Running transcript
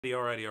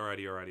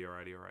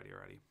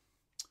Alrighty.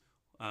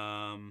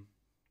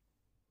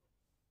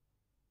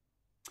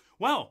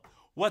 Well,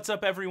 what's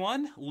up,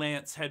 everyone?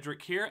 Lance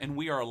Hedrick here, and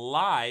we are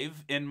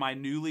live in my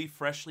newly,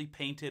 freshly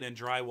painted and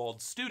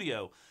drywalled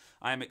studio.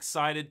 I'm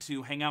excited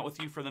to hang out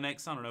with you for the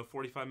next, I don't know,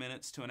 45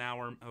 minutes to an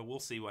hour. We'll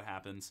see what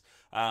happens.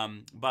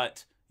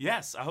 But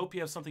yes, I hope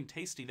you have something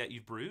tasty that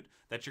you've brewed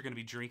that you're going to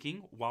be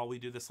drinking while we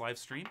do this live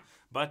stream.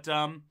 But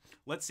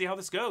let's see how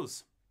this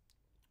goes.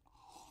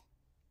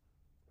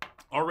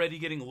 Already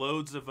getting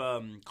loads of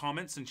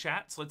comments and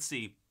chats. Let's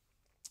see.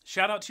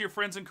 Shout out to your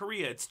friends in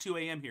Korea. It's 2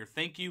 a.m. here.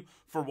 Thank you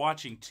for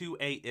watching 2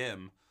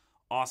 a.m.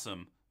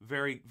 Awesome.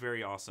 Very,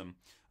 very awesome.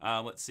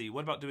 Let's see.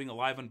 What about doing a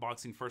live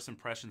unboxing first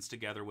impressions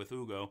together with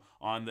Ugo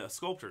on the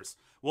sculptures?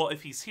 Well,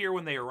 if he's here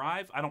when they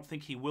arrive, I don't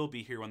think he will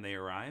be here when they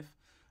arrive.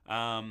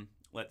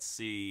 Let's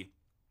see.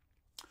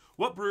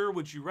 What brewer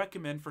would you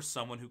recommend for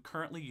someone who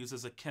currently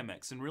uses a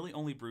Chemex and really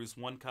only brews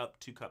 1 cup,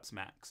 2 cups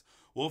max?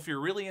 Well, if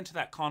you're really into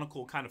that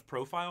conical kind of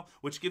profile,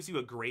 which gives you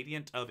a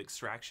gradient of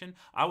extraction,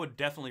 I would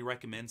definitely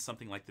recommend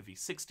something like the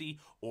V60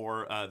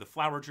 or the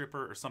Flower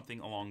Dripper or something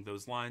along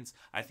those lines.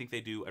 I think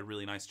they do a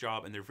really nice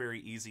job, and they're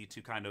very easy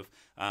to kind of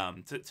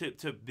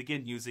to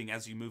begin using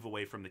as you move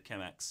away from the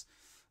Chemex.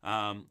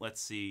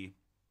 Let's see.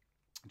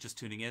 Just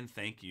tuning in.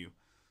 Thank you.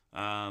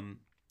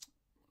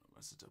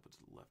 Is it up to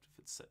the left if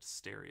it's set to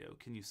stereo?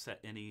 Can you set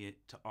any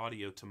to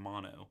audio to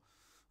mono?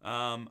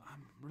 I'm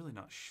really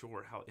not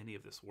sure how any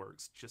of this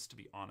works, just to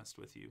be honest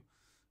with you.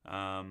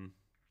 Yeah,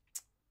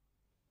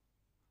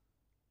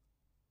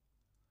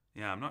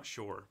 I'm not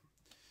sure.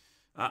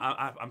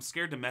 I'm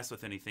scared to mess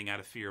with anything out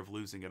of fear of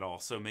losing it all.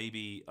 So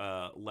maybe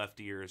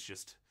left ear is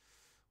just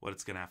what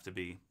it's going to have to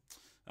be.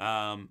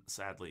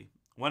 Sadly.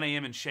 1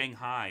 a.m. in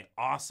Shanghai.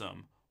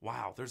 Awesome.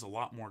 Wow, there's a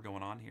lot more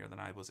going on here than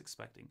I was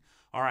expecting.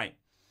 All right.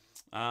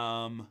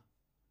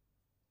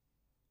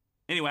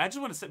 Anyway, I just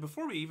want to say,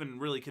 before we even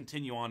really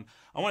continue on,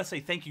 I want to say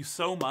thank you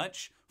so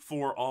much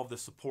for all of the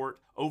support.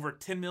 Over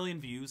 10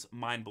 million views,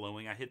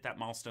 mind-blowing. I hit that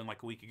milestone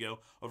like a week ago.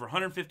 Over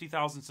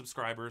 150,000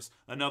 subscribers,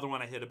 another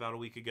one I hit about a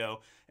week ago.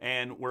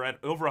 And we're at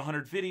over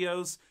 100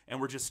 videos, and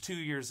we're just 2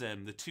 years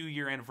in. The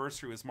 2-year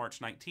anniversary was March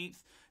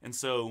 19th. And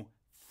so,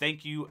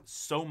 thank you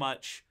so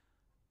much.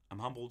 I'm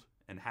humbled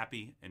and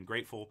happy and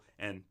grateful,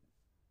 and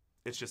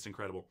it's just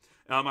incredible.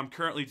 I'm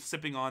currently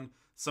sipping on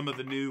some of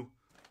the new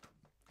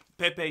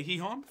Pepe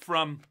Hihon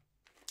from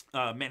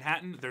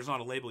Manhattan. There's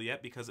not a label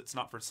yet because it's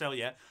not for sale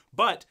yet.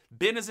 But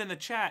Ben is in the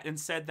chat and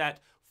said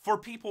that for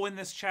people in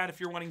this chat, if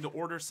you're wanting to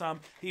order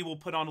some, he will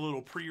put on a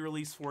little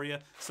pre-release for you.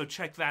 So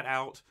check that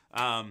out.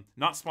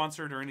 Not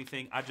sponsored or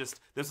anything.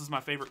 This is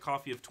my favorite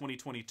coffee of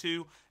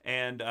 2022.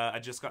 And I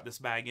just got this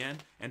bag in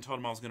and told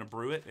him I was going to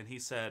brew it. And he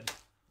said,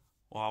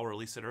 well, I'll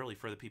release it early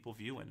for the people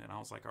viewing. And I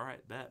was like, all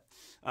right, bet.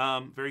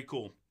 Very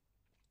cool.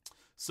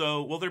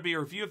 So, will there be a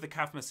review of the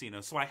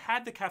Cafmacino? So, I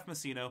had the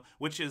Cafmacino,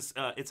 which is,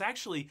 it's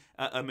actually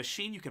a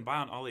machine you can buy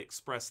on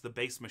AliExpress. The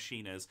base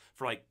machine is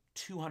for like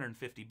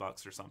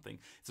 $250 or something.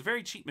 It's a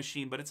very cheap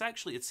machine, but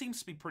it seems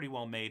to be pretty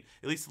well made,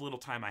 at least the little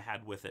time I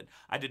had with it.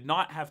 I did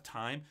not have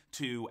time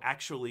to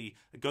actually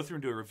go through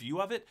and do a review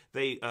of it.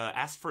 They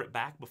asked for it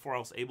back before I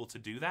was able to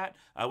do that,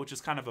 which is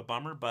kind of a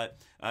bummer, but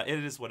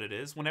it is what it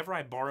is. Whenever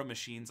I borrow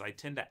machines, I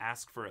tend to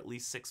ask for at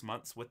least 6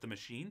 months with the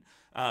machine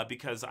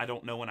because I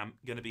don't know when I'm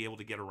going to be able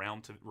to get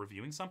around to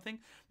reviewing something,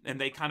 and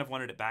they kind of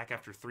wanted it back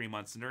after 3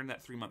 months, and during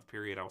that 3-month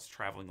period, I was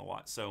traveling a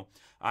lot, so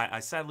I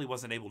sadly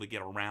wasn't able to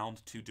get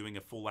around to doing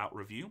a full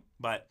review,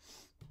 but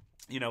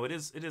you know, it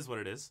is what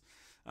it is.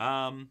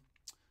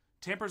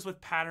 Tampers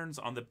with patterns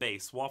on the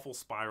base, waffle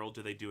spiral,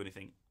 do they do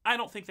anything? I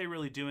don't think they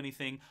really do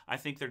anything. I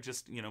think they're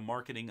just, you know,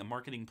 a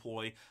marketing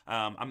ploy.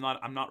 I'm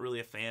not really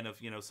a fan of,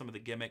 you know, some of the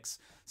gimmicks.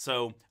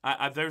 So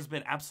there's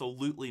been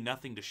absolutely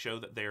nothing to show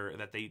that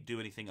they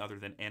do anything other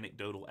than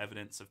anecdotal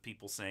evidence of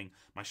people saying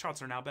my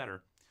shots are now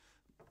better.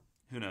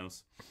 Who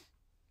knows?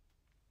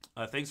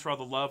 Thanks for all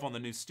the love on the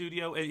new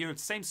studio. You know,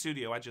 same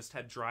studio. I just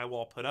had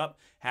drywall put up,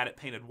 had it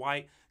painted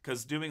white,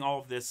 because doing all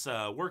of this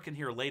work in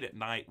here late at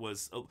night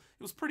was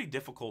pretty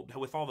difficult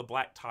with all the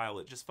black tile.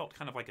 It just felt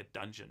kind of like a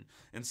dungeon,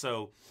 and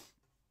so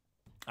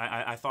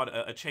I thought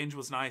a change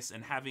was nice,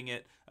 and having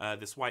it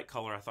this white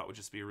color I thought would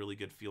just be a really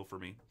good feel for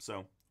me.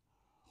 So,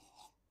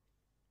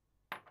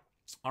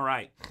 all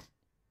right,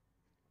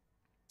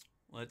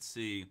 let's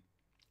see.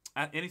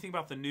 Anything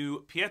about the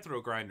new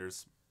Pietro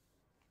grinders?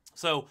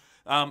 So,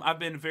 I've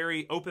been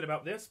very open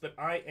about this, but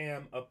I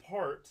am a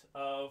part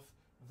of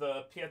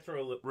the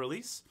Pietro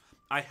release.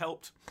 I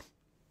helped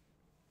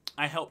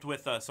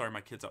with, sorry,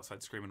 my kid's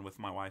outside screaming with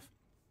my wife.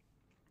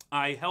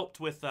 I helped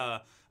with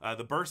the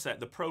burr set,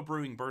 the Pro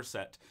Brewing burr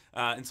set,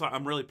 and so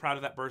I'm really proud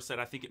of that burr set.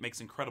 I think it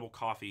makes incredible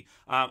coffee.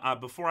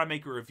 Before I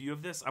make a review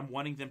of this, I'm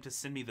wanting them to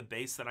send me the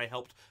base that I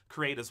helped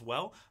create as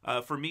well.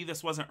 For me,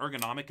 this wasn't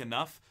ergonomic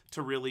enough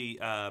to really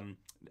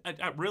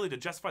really to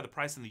justify the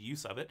price and the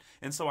use of it.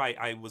 And so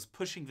I was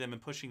pushing them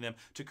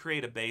to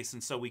create a base.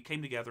 And so we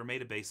came together,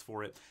 made a base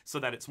for it so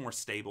that it's more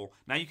stable.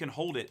 Now you can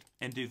hold it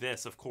and do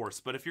this, of course,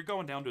 but if you're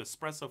going down to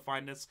espresso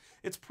fineness,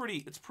 it's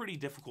pretty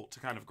difficult to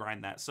kind of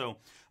grind that. So,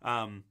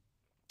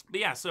 but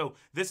yeah, so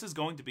this is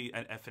going to be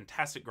a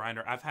fantastic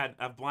grinder. I've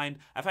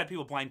had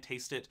people blind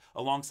taste it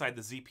alongside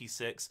the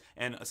ZP6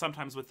 and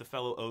sometimes with the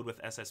fellow Ode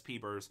with SSP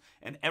burrs.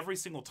 And every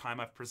single time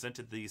I've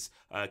presented these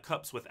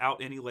cups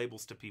without any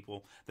labels to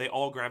people, they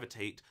all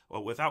gravitate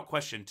without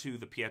question to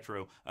the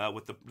Pietro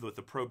with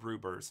the Pro Brew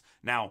burrs.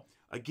 Now,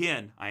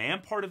 again, I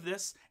am part of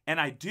this, and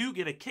I do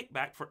get a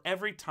kickback for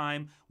every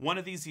time one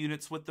of these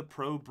units with the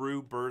Pro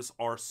Brew burrs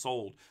are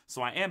sold.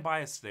 So I am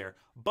biased there,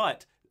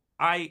 but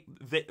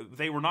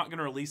they were not going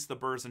to release the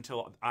burrs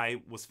until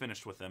I was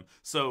finished with them.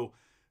 So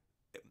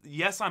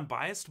yes, I'm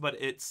biased, but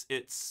it's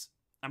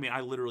I mean,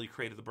 I literally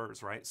created the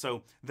burrs, right?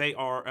 So they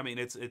are, I mean,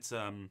 it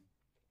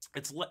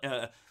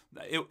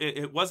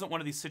wasn't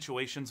one of these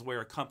situations where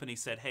a company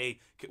said, "Hey,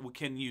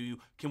 can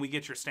we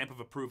get your stamp of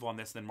approval on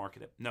this, then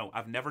market it?" No,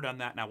 I've never done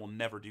that, and I will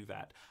never do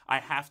that. I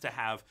have to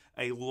have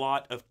a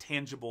lot of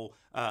tangible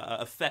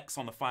effects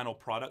on the final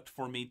product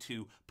for me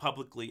to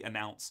publicly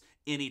announce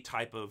any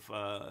type of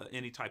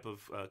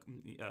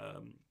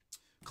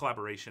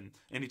collaboration,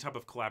 any type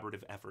of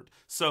collaborative effort.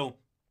 So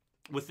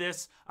with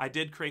this, I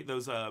did create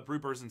those brew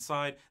burrs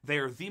inside. They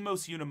are the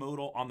most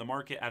unimodal on the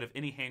market out of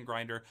any hand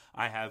grinder.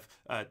 I have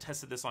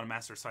tested this on a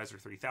Master Sizer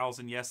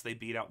 3000. Yes, they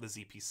beat out the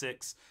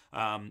ZP6.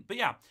 But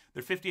yeah,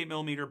 they're 58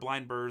 millimeter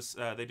blind burrs.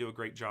 They do a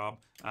great job.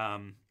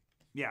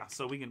 Yeah,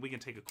 so we can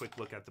take a quick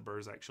look at the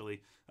burrs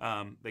actually.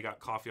 They got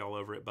coffee all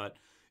over it, but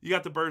you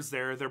got the burrs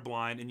there. They're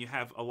blind, and you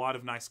have a lot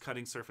of nice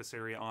cutting surface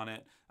area on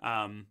it.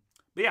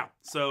 But yeah,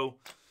 so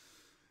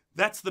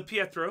that's the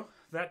Pietro.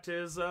 That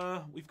is,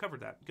 we've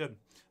covered that. Good.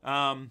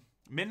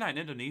 Midnight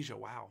Indonesia.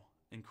 Wow.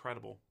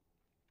 Incredible.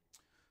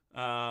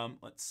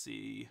 Let's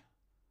see.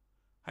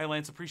 Hi,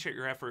 Lance. Appreciate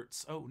your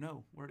efforts. Oh,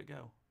 no. Where'd it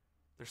go?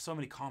 There's so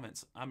many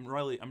comments. I'm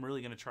really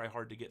going to try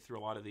hard to get through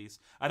a lot of these.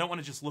 I don't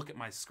want to just look at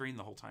my screen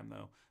the whole time,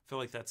 though. I feel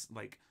like that's,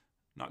 like,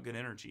 not good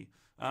energy.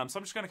 So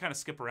I'm just going to kind of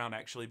skip around,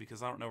 actually,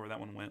 because I don't know where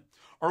that one went.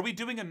 Are we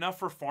doing enough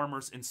for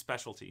farmers in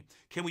specialty?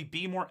 Can we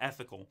be more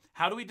ethical?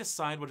 How do we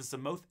decide what is the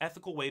most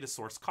ethical way to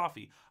source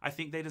coffee? I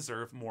think they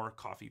deserve more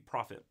coffee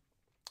profit.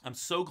 I'm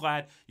so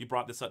glad you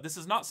brought this up. This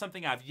is not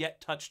something I've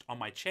yet touched on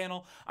my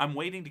channel. I'm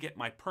waiting to get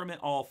my permit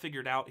all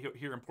figured out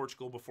here in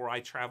Portugal before I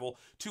travel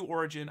to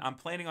Origin. I'm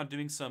planning on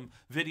doing some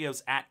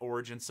videos at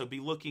Origin, so be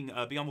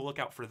on the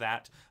lookout for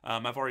that.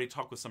 I've already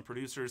talked with some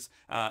producers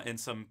and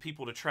some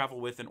people to travel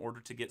with in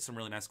order to get some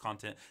really nice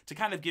content to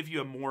kind of give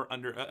you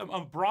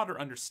a broader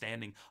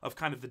understanding of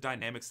kind of the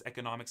dynamics,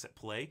 economics at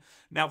play.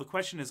 Now, the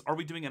question is, are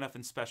we doing enough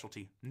in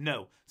specialty?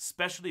 No,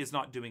 specialty is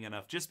not doing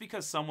enough. Just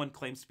because someone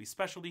claims to be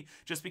specialty,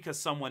 just because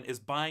someone is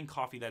buying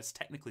coffee that is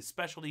technically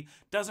specialty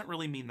doesn't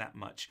really mean that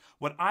much.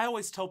 What I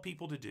always tell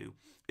people to do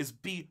is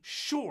be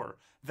sure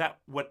that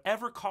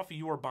whatever coffee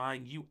you are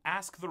buying, you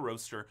ask the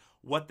roaster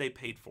what they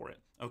paid for it,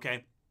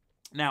 okay?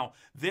 Now,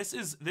 this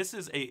is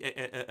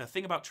a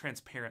thing about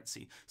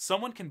transparency.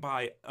 Someone can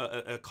buy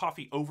a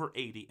coffee over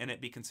 80 and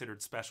it be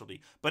considered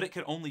specialty, but it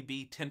could only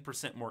be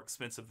 10% more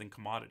expensive than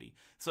commodity.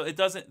 So it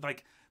doesn't,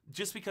 like,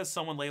 just because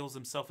someone labels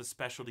himself as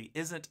specialty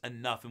isn't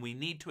enough, and we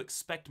need to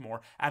expect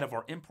more out of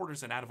our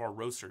importers and out of our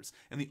roasters.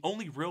 And the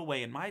only real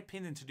way, in my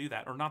opinion, to do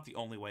that, or not the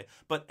only way,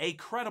 but a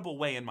credible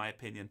way, in my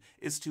opinion,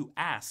 is to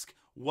ask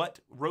what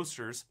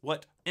roasters,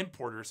 what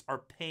importers are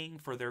paying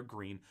for their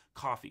green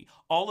coffee.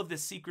 All of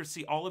this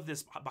secrecy, all of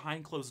this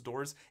behind closed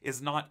doors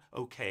is not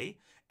okay.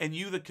 And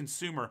you, the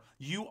consumer,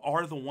 you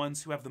are the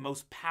ones who have the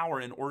most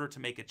power in order to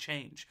make a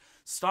change.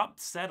 Stop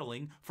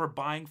settling for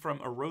buying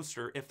from a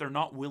roaster if they're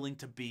not willing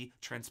to be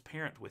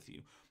transparent with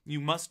you. You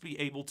must be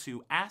able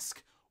to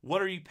ask,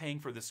 what are you paying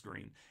for this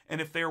green? And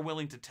if they're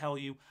willing to tell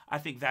you, I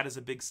think that is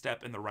a big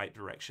step in the right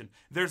direction.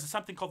 There's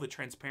something called the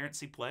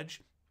Transparency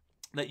Pledge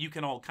that you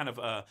can all kind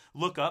of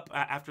look up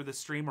after the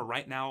stream, or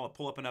right now, I'll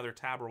pull up another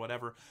tab or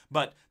whatever.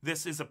 But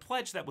this is a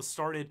pledge that was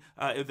started,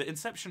 the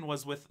inception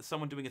was with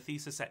someone doing a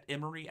thesis at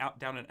Emory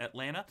down in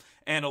Atlanta.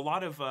 And a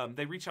lot of,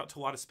 they reach out to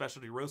a lot of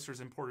specialty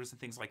roasters, importers,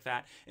 and things like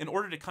that in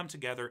order to come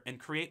together and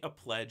create a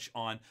pledge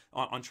on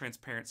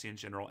transparency in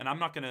general. And I'm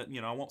not going to,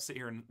 I won't sit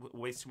here and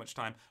waste too much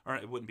time, or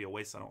it wouldn't be a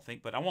waste, I don't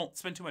think, but I won't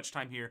spend too much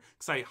time here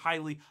because I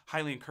highly,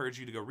 highly encourage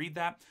you to go read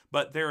that.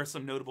 But there are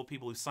some notable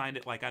people who signed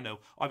it. Like, I know,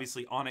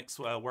 obviously, Onyx,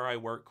 where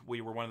I work, we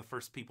were one of the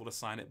first people to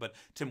sign it, but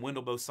Tim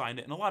Wendelboe signed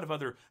it, and a lot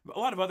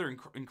of other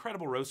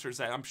incredible roasters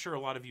that I'm sure a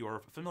lot of you are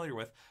familiar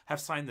with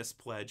have signed this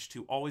pledge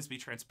to always be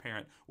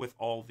transparent with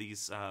all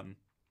these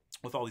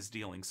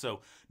dealings. So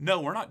no,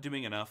 we're not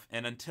doing enough,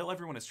 and until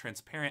everyone is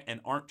transparent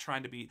and aren't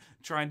trying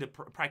to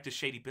practice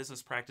shady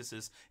business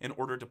practices in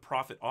order to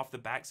profit off the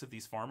backs of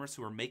these farmers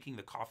who are making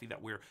the coffee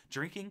that we're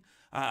drinking,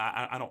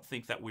 I don't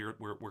think that we're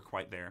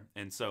quite there.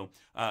 And so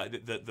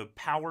the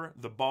power,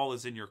 the ball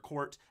is in your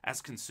court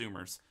as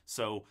consumers.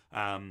 So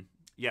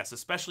Yes,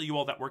 especially you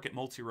all that work at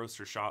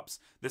multi-roaster shops.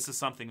 This is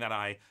something that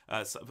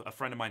a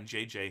friend of mine,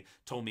 JJ,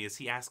 told me is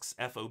he asks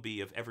FOB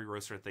of every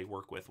roaster that they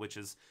work with, which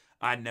is,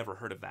 I'd never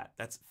heard of that.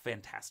 That's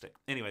fantastic.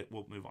 Anyway,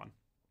 we'll move on.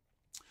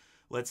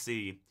 Let's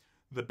see.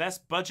 The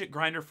best budget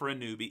grinder for a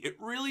newbie. It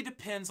really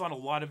depends on a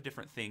lot of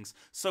different things.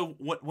 So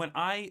when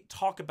I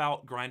talk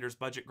about grinders,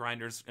 budget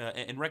grinders,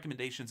 and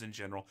recommendations in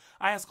general,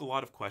 I ask a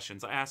lot of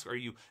questions. I ask, are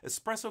you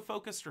espresso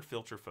focused or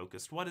filter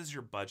focused? What is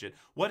your budget?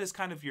 What is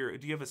kind of do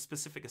you have a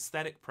specific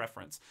aesthetic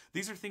preference?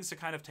 These are things to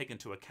kind of take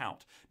into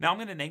account. Now I'm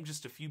going to name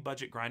just a few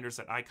budget grinders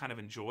that I kind of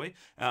enjoy.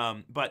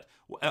 And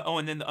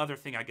then the other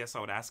thing I guess I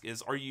would ask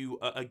is, are you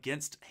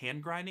against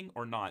hand grinding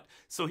or not?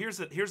 So here's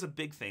a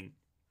big thing.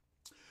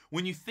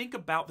 When you think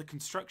about the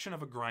construction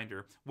of a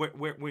grinder,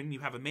 when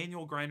you have a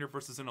manual grinder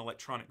versus an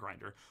electronic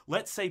grinder,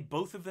 let's say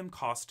both of them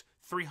cost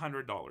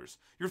 $300.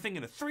 You're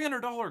thinking a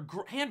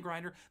 $300 hand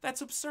grinder?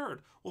 That's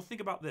absurd. Well,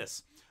 think about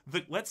this.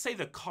 Let's say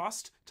the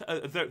cost,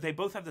 they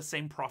both have the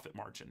same profit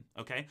margin,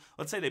 okay?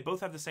 Let's say they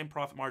both have the same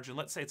profit margin.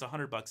 Let's say it's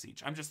 $100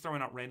 each. I'm just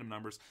throwing out random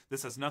numbers.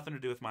 This has nothing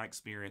to do with my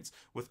experience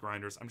with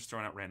grinders. I'm just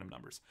throwing out random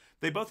numbers.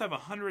 They both have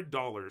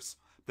 $100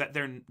 that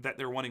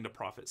they're wanting to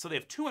profit. So they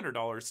have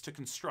 $200 to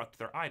construct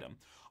their item.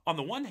 On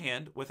the one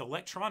hand, with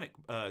electronic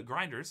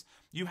grinders,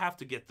 you have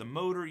to get the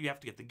motor, you have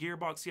to get the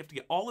gearbox, you have to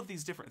get all of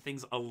these different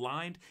things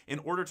aligned in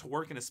order to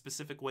work in a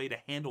specific way to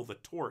handle the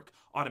torque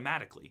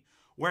automatically.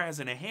 Whereas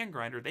in a hand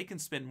grinder, they can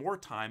spend more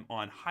time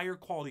on higher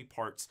quality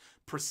parts,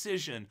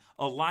 precision,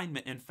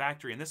 alignment in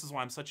factory. And this is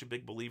why I'm such a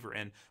big believer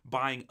in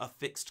buying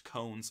affixed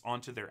cones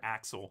onto their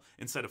axle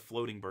instead of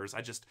floating burrs.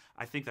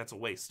 I think that's a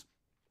waste.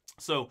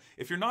 So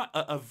if you're not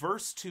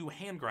averse to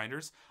hand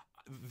grinders,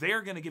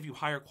 they're going to give you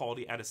higher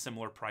quality at a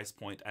similar price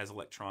point as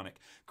electronic.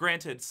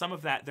 Granted, some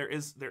of that there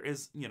is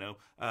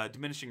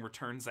diminishing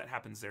returns that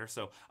happens there.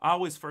 So I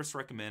always first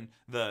recommend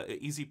the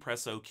Easy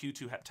Presso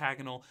Q2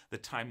 heptagonal, the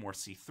Time War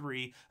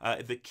C3,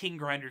 the King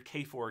Grinder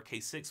K4 or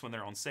K6 when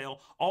they're on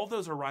sale. All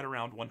those are right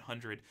around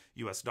 $100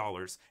 US,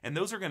 and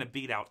those are going to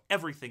beat out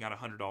everything at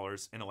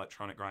 $100 in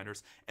electronic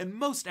grinders, and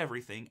most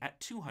everything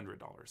at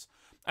 $200.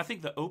 I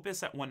think the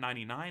Opus at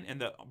 $199 and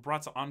the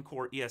Brazza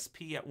Encore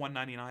ESP at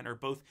 $199 are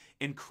both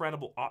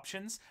incredible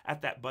options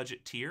at that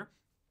budget tier.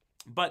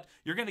 But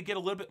you're going to get a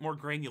little bit more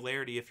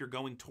granularity if you're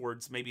going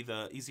towards maybe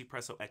the Easy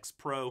Presso X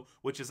Pro,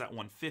 which is at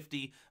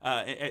 $150.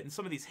 And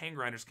some of these hand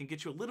grinders can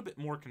get you a little bit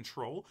more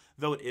control,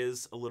 though it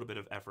is a little bit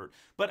of effort.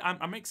 But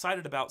I'm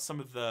excited about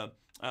some of the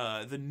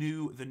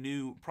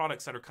new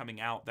products that are coming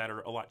out that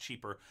are a lot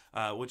cheaper,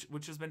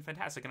 which has been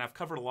fantastic. And I've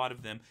covered a lot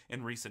of them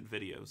in recent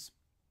videos.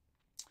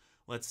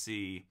 Let's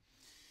see.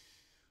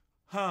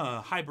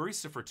 Hi,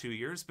 barista for 2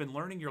 years. Been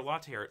learning your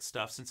latte art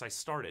stuff since I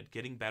started.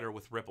 Getting better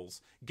with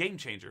ripples. Game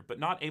changer, but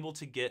not able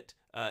to get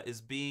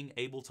is being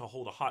able to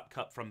hold a hot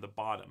cup from the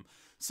bottom.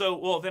 So,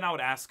 well, then I would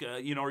ask, are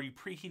you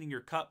preheating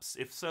your cups?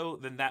 If so,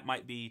 then that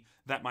might be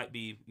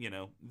the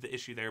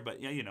issue there. But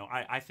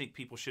I think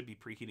people should be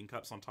preheating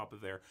cups on top of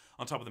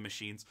the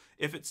machines.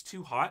 If it's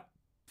too hot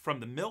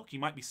from the milk, you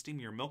might be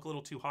steaming your milk a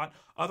little too hot.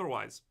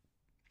 Otherwise,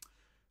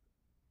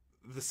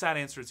 the sad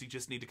answer is you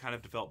just need to kind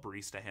of develop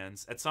barista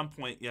hands. At some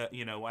point,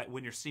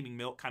 when you're steaming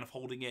milk, kind of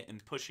holding it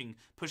and pushing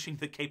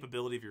the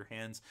capability of your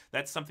hands,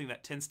 that's something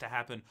that tends to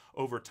happen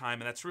over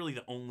time, and that's really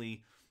the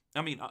only...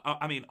 I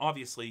mean,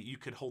 obviously, you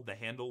could hold the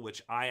handle,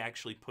 which I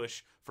actually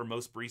push for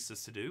most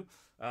baristas to do.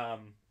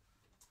 And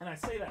I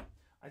say that...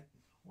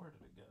 Where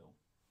did it go?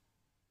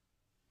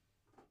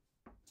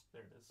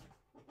 There it is.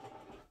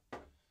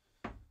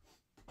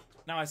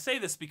 Now, I say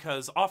this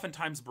because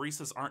oftentimes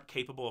baristas aren't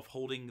capable of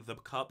holding the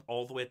cup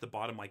all the way at the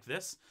bottom like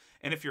this.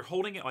 And if you're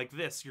holding it like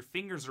this, your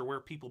fingers are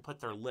where people put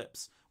their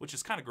lips, which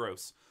is kind of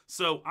gross.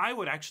 So I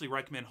would actually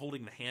recommend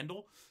holding the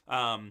handle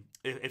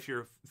if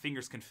your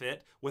fingers can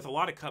fit. With a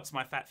lot of cups,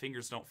 my fat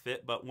fingers don't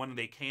fit, but when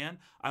they can,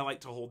 I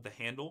like to hold the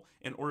handle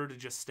in order to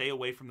just stay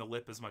away from the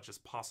lip as much as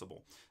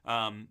possible.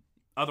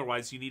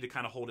 Otherwise, you need to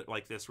kind of hold it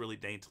like this really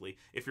daintily.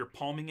 If you're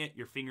palming it,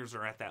 your fingers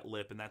are at that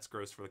lip, and that's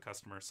gross for the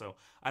customer. So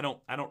I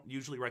don't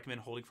usually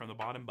recommend holding from the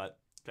bottom, but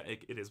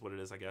it is what it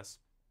is, I guess.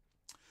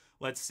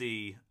 Let's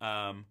see.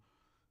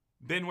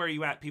 Ben, where are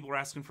you at? People are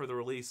asking for the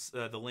release,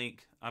 the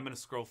link. I'm going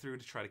to scroll through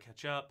to try to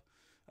catch up.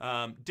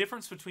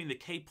 Difference between the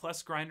K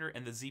Plus grinder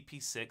and the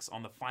ZP6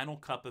 on the final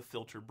cup of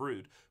filter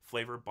brewed.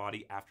 Flavor,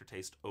 body,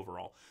 aftertaste,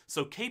 overall.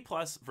 So K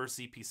Plus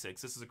versus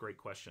ZP6. This is a great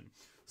question.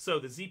 So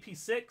the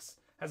ZP6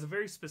 has a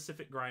very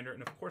specific grinder,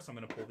 and of course I'm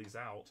going to pull these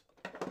out.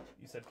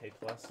 You said K+,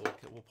 so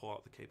we'll pull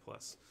out the K+.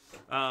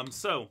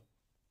 So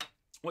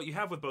what you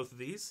have with both of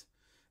these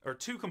are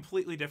two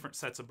completely different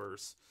sets of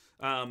burrs.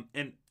 I'm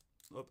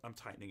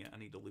tightening it. I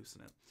need to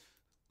loosen it.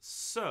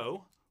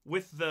 So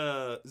with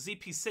the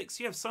ZP6,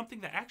 you have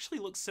something that actually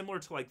looks similar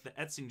to like the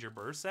Etzinger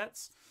burr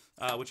sets,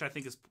 which I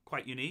think is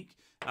quite unique.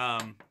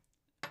 And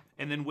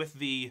then with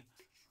the,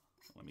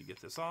 let me get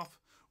this off.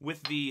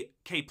 with the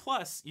K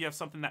Plus, you have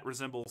something that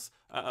resembles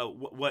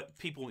what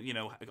people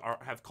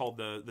have called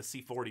the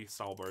C40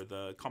 style burr,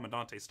 the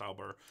Comandante style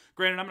burr.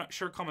 Granted, I'm not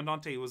sure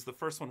Comandante was the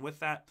first one with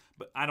that,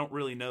 but I don't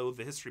really know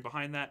the history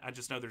behind that. I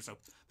just know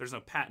there's no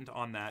patent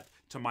on that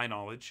to my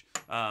knowledge,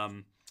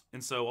 and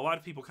so a lot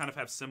of people kind of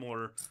have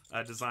similar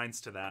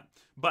designs to that.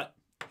 But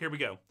here we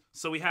go.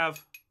 So we have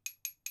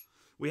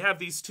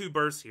these two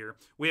burrs here.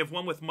 We have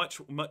one with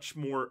much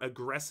more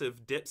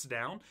aggressive dips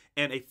down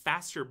and a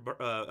faster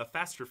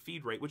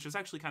feed rate, which is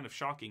actually kind of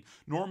shocking.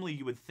 Normally,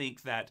 you would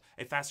think that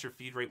a faster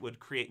feed rate would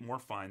create more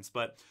fines,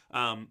 but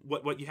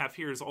what you have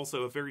here is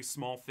also a very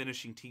small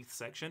finishing teeth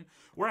section.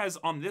 Whereas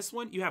on this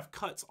one, you have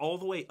cuts all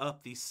the way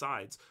up these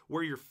sides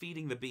where you're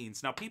feeding the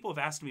beans. Now, people have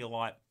asked me a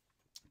lot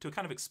to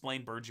kind of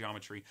explain burr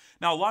geometry.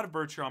 Now, a lot of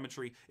burr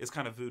geometry is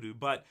kind of voodoo,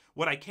 but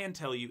what I can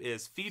tell you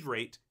is feed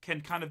rate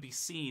can kind of be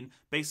seen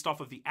based off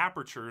of the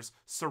apertures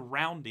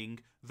surrounding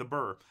the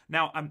burr.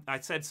 Now, I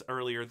said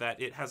earlier that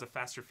it has a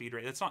faster feed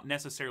rate. That's not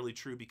necessarily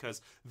true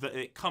because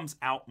it comes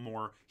out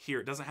more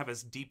here. It doesn't have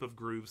as deep of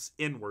grooves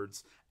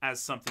inwards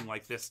as something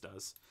like this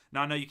does.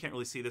 Now, I know you can't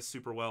really see this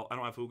super well. I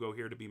don't have Hugo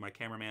here to be my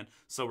cameraman,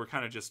 so we're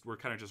kind of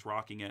just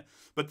rocking it.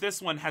 But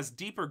this one has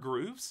deeper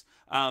grooves,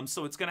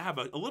 so it's going to have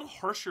a little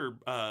harsher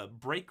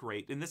break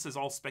rate, and this is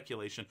all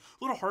speculation,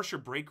 a little harsher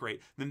break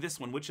rate than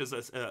this one, which is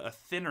a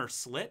thinner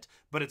slit,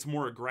 but it's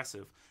more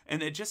aggressive.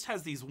 And it just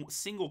has these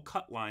single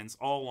cut lines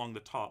all along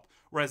the top,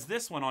 whereas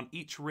this one on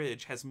each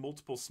ridge has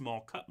multiple small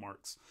cut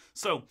marks.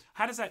 So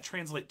how does that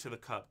translate to the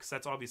cup? Because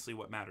that's obviously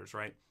what matters,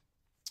 right?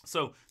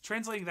 So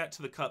translating that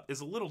to the cup is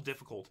a little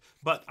difficult,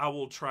 but I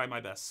will try my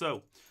best.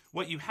 So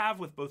what you have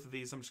with both of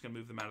these, I'm just going to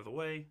move them out of the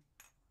way.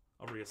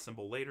 I'll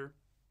reassemble later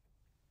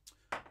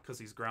because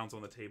these grounds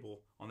on the table,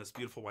 on this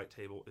beautiful white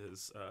table,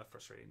 is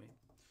frustrating me.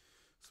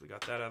 So we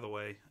got that out of the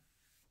way.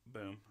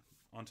 Boom.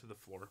 Onto the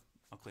floor.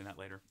 I'll clean that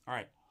later. All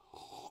right.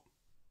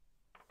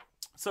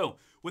 So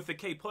with the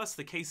K Plus,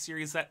 the K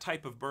series, that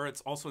type of burr, it's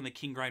also in the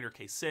King Grinder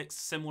K6,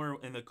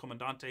 similar in the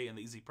Comandante and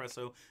the Easy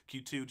Presso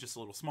Q2, just a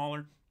little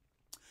smaller.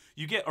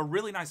 You get a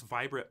really nice,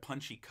 vibrant,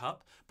 punchy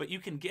cup, but you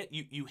can get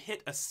you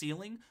hit a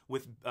ceiling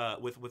with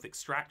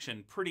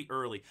extraction pretty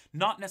early.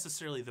 Not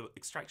necessarily the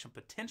extraction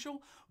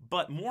potential,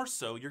 but more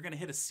so, you're going to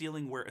hit a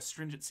ceiling where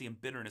astringency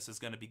and bitterness is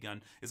going to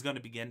begin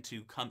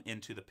to come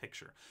into the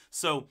picture.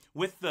 So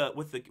with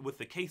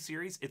the K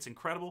series, it's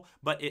incredible,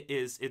 but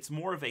it's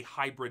more of a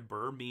hybrid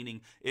burr,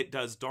 meaning it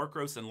does dark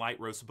roast and light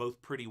roast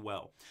both pretty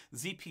well.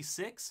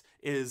 ZP6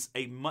 is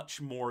a much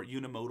more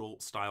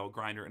unimodal style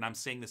grinder, and I'm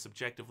saying this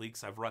objectively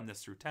because I've run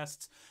this through tests.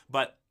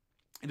 But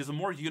it is a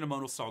more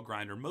unimodal style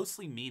grinder,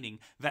 mostly meaning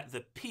that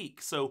the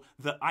peak, so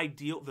the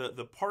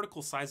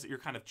particle size that you're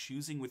kind of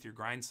choosing with your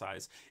grind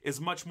size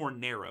is much more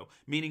narrow,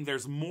 meaning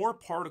there's more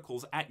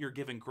particles at your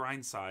given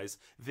grind size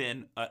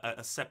than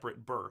a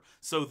separate burr.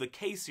 So the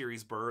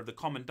K-series burr, the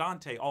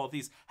Comandante, all of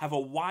these have a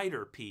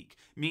wider peak,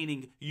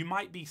 meaning you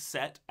might be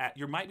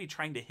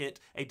trying to hit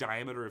a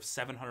diameter of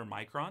 700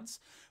 microns,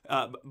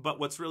 but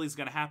what's really is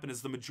going to happen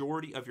is the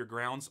majority of your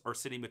grounds are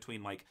sitting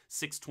between like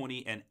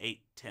 620 and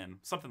 810,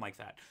 something like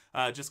that.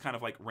 Just kind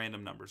of like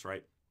random numbers,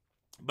 right?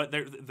 But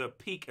the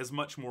peak is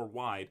much more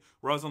wide,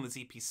 whereas on the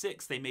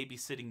ZP6, they may be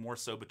sitting more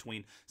so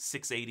between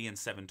 680 and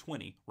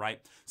 720, right?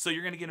 So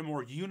you're going to get a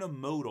more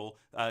unimodal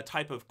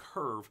type of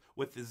curve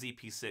with the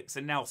ZP6.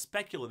 And now,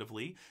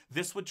 speculatively,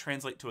 this would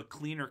translate to a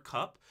cleaner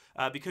cup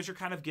because you're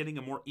kind of getting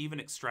a more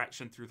even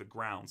extraction through the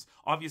grounds.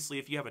 Obviously,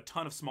 if you have a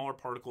ton of smaller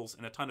particles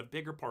and a ton of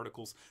bigger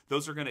particles,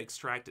 those are going to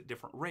extract at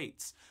different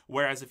rates.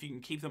 Whereas if you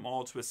can keep them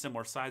all to a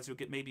similar size, you'll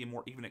get maybe a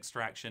more even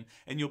extraction,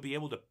 and you'll be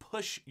able to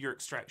push your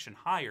extraction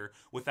higher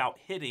without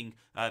hitting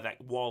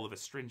that wall of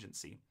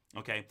astringency.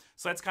 Okay,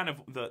 so that's kind of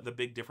the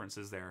big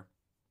differences there.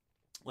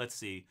 Let's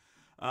see.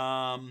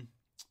 Let's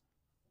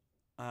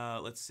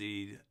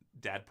see.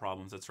 Dad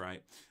problems, that's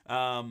right.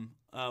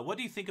 What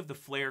do you think of the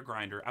flare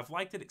grinder? I've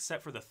liked it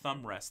except for the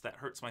thumb rest that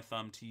hurts my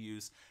thumb to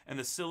use, and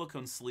the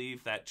silicone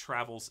sleeve that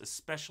travels,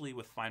 especially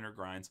with finer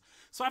grinds.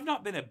 So I've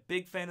not been a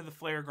big fan of the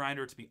flare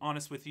grinder, to be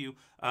honest with you.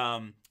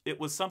 It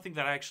was something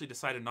that I actually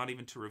decided not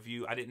even to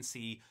review. I didn't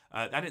see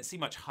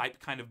much hype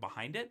kind of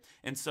behind it,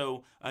 and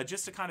so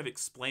just to kind of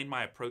explain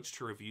my approach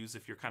to reviews,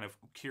 if you're kind of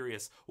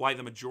curious why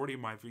the majority of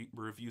my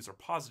reviews are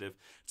positive,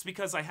 it's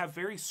because I have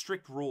very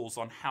strict rules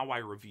on how I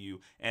review,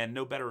 and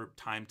no better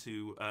time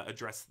to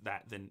address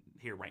that than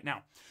here right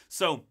now.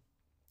 So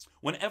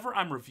whenever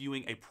I'm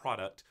reviewing a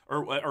product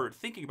or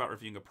thinking about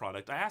reviewing a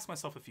product, I ask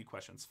myself a few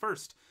questions.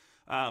 First,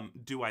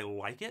 do I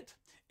like it?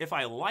 If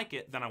I like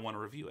it, then I want to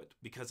review it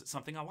because it's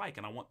something I like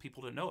and I want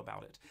people to know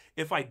about it.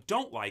 If I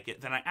don't like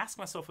it, then I ask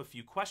myself a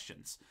few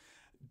questions.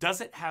 Does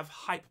it have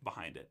hype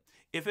behind it?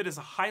 If it is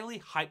a highly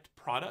hyped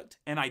product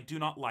and I do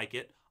not like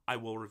it, I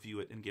will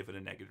review it and give it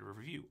a negative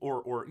review,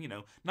 or you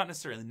know, not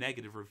necessarily a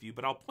negative review,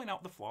 but I'll point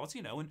out the flaws,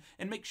 you know,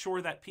 and make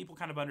sure that people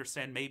kind of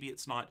understand maybe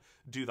it's not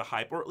due the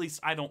hype, or at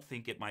least I don't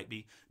think it might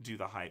be due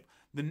the hype.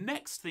 The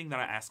next thing that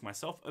I ask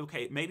myself,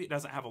 okay, maybe it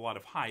doesn't have a lot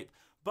of hype,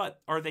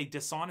 But are they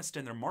dishonest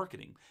in their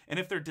marketing? And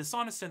if they're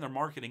dishonest in their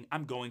marketing,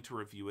 I'm going to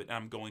review it and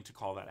I'm going to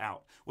call that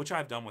out, which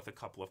I've done with a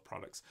couple of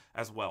products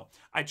as well.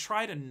 I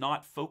try to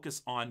not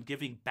focus on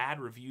giving bad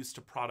reviews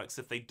to products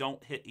if they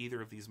don't hit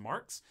either of these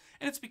marks.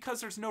 And it's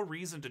because there's no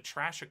reason to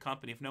trash a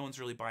company if no one's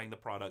really buying the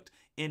product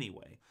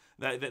anyway.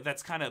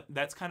 That's kind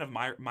of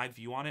my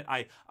view on it.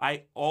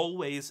 I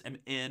always am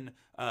in.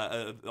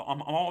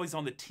 I'm always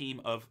on the team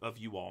of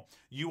you all.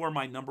 You are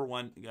my number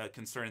one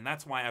concern, and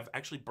that's why I've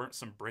actually burnt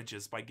some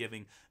bridges by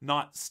giving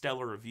not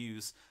stellar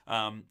reviews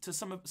to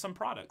some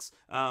products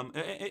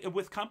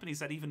with companies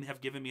that even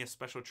have given me a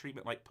special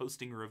treatment, like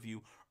posting a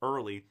review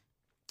early.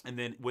 And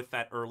then with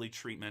that early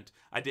treatment,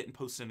 I didn't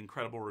post an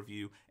incredible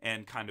review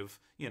and kind of,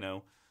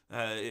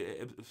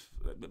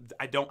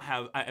 I don't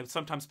have.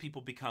 Sometimes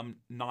people become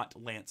not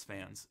Lance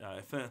fans.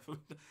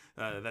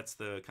 That's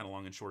the kind of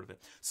long and short of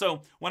it.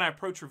 So when I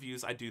approach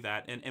reviews, I do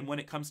that. And when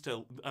it comes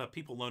to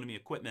people loaning me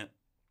equipment,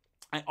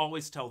 I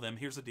always tell them,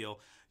 here's the deal.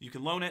 You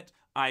can loan it.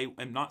 I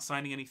am not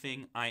signing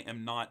anything. I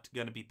am not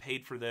going to be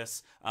paid for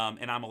this.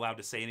 And I'm allowed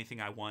to say anything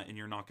I want, and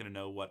you're not going to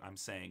know what I'm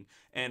saying.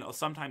 And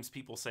sometimes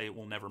people say,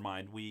 well, never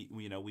mind. We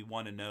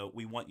want to know.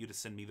 We want you to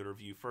send me the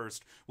review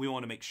first. We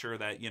want to make sure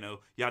that,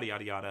 yada,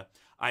 yada, yada.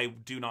 I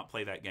do not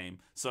play that game.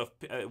 So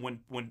if,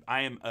 when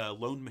I am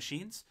loaned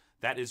machines,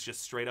 that is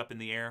just straight up in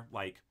the air.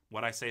 Like,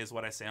 what I say is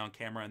what I say on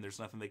camera, and there's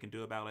nothing they can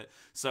do about it.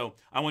 So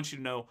I want you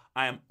to know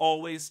I am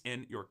always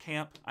in your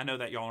camp. I know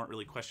that y'all aren't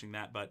really questioning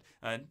that, but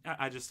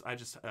I just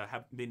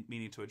have been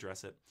meaning to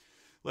address it.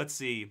 Let's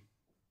see.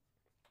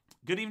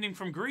 Good evening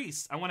from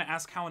Greece. I want to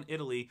ask how in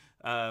Italy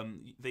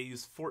they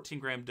use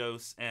 14-gram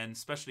dose and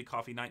specialty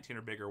coffee 19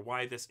 or bigger.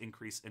 Why this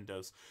increase in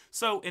dose?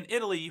 So in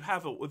Italy, you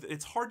have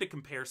it's hard to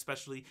compare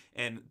specialty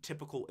and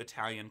typical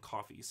Italian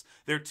coffees.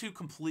 They're two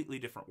completely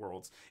different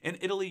worlds. In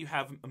Italy, you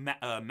have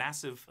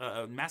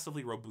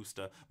massively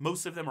Robusta.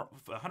 Most of them are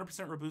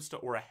 100% Robusta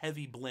or a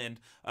heavy blend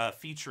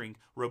featuring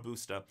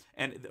Robusta.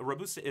 And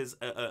Robusta is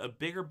a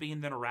bigger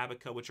bean than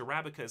Arabica, which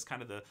Arabica is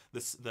kind of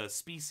the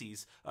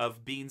species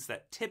of beans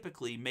that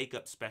typically make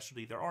up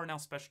specialty. There are now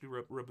specialty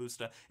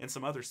Robusta and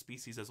some other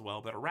species as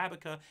well, but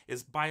Arabica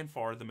is by and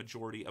far the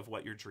majority of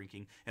what you're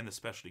drinking in the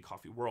specialty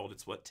coffee world.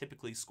 It's what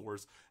typically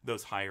scores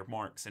those higher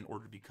marks in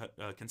order to be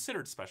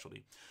considered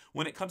specialty.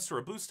 When it comes to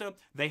Robusta,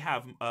 they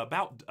have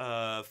about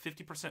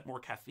 50% more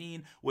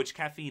caffeine, which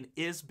caffeine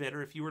is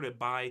bitter. If you were to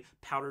buy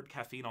powdered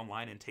caffeine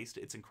online and taste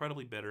it, it's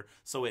incredibly bitter,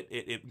 so it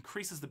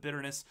increases the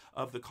bitterness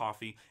of the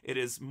coffee. It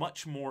is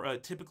much more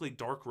typically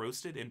dark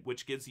roasted, and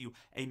which gives you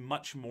a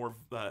much more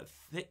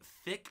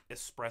thick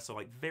espresso,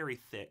 like very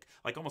thick,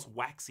 like almost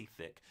waxy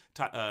thick.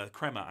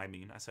 Crema, I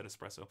mean. I said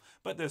espresso.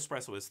 But the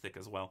espresso is thick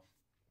as well.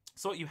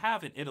 So what you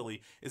have in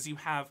Italy is you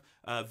have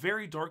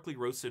very darkly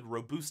roasted,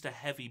 Robusta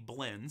heavy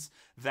blends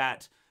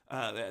that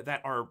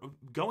are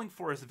going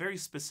for a very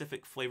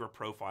specific flavor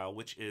profile,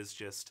 which is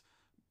just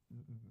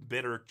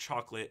bitter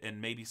chocolate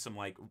and maybe some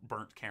like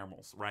burnt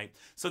caramels, right?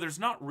 So there's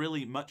not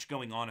really much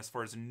going on as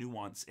far as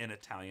nuance in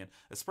Italian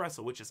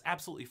espresso, which is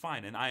absolutely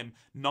fine, and I'm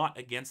not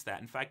against that.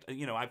 In fact,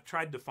 I've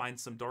tried to find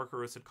some darker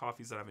roasted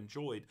coffees that I've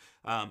enjoyed.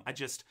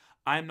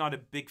 I'm not a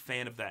big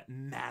fan of that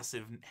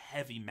massive,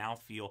 heavy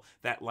mouthfeel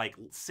that like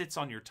sits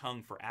on your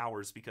tongue for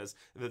hours because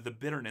the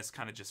bitterness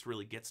kind of just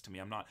really gets to me.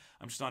 I'm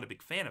just not a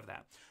big fan of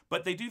that.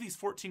 But they do these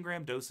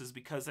 14-gram doses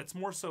because that's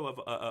more so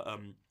of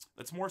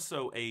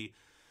a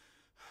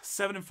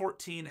 7 and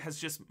 14 has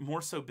just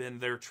more so been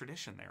their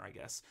tradition there, I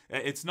guess.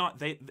 It's not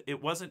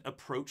it wasn't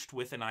approached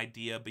with an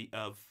idea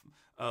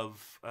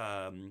of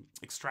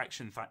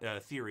extraction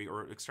theory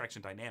or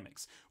extraction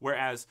dynamics.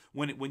 Whereas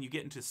when you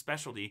get into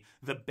specialty,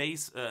 the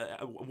base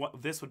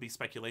this would be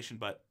speculation,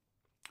 but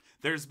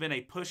there's been a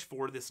push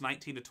for this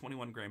 19 to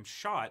 21 gram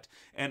shot,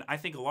 and I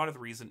think a lot of the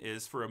reason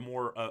is for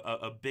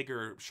a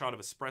bigger shot of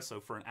espresso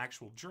for an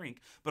actual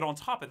drink. But on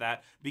top of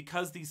that,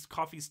 because these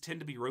coffees tend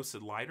to be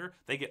roasted lighter,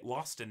 they get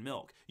lost in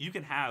milk. You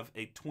can have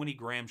a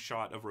 20-gram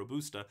shot of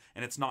Robusta,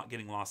 and it's not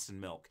getting lost in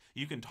milk.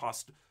 You can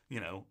toss,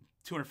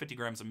 250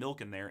 grams of milk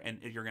in there, and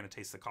you're going to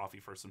taste the coffee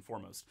first and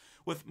foremost.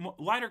 With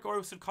lighter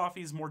roasted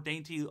coffees, more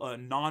dainty,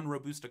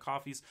 non-Robusta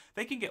coffees,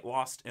 they can get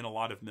lost in a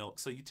lot of milk.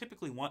 So you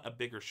typically want a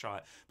bigger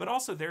shot. But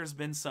also, there's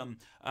been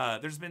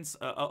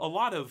a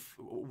lot of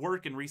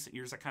work in recent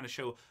years that kind of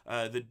show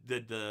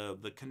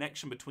the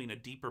connection between a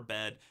deeper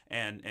bed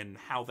and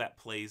how that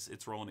plays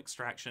its role in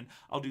extraction.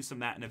 I'll do some of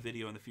that in a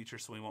video in the future,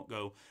 so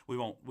we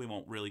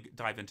won't really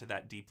dive into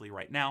that deeply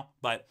right now.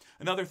 But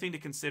another thing to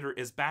consider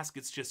is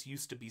baskets just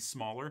used to be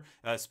smaller.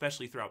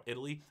 Especially throughout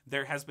Italy.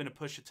 There has been a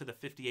push to the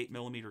 58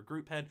 millimeter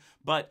group head,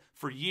 but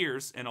for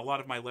years, and a lot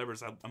of my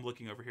levers, I'm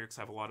looking over here because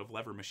I have a lot of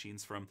lever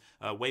machines from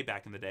way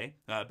back in the day,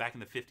 back in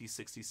the 50s,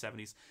 60s,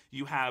 70s.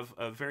 You have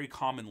very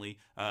commonly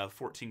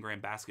 14-gram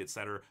baskets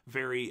that are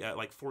very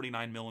like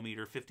 49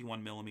 millimeter,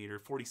 51 millimeter,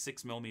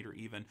 46 millimeter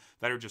even,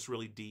 that are just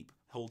really deep,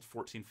 hold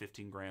 14,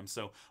 15 grams.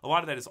 So a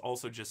lot of that is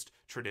also just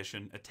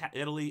tradition.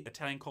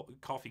 Italian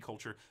coffee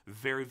culture,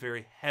 very,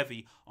 very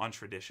heavy on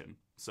tradition.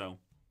 So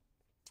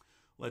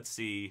let's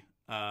see.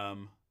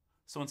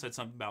 Someone said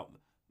something about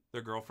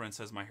Their girlfriend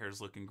says my hair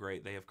is looking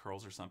great. They have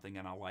curls or something,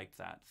 and I like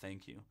that.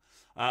 Thank you.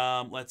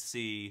 Let's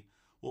see.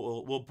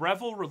 Will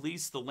Breville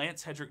release the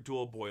Lance Hedrick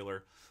dual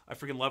boiler? I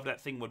freaking love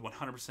that thing. Would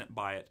 100%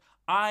 buy it.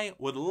 I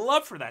would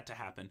love for that to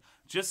happen.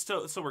 Just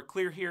so we're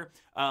clear here,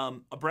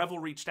 Breville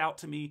reached out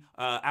to me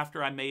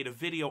after I made a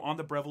video on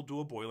the Breville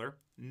dual boiler.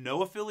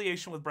 No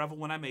affiliation with Breville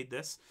when I made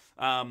this.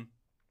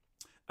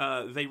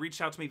 They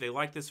reached out to me. They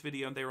liked this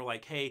video, and they were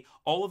like, hey,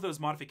 all of those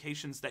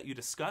modifications that you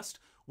discussed,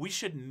 we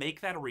should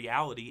make that a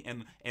reality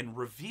and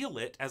reveal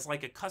it as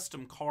like a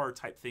custom car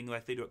type thing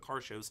like they do at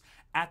car shows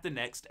at the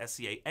next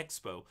SCA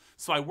Expo.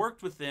 So I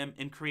worked with them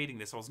in creating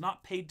this. I was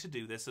not paid to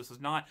do this.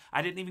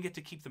 I didn't even get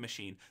to keep the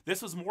machine.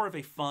 This was more of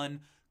a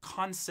fun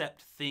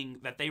concept thing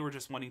that they were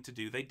just wanting to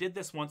do. They did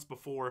this once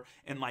before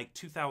in like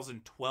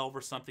 2012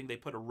 or something. They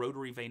put a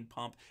rotary vane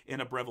pump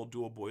in a Breville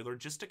dual boiler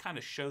just to kind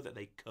of show that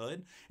they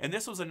could. And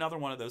this was another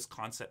one of those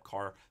concept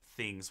car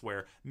things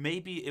where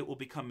maybe it will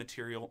become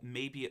material,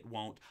 maybe it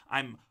won't.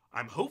 I'm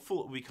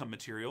hopeful it will become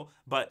material,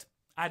 but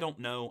I don't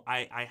know.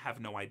 I have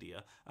no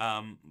idea.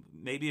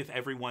 Maybe if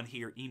everyone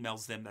here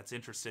emails them that's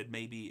interested,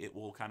 maybe it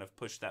will kind of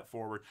push that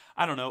forward.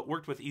 I don't know. It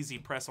worked with Easy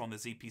Press on the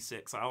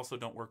ZP6. I also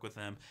don't work with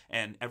them,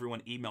 and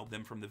everyone emailed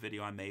them from the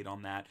video I made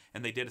on that,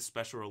 and they did a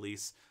special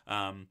release.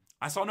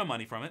 I saw no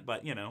money from it,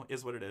 but,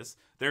 is what it is.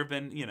 There have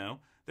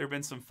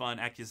been some fun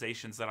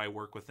accusations that I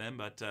work with them,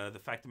 but the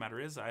fact of the matter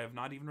is I have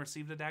not even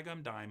received a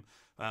daggum dime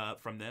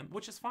from them,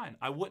 which is fine.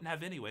 I wouldn't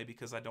have anyway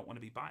because I don't want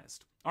to be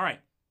biased. All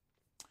right.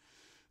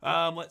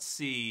 Let's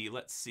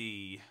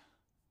see.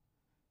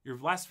 Your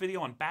last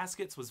video on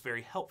baskets was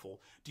very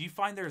helpful. Do you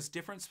find there is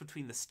difference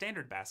between the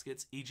standard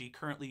baskets, e.g.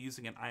 currently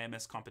using an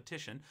IMS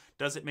competition?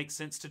 Does it make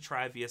sense to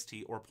try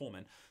VST or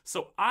Pullman?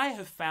 So I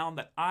have found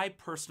that I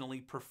personally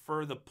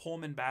prefer the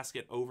Pullman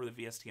basket over the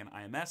VST and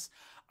IMS.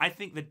 I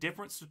think the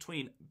difference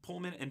between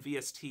Pullman and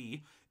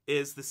VST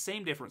is the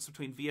same difference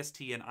between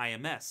VST and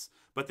IMS,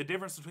 but the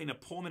difference between a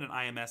Pullman and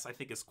IMS I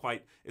think is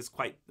quite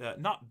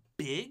not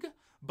big,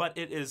 but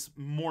it is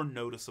more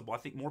noticeable. I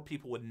think more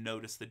people would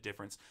notice the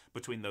difference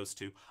between those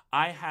two.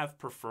 I have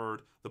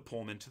preferred the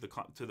Pullman to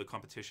the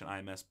competition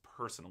IMS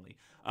personally.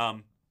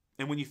 And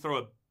when you throw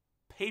a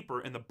paper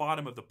in the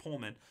bottom of the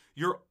Pullman,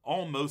 you're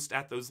almost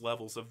at those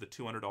levels of the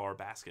 $200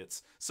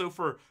 baskets. So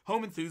for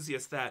home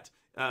enthusiasts that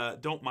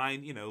don't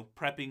mind,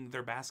 prepping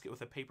their basket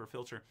with a paper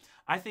filter,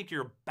 I think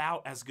you're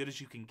about as good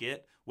as you can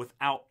get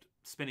without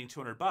spending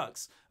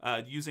 $200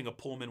 using a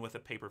Pullman with a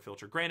paper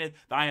filter. Granted,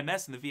 the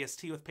IMS and the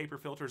VST with paper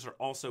filters are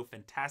also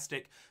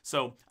fantastic.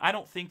 So I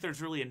don't think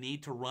there's really a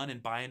need to run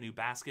and buy a new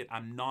basket.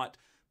 I'm not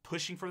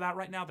pushing for that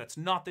right now. That's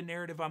not the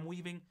narrative I'm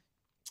weaving.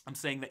 I'm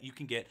saying that you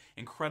can get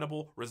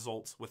incredible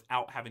results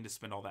without having to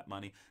spend all that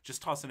money.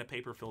 Just toss in a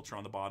paper filter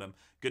on the bottom.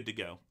 Good to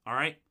go. All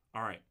right?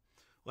 All right.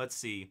 Let's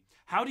see.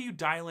 How do you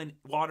dial in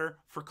water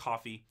for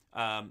coffee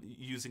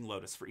using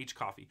Lotus for each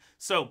coffee?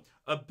 So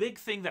a big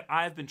thing that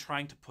I've been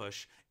trying to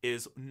push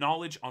is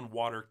knowledge on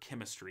water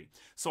chemistry.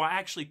 So I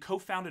actually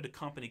co-founded a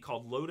company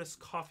called Lotus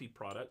Coffee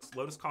Products,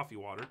 Lotus Coffee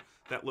Water,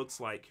 that looks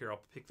like, here,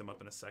 I'll pick them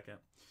up in a second,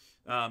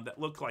 that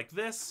look like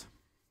this.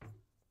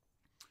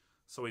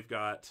 So we've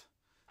got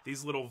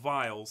these little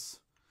vials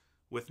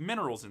with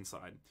minerals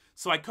inside.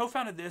 So I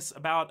co-founded this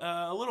about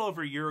a little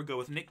over a year ago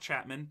with Nick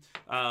Chapman.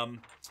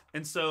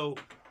 And so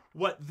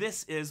what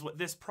this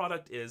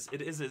product is,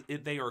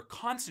 they are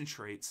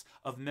concentrates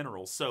of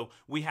minerals. So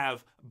we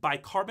have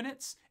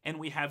bicarbonates and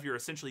we have your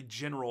essentially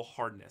general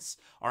hardness.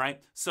 All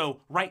right.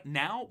 So right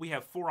now we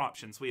have 4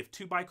 options. We have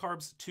 2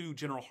 bicarbs, 2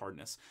 general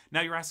hardness.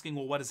 Now you're asking,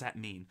 well, what does that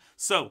mean?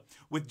 So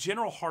with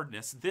general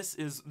hardness, this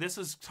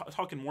is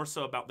talking more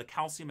so about the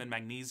calcium and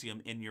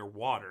magnesium in your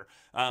water.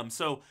 I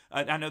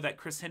know that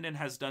Chris Hendon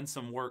has done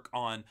some work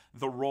on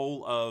the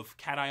role of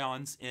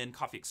cations in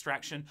coffee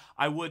extraction.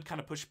 I would kind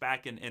of push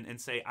back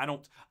and say, I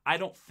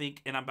don't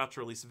think, and I'm about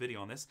to release a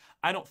video on this,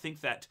 I don't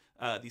think that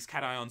these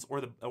cations or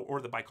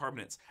the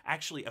bicarbonates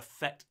actually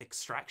affect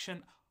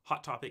extraction.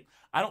 Hot topic.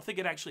 I don't think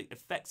it actually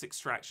affects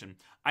extraction.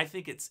 I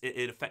think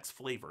it affects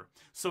flavor.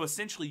 So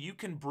essentially you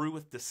can brew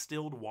with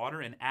distilled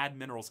water and add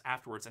minerals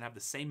afterwards and have the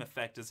same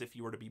effect as if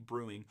you were to be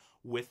brewing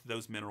with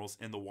those minerals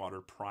in the water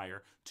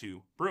prior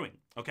to brewing.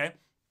 Okay?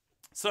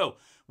 So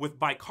with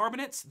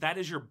bicarbonates, that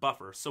is your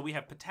buffer. So we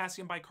have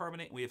potassium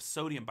bicarbonate and we have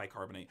sodium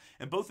bicarbonate.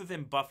 And both of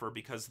them buffer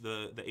because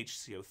the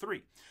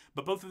HCO3.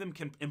 But both of them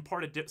can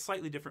impart a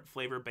slightly different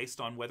flavor based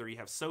on whether you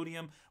have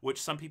sodium,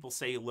 which some people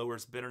say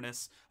lowers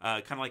bitterness,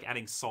 kind of like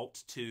adding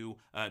salt to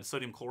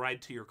sodium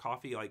chloride to your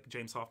coffee, like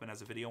James Hoffman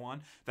has a video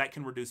on. That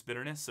can reduce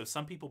bitterness. So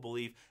some people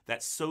believe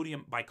that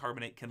sodium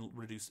bicarbonate can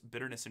reduce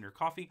bitterness in your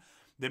coffee.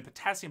 Then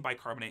potassium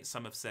bicarbonate,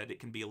 some have said it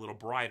can be a little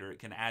brighter. It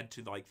can add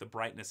to like the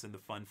brightness and the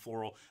fun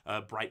floral,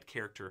 bright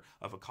character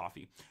of a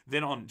coffee.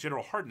 Then on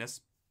general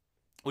hardness,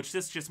 which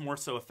this just more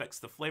so affects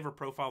the flavor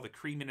profile, the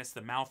creaminess,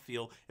 the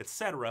mouthfeel,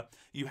 etc.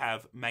 You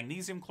have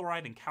magnesium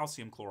chloride and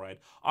calcium chloride.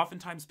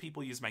 Oftentimes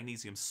people use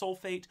magnesium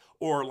sulfate,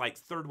 or like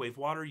third wave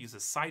water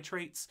uses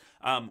citrates.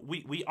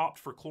 We opt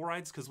for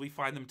chlorides because we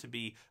find them to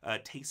be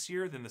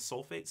tastier than the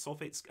sulfates.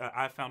 Sulfates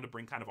I've found to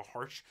bring kind of a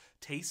harsh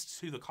taste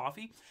to the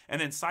coffee.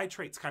 And then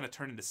citrates kind of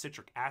turn into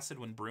citric acid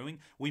when brewing.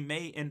 We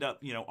may end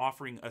up,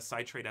 offering a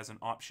citrate as an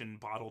option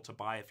bottle to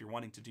buy if you're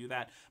wanting to do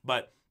that.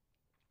 But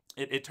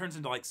it turns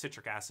into like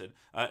citric acid,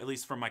 at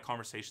least from my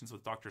conversations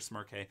with Dr.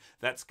 Smirke.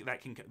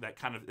 That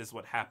kind of is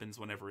what happens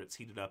whenever it's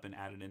heated up and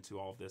added into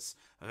all of this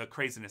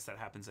craziness that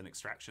happens in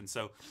extraction.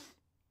 So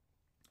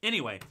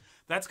anyway,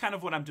 that's kind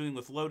of what I'm doing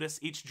with Lotus.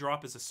 Each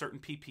drop is a certain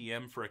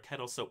ppm for a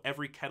kettle, so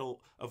every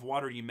kettle of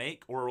water you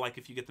make, or like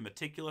if you get the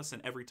meticulous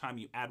and every time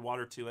you add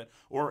water to it,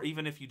 or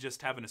even if you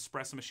just have an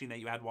espresso machine that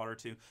you add water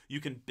to, you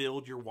can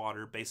build your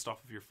water based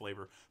off of your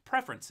flavor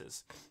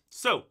preferences.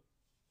 So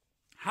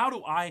how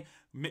do I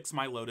mix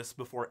my Lotus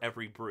before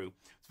every brew?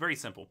 It's very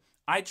simple.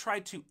 I try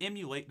to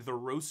emulate the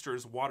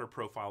roaster's water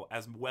profile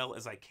as well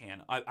as I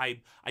can.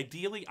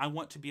 Ideally, I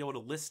want to be able to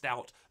list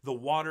out the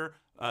water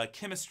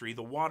chemistry,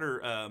 the water,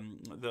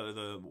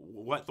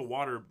 what the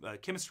water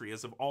chemistry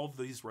is of all of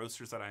these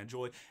roasters that I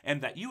enjoy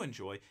and that you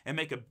enjoy, and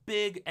make a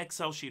big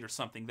Excel sheet or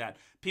something that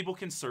people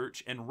can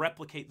search and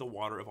replicate the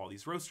water of all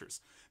these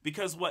roasters.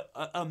 Because what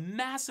a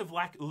massive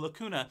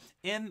lacuna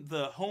in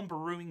the home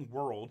brewing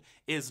world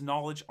is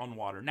knowledge on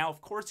water. Now,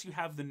 of course, you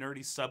have the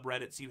nerdy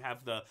subreddits, you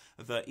have the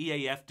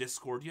EAF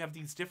Discord, you have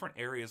these different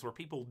areas where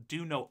people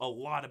do know a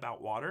lot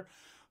about water.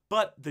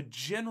 But the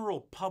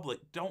general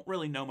public don't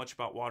really know much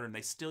about water, and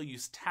they still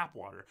use tap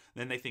water.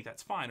 Then they think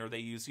that's fine, or they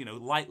use,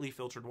 lightly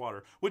filtered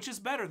water, which is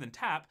better than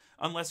tap,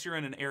 unless you're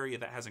in an area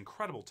that has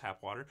incredible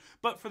tap water.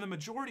 But for the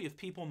majority of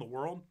people in the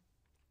world,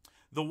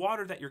 the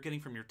water that you're getting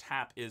from your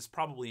tap is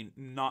probably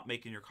not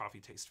making your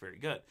coffee taste very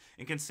good.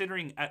 And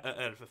considering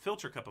a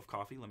filter cup of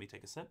coffee, let me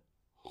take a sip.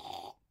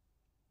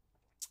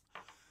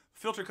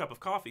 Filter cup of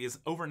coffee is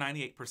over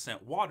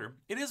 98% water.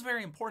 It is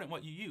very important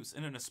what you use.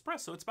 In an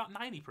espresso, it's about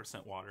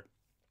 90% water.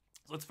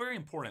 So it's very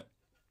important.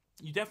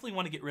 You definitely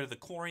want to get rid of the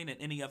chlorine and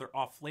any other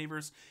off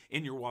flavors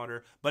in your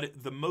water,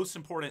 but the most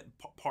important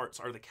parts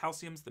are the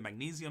calciums, the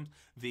magnesiums,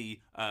 the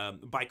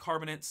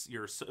bicarbonates,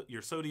 your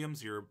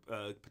sodiums, your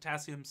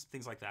potassiums,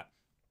 things like that.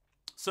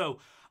 So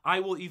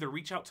I will either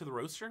reach out to the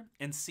roaster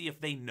and see if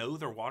they know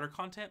their water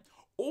content,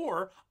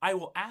 or I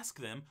will ask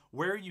them,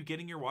 where are you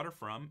getting your water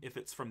from, if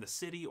it's from the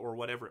city or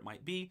whatever it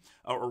might be,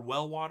 or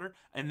well water,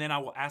 and then I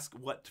will ask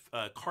what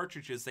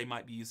cartridges they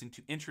might be using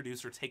to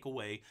introduce or take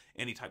away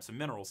any types of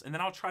minerals. And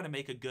then I'll try to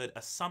make a good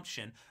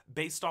assumption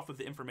based off of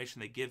the information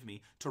they give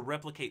me to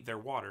replicate their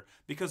water.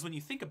 Because when you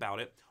think about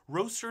it,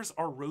 roasters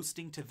are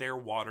roasting to their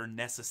water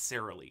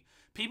necessarily.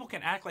 People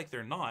can act like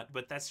they're not,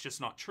 but that's just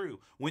not true.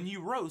 When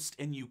you roast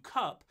and you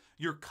cup,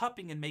 you're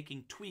cupping and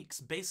making tweaks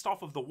based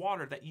off of the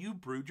water that you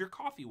brewed your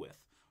coffee with.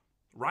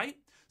 Right?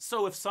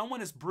 So if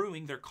someone is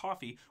brewing their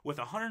coffee with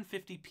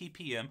 150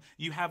 ppm,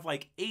 you have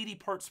like 80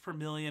 parts per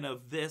million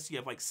of this, you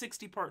have like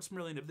 60 parts per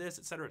million of this,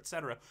 etc.,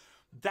 etc.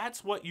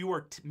 That's what you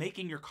are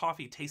making your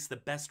coffee taste the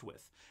best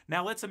with.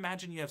 Now let's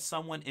imagine you have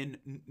someone in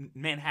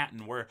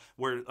Manhattan where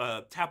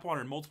tap water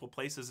in multiple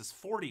places is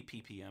 40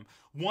 ppm,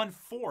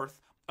 1/4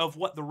 of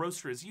what the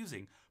roaster is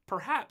using.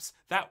 Perhaps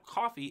that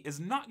coffee is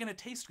not going to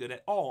taste good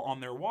at all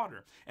on their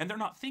water. And they're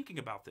not thinking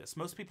about this.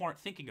 Most people aren't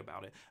thinking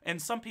about it. And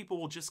some people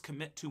will just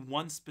commit to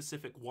one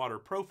specific water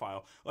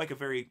profile. Like a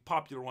very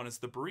popular one is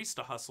the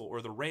Barista Hustle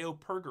or the Rayo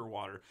Perger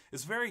water.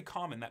 It's very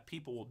common that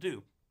people will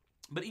do.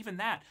 But even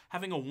that,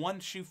 having a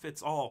one size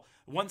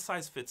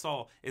fits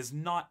all is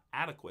not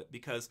adequate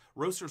because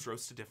roasters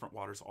roast to different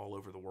waters all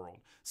over the world.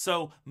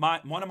 So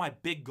one of my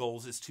big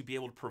goals is to be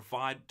able to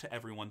provide to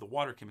everyone the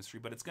water chemistry,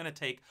 but it's going to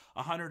take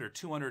 $100 or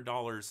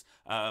 $200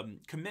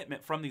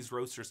 commitment from these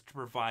roasters to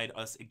provide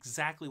us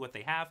exactly what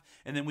they have,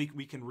 and then we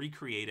can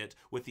recreate it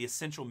with the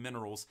essential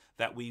minerals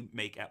that we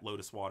make at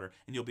Lotus Water,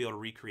 and you'll be able to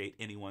recreate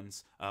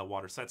anyone's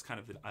water. So that's kind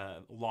of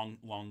the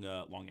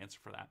long answer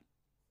for that.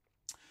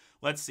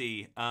 Let's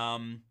see.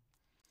 Hi,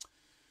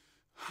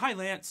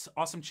 Lance.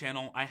 Awesome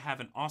channel. I have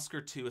an Oscar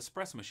II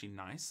espresso machine.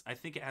 Nice. I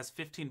think it has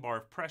 15 bar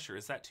of pressure.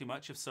 Is that too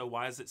much? If so,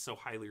 why is it so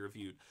highly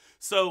reviewed?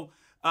 So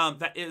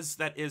that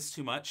is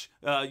too much.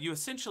 You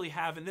essentially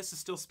have, and this is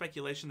still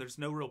speculation, there's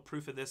no real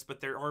proof of this, but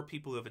there are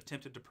people who have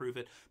attempted to prove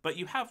it, but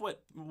you have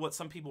what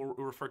some people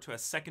refer to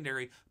as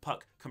secondary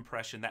puck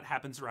compression. That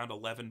happens around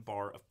 11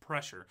 bar of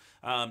pressure,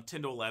 10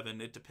 to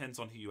 11, it depends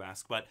on who you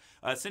ask, but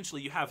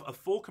essentially you have a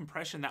full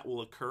compression that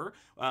will occur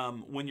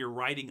when you're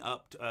riding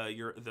up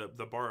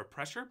the bar of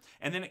pressure,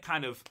 and then it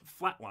kind of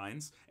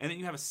flatlines, and then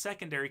you have a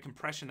secondary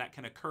compression that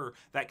can occur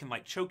that can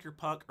like choke your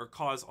puck or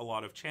cause a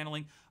lot of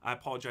channeling. I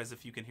apologize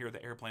if you can hear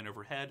the airplane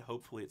overhead.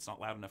 Hopefully it's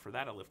not loud enough for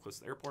that. I live close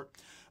to the airport.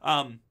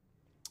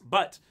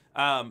 But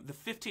The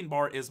 15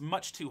 bar is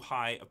much too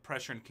high of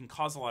pressure and can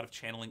cause a lot of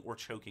channeling or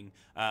choking,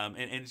 and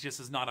it just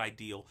is not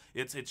ideal.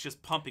 It's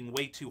just pumping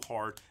way too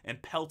hard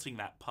and pelting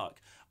that puck.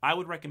 I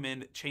would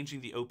recommend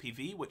changing the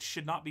OPV, which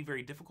should not be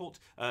very difficult.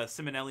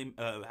 Simonelli,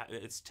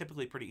 it's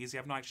typically pretty easy.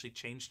 I've not actually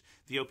changed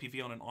the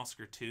OPV on an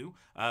Oscar II,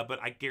 but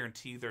I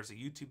guarantee you there's a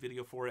YouTube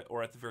video for it,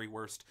 or at the very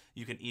worst,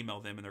 you can email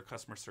them, and their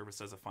customer service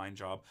does a fine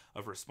job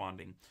of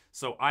responding.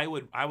 So I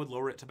would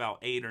lower it to about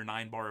 8 or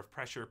 9 bar of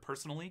pressure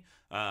personally.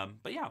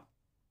 But yeah,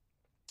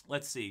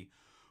 let's see.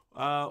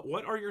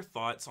 What are your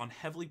thoughts on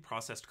heavily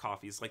processed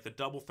coffees like the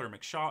double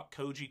thermic shot,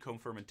 koji,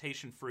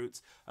 co-fermentation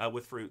fruits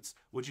with fruits?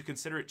 Would you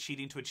consider it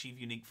cheating to achieve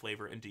unique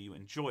flavor, and do you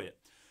enjoy it?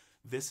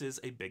 This is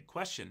a big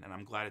question, and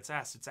I'm glad it's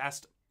asked. It's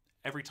asked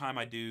every time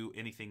I do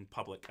anything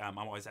public. I'm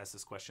always asked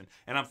this question,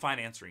 and I'm fine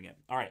answering it.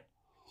 All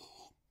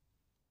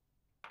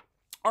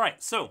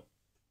right, so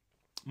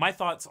my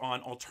thoughts on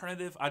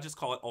alternative, I just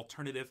call it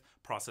alternative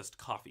processed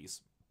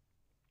coffees.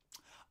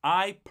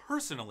 I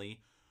personally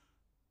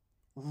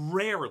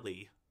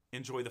rarely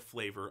enjoy the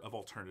flavor of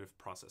alternative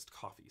processed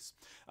coffees.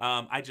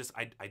 I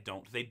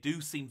don't. They do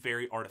seem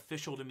very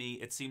artificial to me.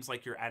 It seems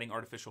like you're adding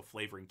artificial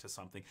flavoring to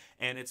something,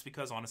 and it's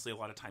because honestly a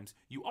lot of times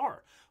you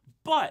are.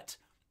 But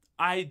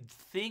I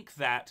think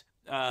that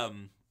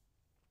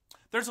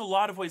there's a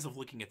lot of ways of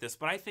looking at this,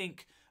 but I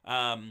think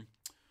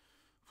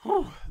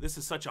this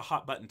is such a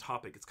hot button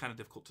topic. It's kind of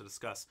difficult to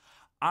discuss.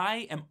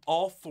 I am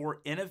all for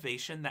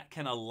innovation that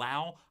can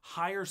allow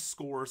higher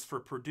scores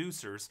for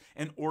producers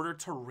in order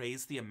to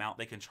raise the amount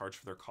they can charge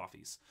for their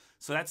coffees.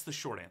 So that's the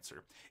short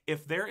answer.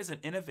 If there is an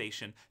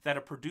innovation that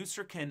a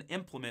producer can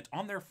implement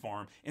on their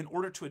farm in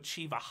order to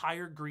achieve a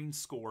higher green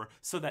score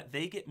so that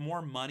they get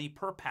more money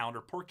per pound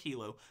or per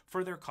kilo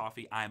for their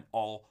coffee, I'm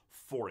all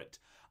for it.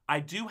 I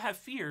do have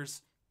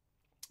fears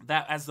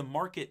that as the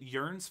market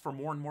yearns for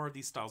more and more of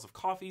these styles of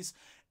coffees,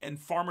 and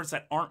farmers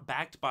that aren't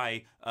backed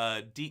by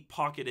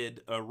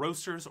deep-pocketed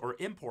roasters or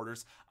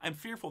importers, I'm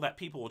fearful that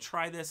people will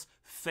try this,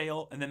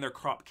 fail, and then their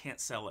crop can't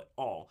sell at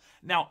all.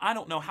 Now, I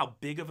don't know how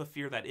big of a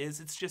fear that is.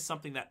 It's just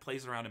something that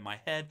plays around in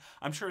my head.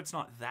 I'm sure it's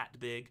not that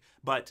big,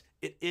 but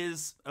it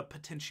is a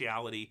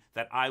potentiality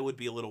that I would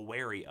be a little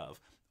wary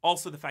of.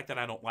 Also, the fact that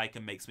I don't like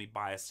them makes me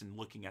biased in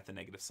looking at the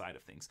negative side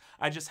of things.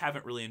 I just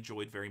haven't really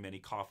enjoyed very many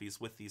coffees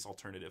with these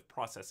alternative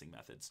processing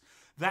methods.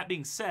 That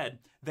being said,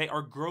 they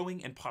are growing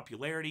in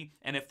popularity,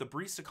 and if the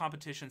barista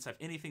competitions have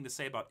anything to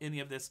say about any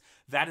of this,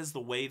 that is the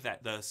way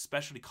that the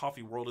specialty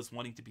coffee world is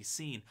wanting to be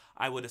seen,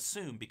 I would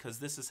assume, because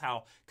this is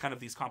how kind of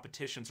these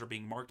competitions are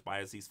being marked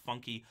by, as these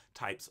funky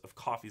types of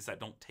coffees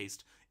that don't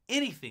taste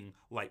anything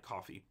like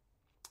coffee.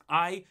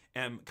 I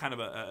am kind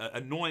of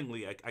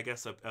annoyingly, I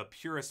guess, a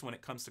purist when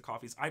it comes to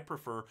coffees. I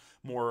prefer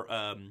more,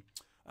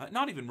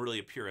 not even really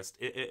a purist,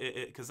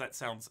 because that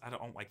sounds, I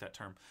don't like that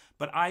term.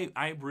 But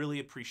I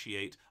really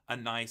appreciate a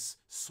nice,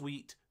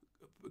 sweet,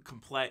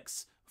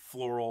 complex,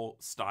 floral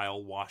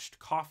style washed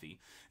coffee.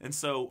 And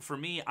so for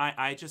me,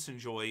 I just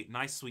enjoy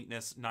nice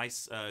sweetness,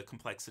 nice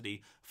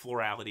complexity,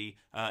 florality,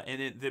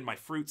 and then my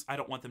fruits, I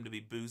don't want them to be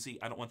boozy.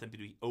 I don't want them to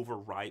be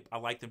overripe. I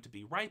like them to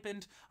be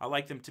ripened. I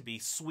like them to be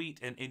sweet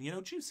and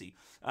juicy.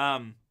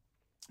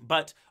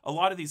 But a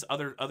lot of these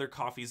other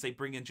coffees, they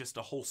bring in just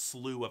a whole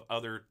slew of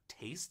other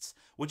tastes,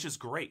 which is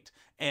great.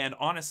 And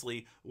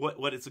honestly, what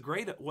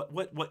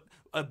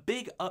a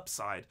big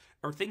upside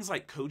are things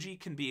like koji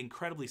can be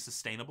incredibly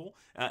sustainable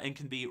and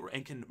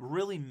can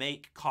really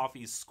make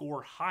coffees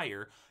score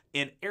higher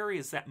in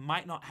areas that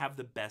might not have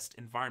the best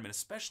environment,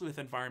 especially with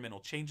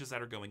environmental changes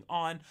that are going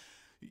on.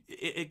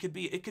 It could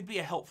be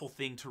a helpful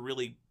thing to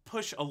really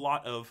push a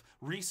lot of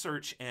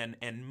research and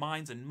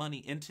minds and money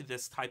into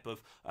this type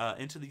of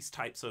into these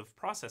types of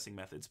processing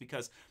methods,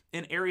 because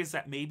in areas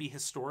that maybe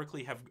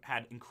historically have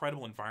had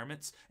incredible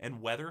environments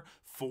and weather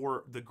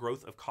for the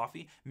growth of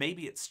coffee,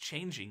 maybe it's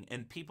changing,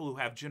 and people who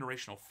have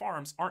generational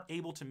farms aren't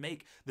able to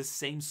make the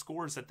same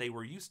scores that they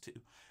were used to.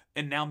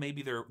 And now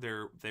maybe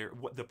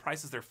the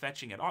prices they're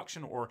fetching at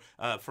auction or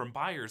from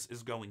buyers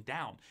is going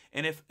down.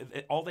 And if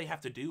all they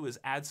have to do is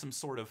add some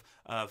sort of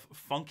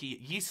funky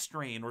yeast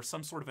strain or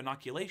some sort of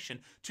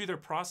inoculation to their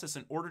process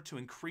in order to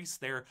increase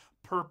their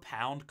per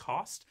pound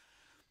cost,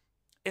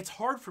 it's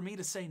hard for me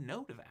to say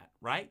no to that,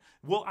 right?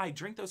 Will I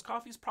drink those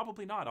coffees?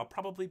 Probably not. I'll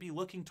probably be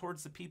looking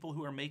towards the people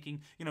who are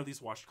making,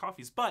 these washed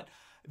coffees. But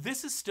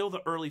this is still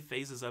the early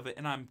phases of it,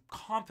 and I'm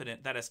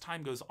confident that as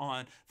time goes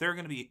on, there's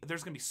going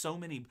to be so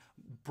many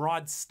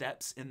broad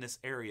steps in this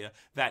area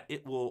that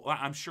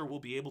I'm sure we'll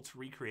be able to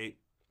recreate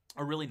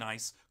a really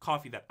nice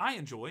coffee that I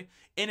enjoy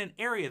in an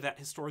area that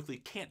historically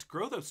can't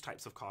grow those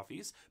types of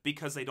coffees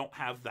because they don't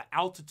have the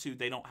altitude,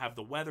 they don't have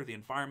the weather, the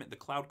environment, the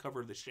cloud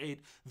cover, the shade,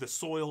 the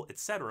soil,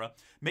 etc.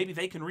 Maybe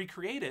they can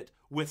recreate it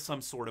with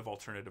some sort of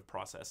alternative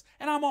process.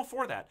 And I'm all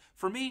for that.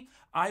 For me,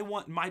 I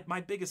want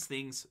my biggest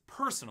things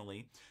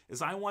personally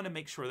is I want to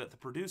make sure that the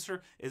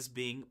producer is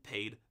being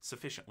paid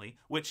sufficiently,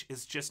 which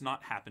is just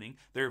not happening.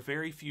 There are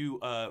very few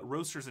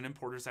roasters and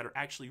importers that are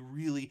actually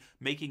really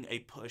making a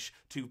push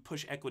to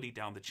push equity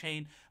down the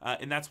chain.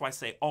 And that's why I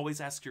say always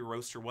ask your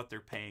roaster what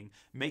they're paying.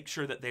 Make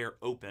sure that they are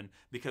open,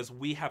 because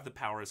we have the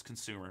power as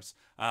consumers.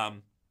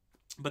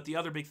 But the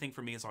other big thing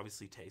for me is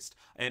obviously taste.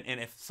 And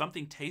if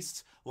something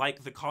tastes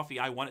like the coffee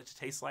I want it to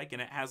taste like, and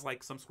it has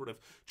like some sort of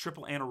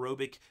triple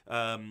anaerobic,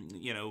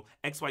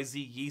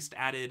 XYZ yeast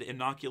added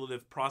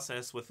inoculative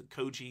process with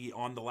koji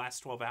on the last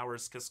 12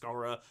 hours,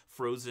 cascara,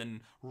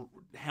 frozen,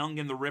 hung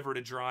in the river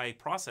to dry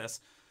process,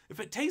 if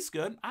it tastes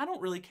good, I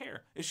don't really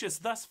care. It's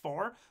just thus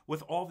far,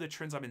 with all the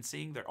trends I've been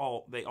seeing,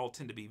 they all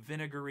tend to be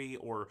vinegary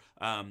or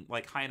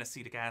like high in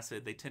acetic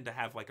acid. They tend to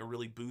have like a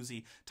really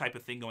boozy type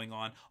of thing going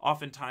on.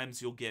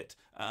 Oftentimes you'll get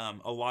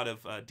a lot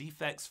of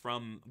defects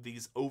from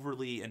these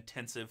overly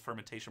intensive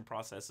fermentation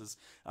processes.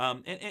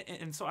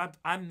 And so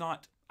I've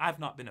not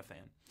been a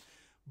fan.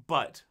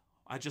 But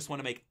I just want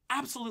to make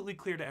absolutely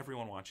clear to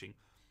everyone watching,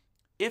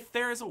 if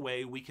there is a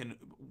way we can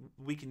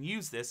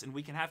use this, and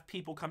we can have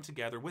people come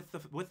together with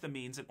the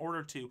means in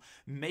order to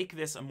make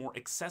this a more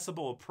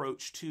accessible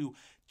approach to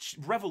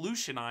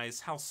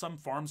revolutionize how some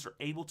farms are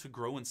able to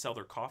grow and sell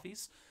their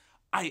coffees,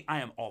 I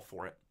am all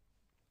for it.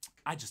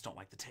 I just don't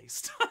like the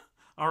taste.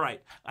 All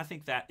right, I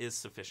think that is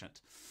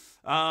sufficient.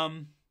 All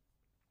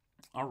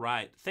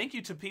right, thank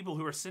you to people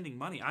who are sending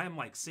money. I am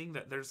like seeing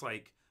that there's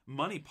like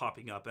money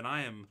popping up, and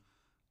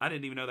I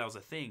didn't even know that was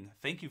a thing.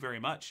 Thank you very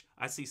much.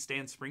 I see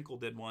Stan Sprinkle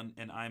did one,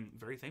 and I'm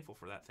very thankful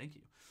for that. Thank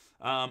you.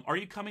 Are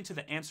you coming to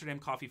the Amsterdam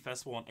Coffee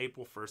Festival on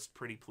April 1st?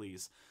 Pretty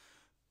please.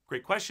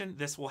 Great question.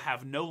 This will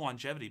have no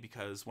longevity,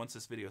 because once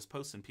this video is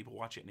posted and people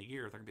watch it in a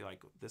year, they're going to be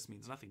like, this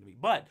means nothing to me.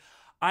 But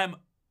I'm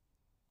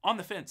on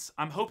the fence.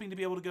 I'm hoping to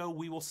be able to go.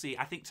 We will see.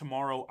 I think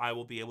tomorrow I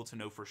will be able to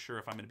know for sure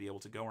if I'm going to be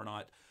able to go or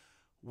not.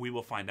 We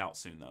will find out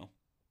soon, though.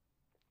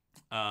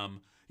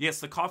 Yes,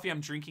 the coffee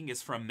I'm drinking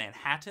is from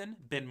Manhattan.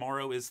 Ben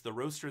Morrow is the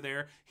roaster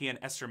there. He and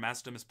Esther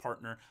Masdom, his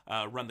partner,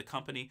 run the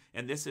company.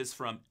 And this is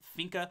from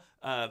Finca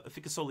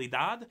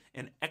Soledad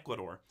in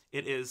Ecuador.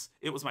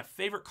 It was my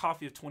favorite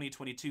coffee of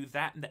 2022.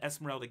 That and the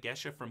Esmeralda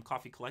Gesha from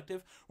Coffee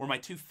Collective were my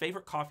two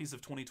favorite coffees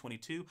of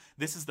 2022.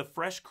 This is the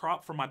fresh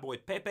crop from my boy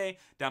Pepe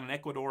down in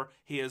Ecuador.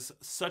 He is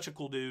such a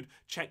cool dude.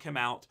 Check him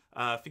out.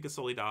 Finca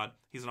Soledad.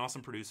 He's an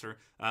awesome producer.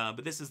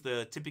 But this is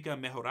the Típica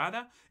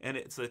Mejorada, and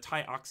it's a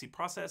Thai oxy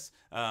process.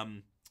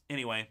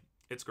 Anyway,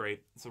 it's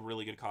great. It's a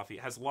really good coffee. It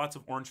has lots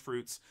of orange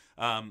fruits.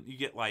 You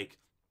get like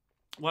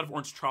a lot of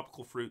orange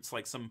tropical fruits,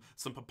 like some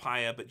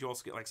papaya, but you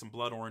also get like some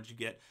blood orange. You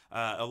get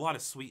a lot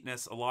of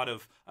sweetness, a lot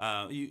of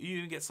you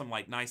even get some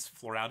like nice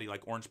florality,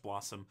 like orange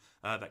blossom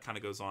that kind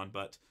of goes on.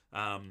 But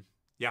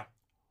yeah.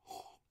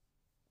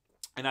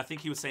 And I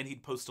think he was saying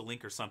he'd post a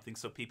link or something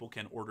so people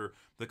can order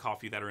the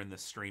coffee that are in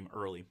this stream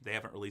early. They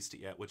haven't released it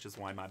yet, which is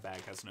why my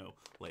bag has no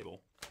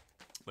label,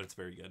 but it's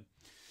very good.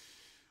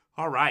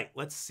 All right,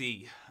 let's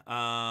see.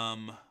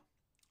 I'm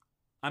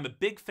a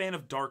big fan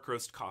of dark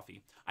roast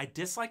coffee. I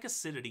dislike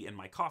acidity in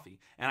my coffee,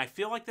 and I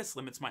feel like this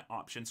limits my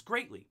options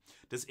greatly.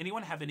 Does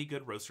anyone have any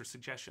good roaster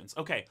suggestions?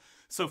 Okay,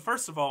 so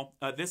first of all,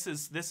 this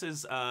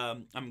is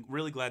I'm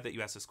really glad that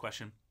you asked this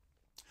question.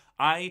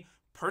 I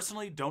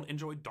personally don't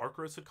enjoy dark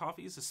roasted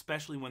coffees,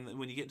 especially when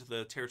you get into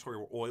the territory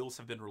where oils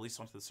have been released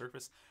onto the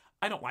surface.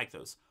 I don't like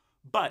those.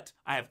 But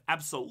I have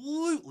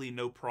absolutely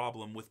no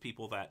problem with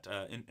people that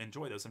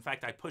enjoy those. In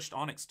fact, I pushed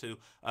Onyx to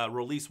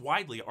release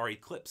widely our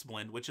Eclipse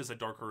blend, which is a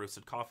darker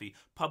roasted coffee,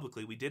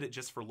 publicly. We did it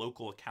just for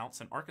local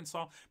accounts in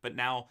Arkansas, but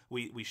now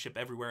we ship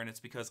everywhere, and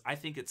it's because I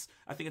think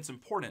it's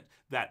important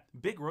that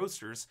big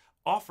roasters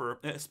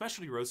offer,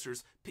 especially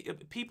roasters,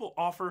 people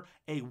offer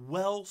a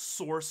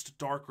well-sourced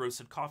dark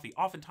roasted coffee.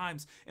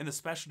 Oftentimes in the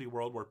specialty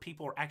world, where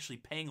people are actually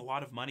paying a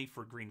lot of money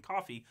for green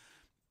coffee,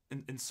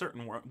 in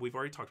certain, we've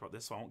already talked about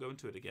this, so I won't go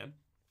into it again.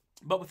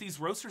 But with these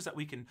roasters that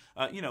we can,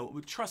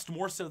 trust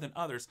more so than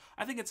others,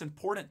 I think it's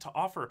important to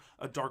offer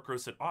a dark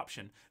roasted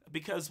option,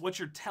 because what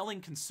you're telling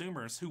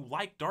consumers who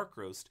like dark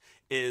roast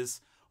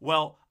is,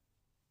 well,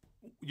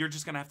 you're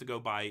just going to have to go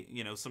buy,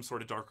 some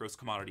sort of dark roast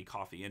commodity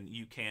coffee, and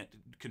you can't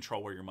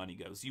control where your money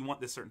goes. You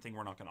want this certain thing,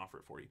 we're not going to offer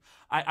it for you.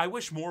 I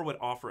wish more would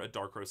offer a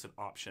dark roasted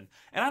option.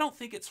 And I don't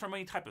think it's from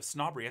any type of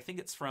snobbery. I think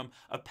it's from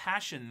a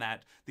passion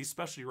that these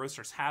specialty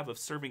roasters have of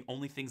serving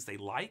only things they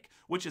like,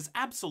 which is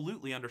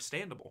absolutely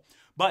understandable.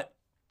 But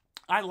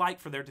I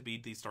like for there to be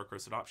these dark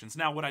roasted options.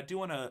 Now, what I do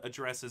want to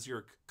address is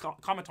your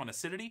comment on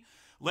acidity.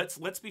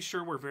 Let's be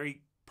sure we're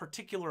very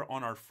particular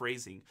on our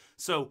phrasing.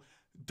 So,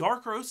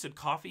 dark roasted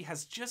coffee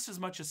has just as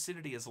much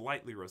acidity as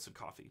lightly roasted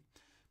coffee.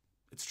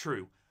 It's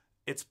true.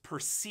 It's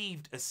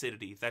perceived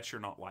acidity that you're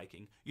not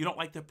liking. You don't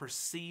like the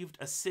perceived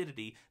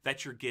acidity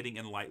that you're getting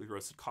in lightly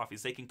roasted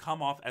coffees. They can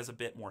come off as a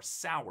bit more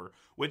sour,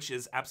 which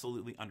is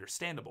absolutely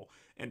understandable.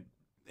 And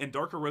in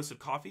darker roasted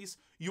coffees,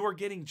 you are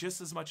getting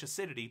just as much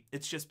acidity.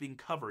 It's just being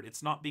covered.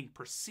 It's not being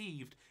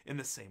perceived in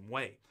the same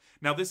way.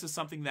 Now, this is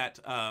something that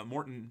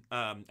Morton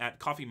at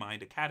Coffee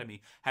Mind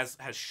Academy has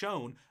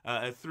shown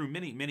through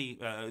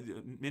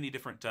many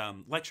different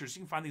lectures.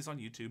 You can find these on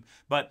YouTube.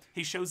 But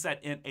he shows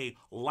that in a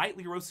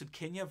lightly roasted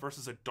Kenya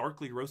versus a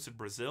darkly roasted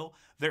Brazil,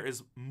 there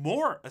is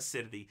more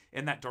acidity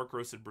in that dark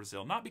roasted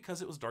Brazil. Not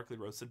because it was darkly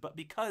roasted, but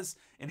because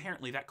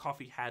inherently that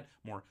coffee had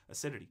more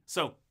acidity.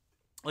 So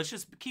let's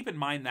just keep in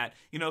mind that,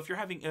 you know, if you're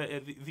having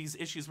these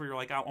issues where you're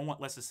like, I want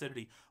less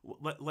acidity,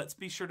 let's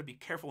be sure to be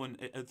careful in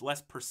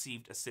less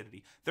perceived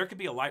acidity. There could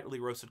be a lightly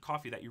roasted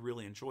coffee that you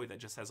really enjoy that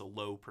just has a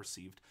low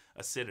perceived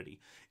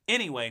acidity.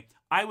 Anyway,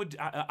 I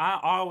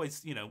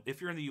always, you know, if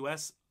you're in the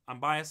U.S.,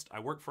 I'm biased. I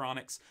work for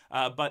Onyx,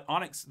 but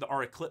Onyx,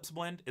 our Eclipse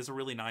blend, is a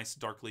really nice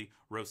darkly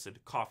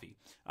roasted coffee.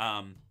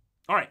 All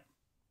right,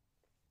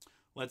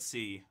 let's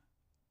see.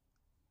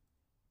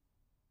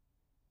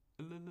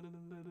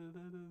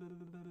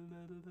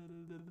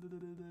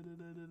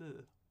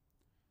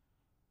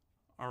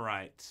 All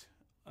right.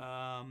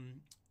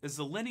 Is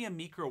the Linea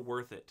Micro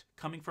worth it?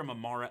 Coming from a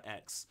Mara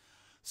X.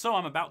 So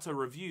I'm about to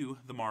review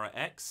the Mara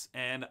X,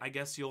 and I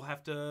guess you'll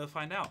have to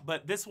find out.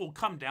 But this will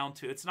come down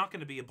to, it's not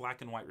going to be a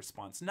black and white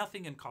response.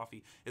 Nothing in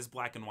coffee is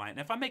black and white. And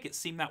if I make it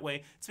seem that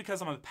way, it's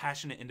because I'm a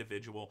passionate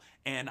individual,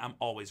 and I'm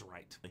always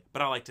right.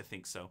 But I like to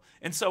think so.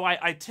 And so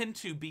I tend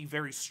to be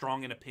very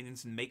strong in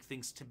opinions and make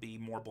things to be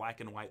more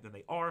black and white than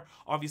they are.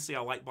 Obviously,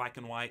 I like black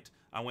and white.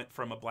 I went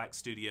from a black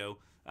studio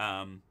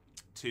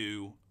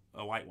to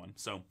a white one.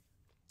 So,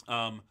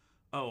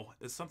 oh,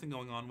 is something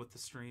going on with the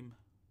stream?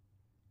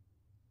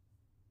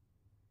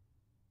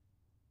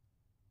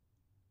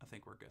 I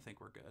think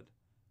we're good.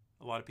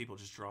 A lot of people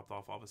just dropped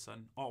off all of a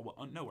sudden. Oh,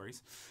 well, no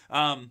worries.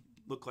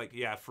 Look like,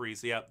 yeah,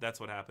 freeze. Yep, that's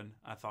what happened.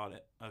 I thought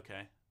it.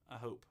 Okay, I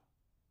hope.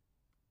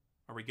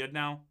 Are we good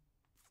now?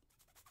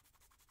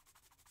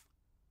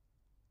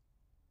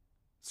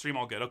 Stream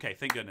all good. Okay,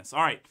 thank goodness.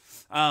 All right.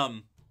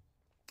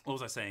 What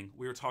was I saying?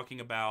 We were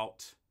talking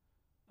about...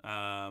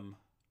 oh,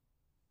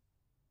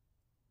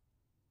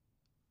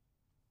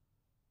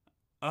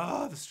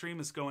 the stream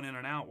is going in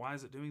and out. Why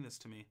is it doing this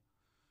to me?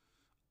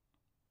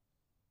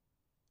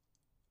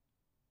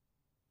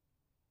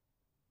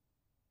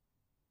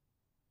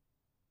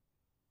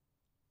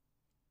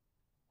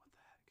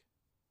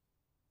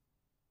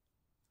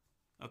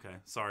 Okay,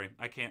 sorry.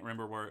 I can't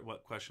remember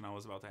what question I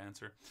was about to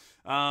answer.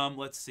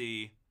 Let's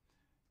see.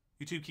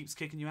 YouTube keeps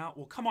kicking you out?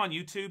 Well, come on,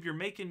 YouTube. You're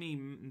making me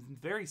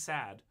very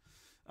sad.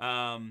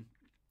 Oh,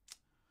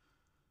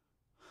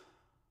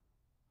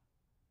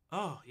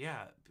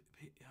 yeah.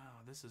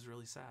 Oh, this is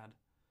really sad.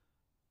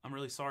 I'm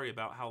really sorry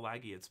about how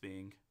laggy it's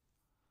being.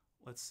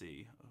 Let's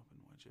see. Open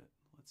widget.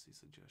 Let's see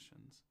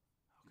suggestions.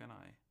 How can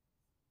I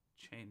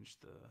change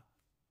the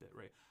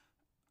bitrate?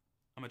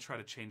 I'm going to try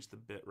to change the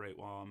bit rate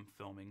while I'm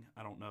filming.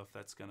 I don't know if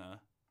that's going to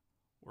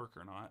work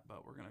or not,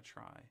 but we're going to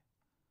try.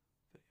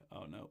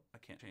 Oh, no, I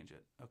can't change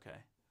it. Okay.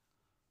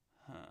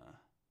 Huh.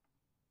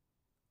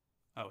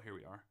 Oh, here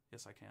we are.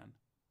 Yes, I can.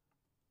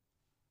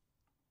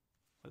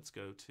 Let's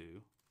go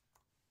to...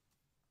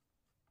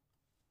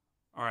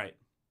 All right.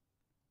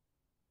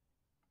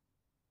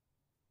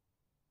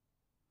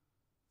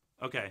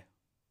 Okay.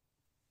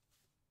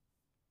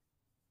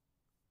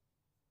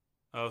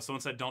 Oh,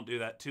 someone said don't do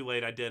that. Too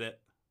late, I did it.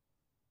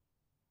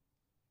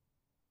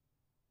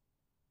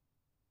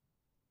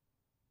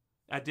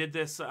 I did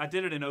this. I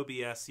did it in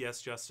OBS.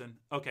 Yes, Justin.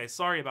 Okay,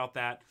 sorry about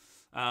that.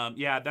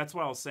 Yeah, that's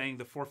what I was saying.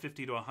 The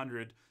 450 to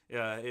 100.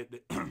 I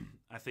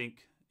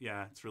think.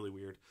 Yeah, it's really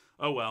weird.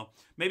 Oh well.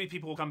 Maybe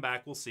people will come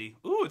back. We'll see.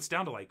 Ooh, it's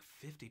down to like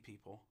 50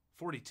 people.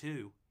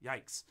 42.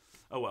 Yikes.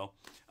 Oh well.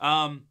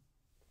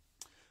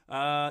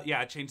 Yeah,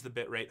 I changed the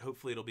bit rate.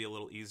 Hopefully it'll be a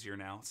little easier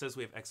now. It says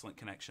we have excellent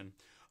connection.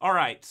 All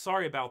right.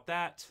 Sorry about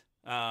that.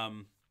 All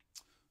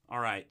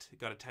right.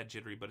 It got a tad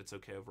jittery, but it's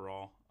okay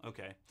overall.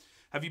 Okay.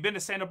 Have you been to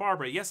Santa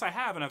Barbara? Yes, I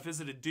have, and I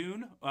visited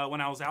Dune when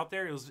I was out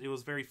there. It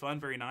was very fun,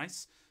 very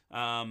nice.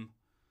 Yeah,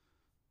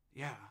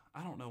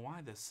 I don't know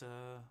why this...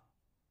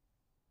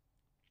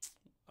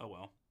 Oh,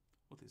 well.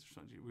 What these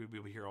are,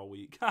 we'll be here all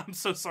week. I'm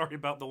so sorry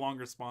about the long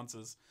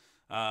responses.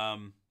 I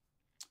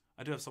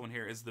do have someone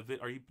here. Is the do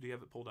you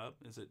have it pulled up?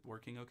 Is it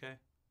working okay?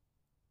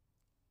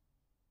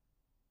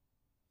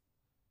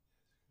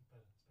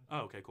 Oh,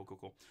 okay,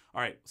 cool.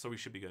 All right, so we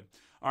should be good.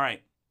 All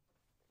right.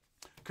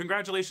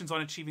 Congratulations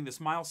on achieving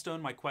this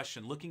milestone. My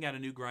question, looking at a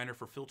new grinder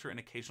for filter and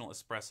occasional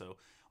espresso.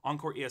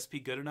 Encore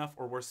ESP good enough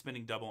or worth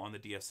spending double on the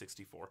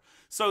DF64?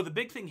 So the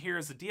big thing here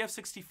is the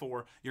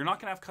DF64, you're not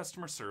going to have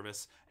customer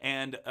service,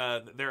 and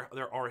there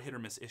are hit or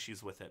miss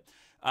issues with it.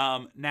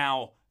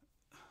 Now,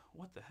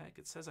 what the heck?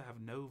 It says I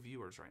have no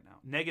viewers right now.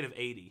 Negative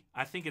 80.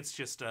 I think it's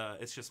just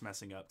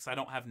messing up because I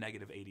don't have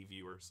negative 80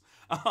 viewers.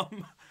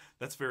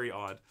 That's very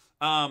odd.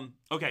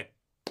 Okay.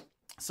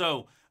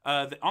 So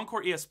The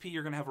Encore ESP,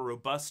 you're going to have a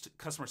robust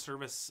customer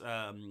service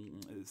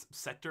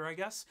sector, I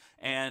guess,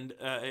 and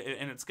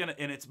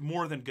it's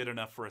more than good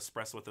enough for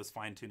espresso with those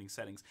fine tuning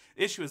settings.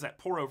 The issue is that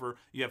pour over,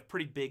 you have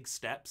pretty big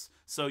steps,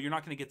 so you're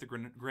not going to get the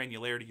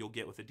granularity you'll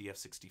get with the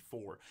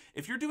DF64.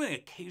 If you're doing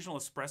occasional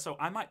espresso,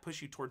 I might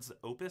push you towards the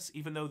Opus,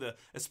 even though the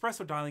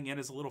espresso dialing in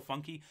is a little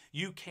funky.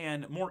 You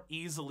can more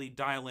easily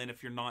dial in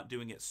if you're not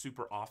doing it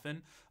super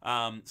often.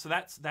 So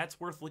that's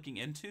worth looking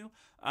into.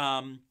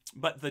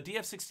 But the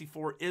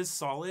DF64 is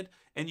solid,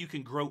 and you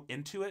can grow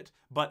into it.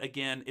 But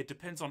again, it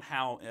depends on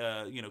how,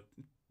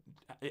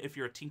 if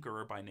you're a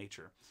tinkerer by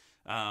nature.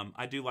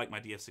 I do like my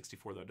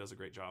DF64, though. It does a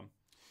great job.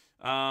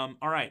 All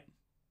right.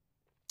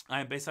 I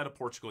am based out of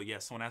Portugal.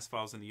 Yes, someone asked if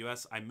I was in the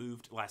U.S. I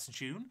moved last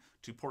June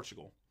to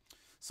Portugal.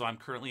 So I'm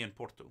currently in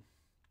Porto.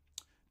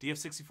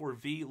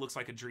 DF64V looks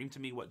like a dream to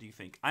me. What do you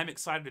think? I'm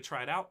excited to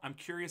try it out. I'm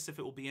curious if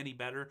it will be any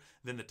better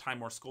than the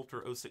Time War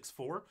Sculptor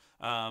 064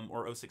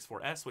 or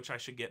 064S, which I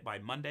should get by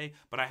Monday,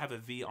 but I have a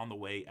V on the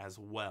way as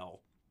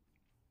well.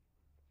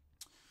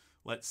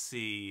 Let's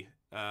see.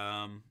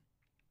 I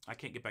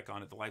can't get back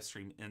on it. The live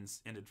stream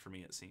ended for me,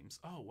 it seems.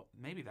 Oh,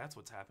 maybe that's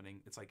what's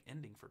happening. It's like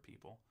ending for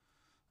people.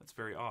 That's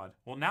very odd.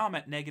 Well, now I'm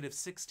at negative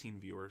 16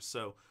 viewers,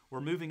 so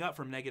we're moving up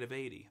from negative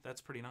 80.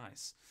 That's pretty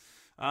nice.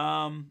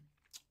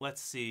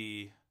 Let's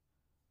see.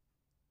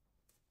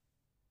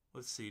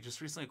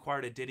 Just recently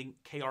acquired a Ditting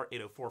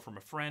KR804 from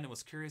a friend and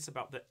was curious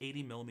about the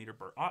 80mm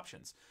burr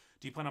options.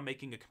 Do you plan on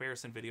making a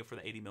comparison video for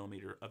the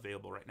 80mm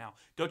available right now?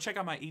 Go check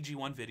out my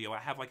EG1 video. I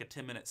have like a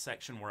 10-minute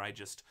section where I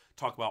just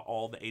talk about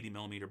all the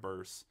 80mm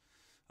burrs.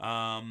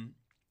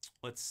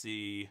 Let's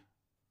see.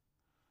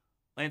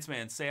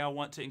 Lanceman, say I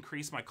want to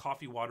increase my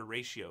coffee-water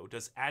ratio.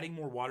 Does adding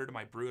more water to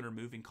my brew and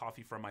removing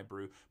coffee from my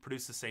brew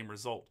produce the same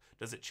result?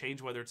 Does it change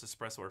whether it's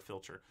espresso or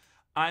filter?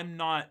 I'm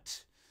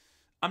not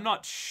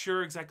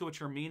sure exactly what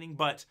you're meaning,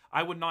 but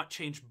I would not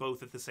change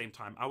both at the same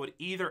time. I would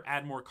either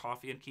add more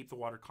coffee and keep the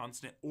water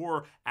constant,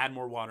 or add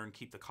more water and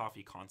keep the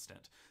coffee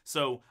constant.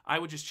 So I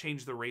would just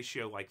change the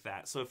ratio like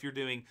that. So if you're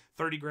doing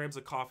 30 grams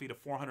of coffee to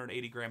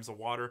 480 grams of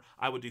water,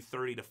 I would do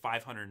 30 to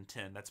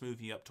 510. That's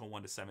moving you up to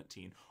 1 to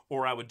 17.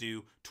 Or I would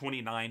do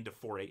 29 to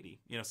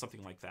 480,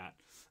 something like that.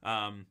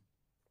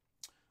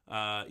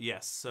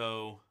 Yes,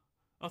 so...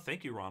 Oh,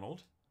 thank you,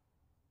 Ronald.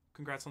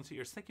 Congrats on 2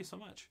 years. Thank you so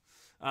much.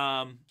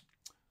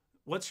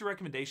 What's your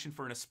recommendation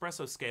for an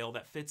espresso scale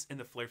that fits in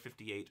the Flair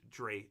 58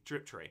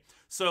 drip tray?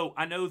 So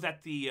I know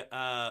that the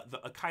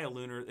Akaya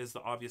Lunar is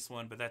the obvious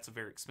one, but that's a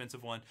very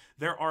expensive one.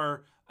 There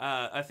are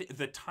I think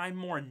the Time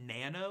More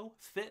Nano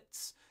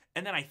fits,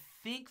 and then I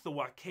think the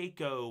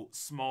Wakeiko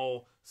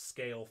small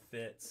scale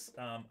fits.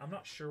 I'm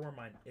not sure where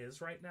mine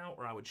is right now,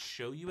 or I would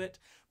show you it,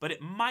 but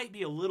it might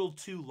be a little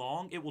too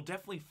long. It will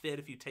definitely fit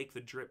if you take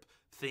the drip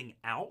thing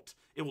out.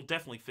 It will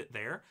definitely fit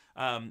there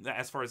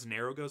as far as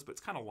narrow goes, but it's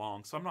kind of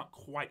long, so I'm not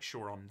quite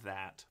sure on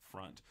that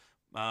front.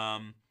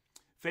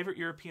 Favorite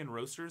European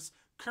roasters?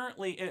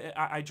 Currently,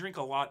 I drink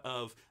a lot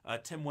of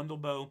Tim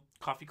Wendelboe,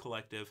 Coffee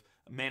Collective,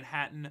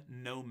 Manhattan,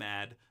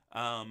 Nomad.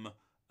 Honestly,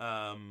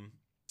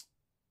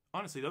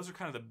 those are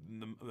kind of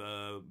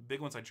the big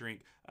ones I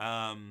drink.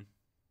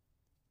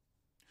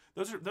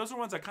 Those are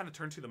ones I kind of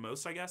turn to the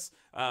most, I guess.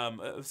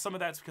 Some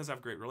of that's because I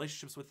have great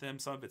relationships with them.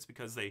 Some of it's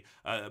because they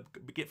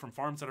get from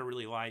farms that I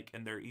really like,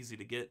 and they're easy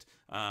to get.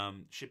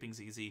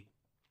 Shipping's easy.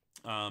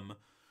 But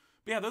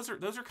yeah, those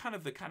are kind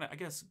of I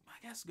guess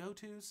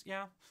go-tos.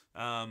 Yeah.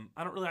 I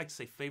don't really like to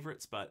say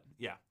favorites, but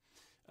yeah.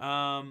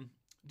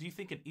 Do you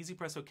think an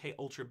EasyPresso K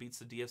Ultra beats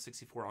the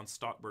DF64 on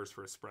stock burrs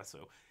for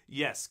espresso?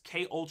 Yes,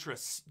 K Ultra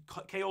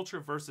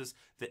versus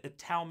the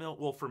Italmill.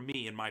 Well, for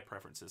me, in my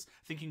preferences, I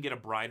think you can get a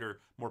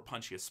brighter, more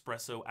punchy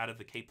espresso out of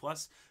the K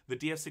Plus. The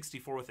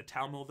DF64 with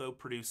Italmill, though,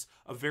 produce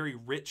a very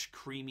rich,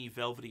 creamy,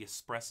 velvety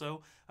espresso,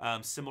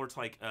 similar to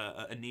like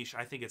a niche.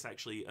 I think it's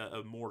actually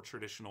a more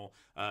traditional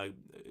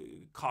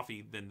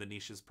coffee than the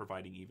niche is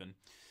providing even.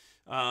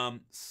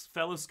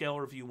 Fellow scale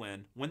review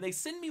when they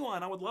send me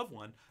one, I would love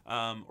one,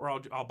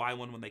 or I'll buy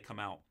one when they come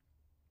out.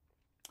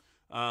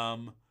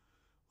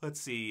 Let's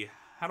see,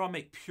 how do I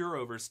make pour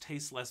overs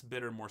taste less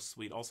bitter, more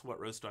sweet? Also, what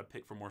roast do I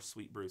pick for more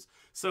sweet brews?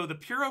 So the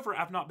pour over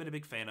I've not been a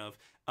big fan of.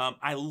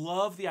 I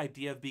love the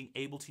idea of being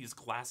able to use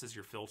glass as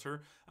your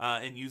filter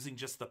and using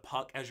just the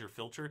puck as your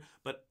filter,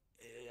 but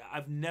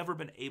I've never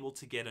been able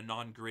to get a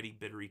non-gritty,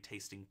 bittery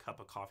tasting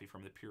cup of coffee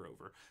from the pour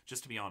over,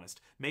 just to be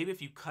honest. Maybe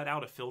if you cut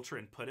out a filter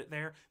and put it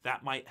there,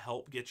 that might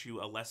help get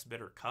you a less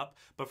bitter cup.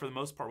 But for the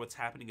most part, what's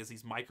happening is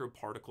these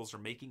microparticles are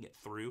making it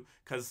through,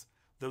 because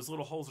those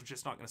little holes are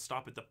just not going to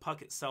stop it. The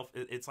puck itself,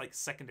 it's like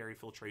secondary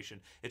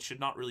filtration. It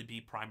should not really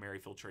be primary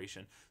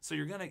filtration. So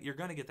you're gonna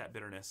get that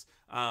bitterness.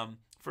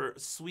 For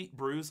sweet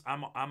brews,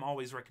 I'm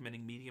always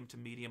recommending medium to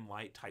medium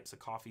light types of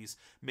coffees.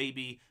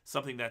 Maybe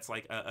something that's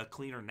like a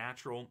cleaner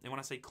natural. And when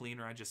I say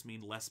cleaner, I just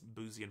mean less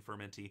boozy and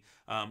fermenty.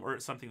 Or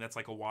something that's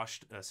like a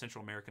washed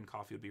Central American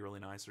coffee would be really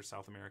nice, or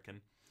South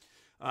American.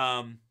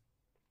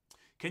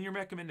 Can you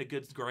recommend a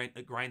good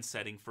grind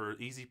setting for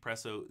Easy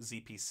Presso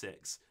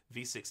ZP6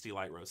 V60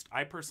 light roast?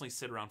 I personally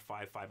sit around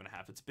 5.5.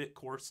 It's a bit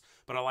coarse,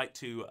 but I like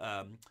to,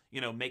 you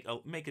know, make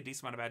a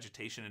decent amount of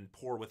agitation and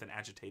pour with an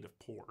agitative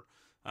pour.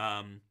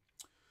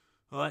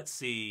 Let's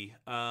see.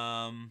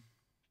 I'm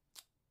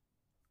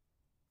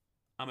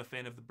a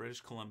fan of the British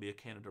Columbia,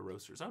 Canada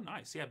roasters. Oh,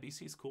 nice. Yeah,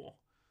 BC's cool.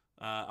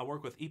 I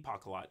work with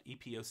Epoch a lot.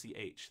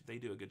 EPOCH. They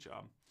do a good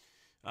job.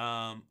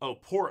 Oh,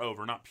 pour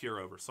over, not pure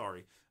over.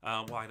 Sorry.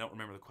 Well, I don't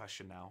remember the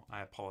question now. I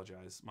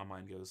apologize. My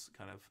mind goes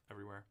kind of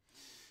everywhere.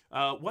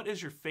 What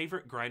is your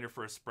favorite grinder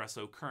for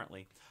espresso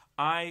currently?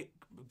 I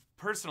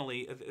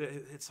personally,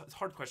 it's a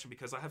hard question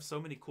because I have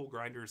so many cool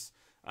grinders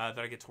that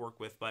I get to work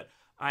with, but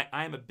I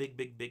am a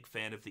big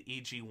fan of the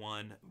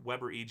EG1,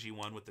 Weber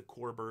EG1 with the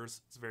core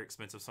burrs. It's very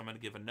expensive, so I'm going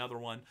to give another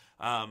one.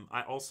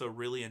 I also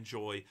really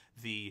enjoy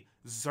the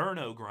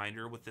Zerno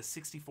grinder with the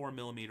 64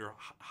 millimeter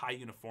high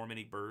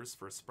uniformity burrs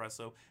for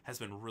espresso. Has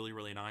been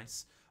really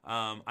nice.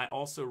 I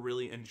also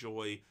really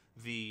enjoy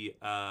the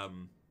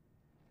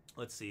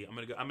let's see. I'm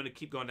gonna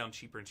keep going down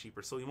cheaper and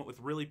cheaper. So we went with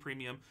really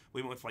premium.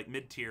 We went with like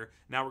mid tier.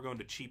 Now we're going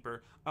to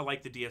cheaper. I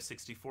like the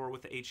DF64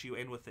 with the HU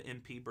and with the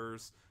MP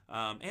burrs.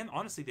 And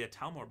honestly, the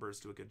Italmor burrs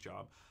do a good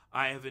job.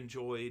 I have been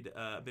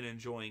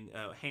enjoying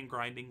hand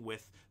grinding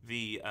with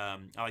the I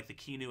like the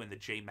Kinu and the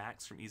J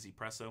Max from Easy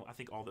Presso. I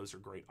think all those are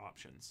great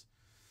options.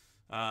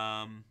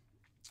 Someone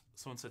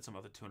said some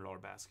other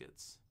 $200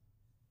 baskets.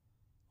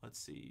 Let's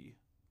see.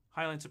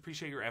 Highlands,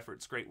 appreciate your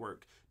efforts. Great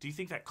work. Do you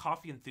think that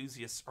coffee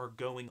enthusiasts are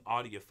going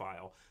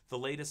audiophile? The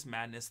latest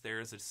madness there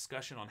is a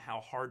discussion on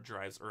how hard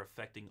drives are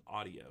affecting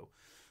audio.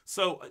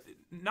 So,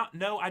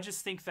 no, I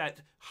just think that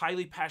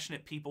highly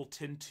passionate people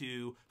tend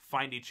to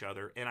find each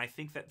other, and I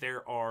think that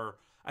there's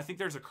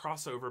a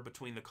crossover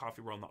between the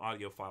coffee world and the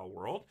audiophile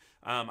world.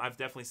 I've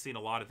definitely seen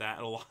a lot of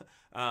that,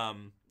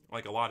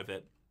 like a lot of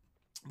it.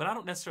 But I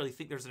don't necessarily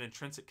think there's an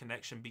intrinsic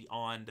connection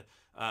beyond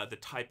the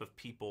type of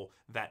people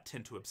that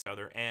tend to obsess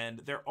other. And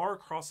there are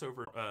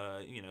crossover,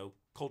 you know,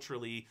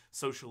 culturally,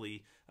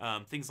 socially,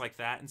 things like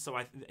that. And so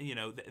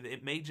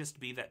it may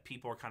just be that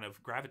people are kind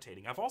of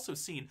gravitating. I've also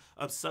seen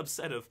a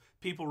subset of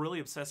people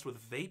really obsessed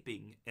with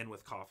vaping and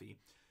with coffee.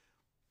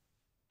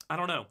 I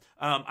don't know.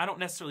 I don't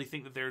necessarily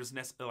think that there's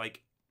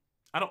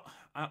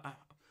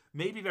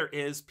maybe there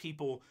is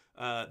people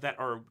that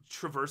are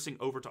traversing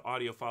over to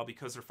audiophile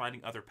because they're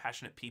finding other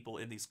passionate people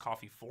in these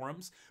coffee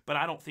forums, but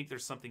I don't think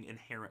there's something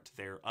inherent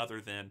there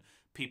other than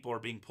people are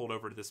being pulled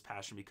over to this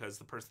passion because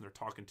the person they're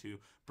talking to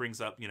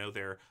brings up, you know,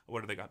 their,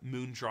 what do they got,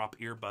 Moondrop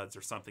earbuds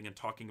or something, and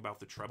talking about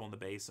the treble and the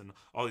bass and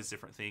all these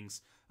different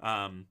things.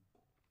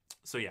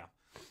 So yeah.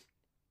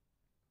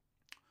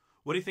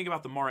 What do you think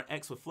about the Mara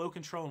X with flow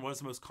control, and what is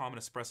the most common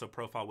espresso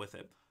profile with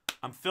it?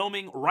 I'm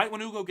filming right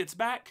when Ugo gets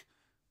back.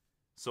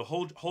 So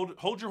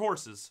hold your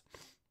horses.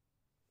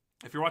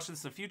 If you're watching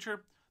this in the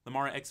future, the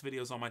Mara X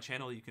video is on my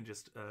channel. You can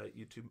just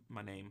YouTube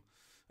my name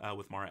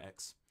with Mara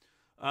X.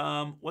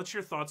 What's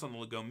your thoughts on the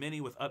Lego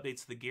Mini with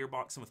updates to the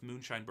gearbox and with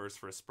moonshine bursts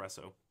for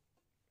espresso?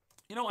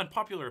 You know,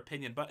 unpopular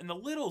opinion, but in the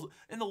little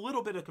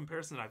bit of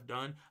comparison that I've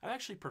done, I've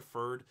actually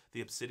preferred the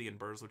Obsidian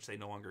burrs, which they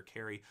no longer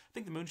carry. I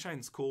think the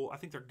moonshine's cool. I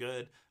think they're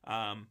good.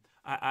 I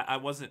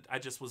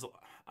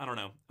don't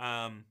know.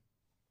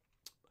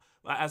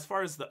 As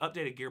far as the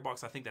updated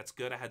gearbox, I think that's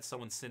good. I had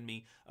someone send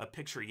me a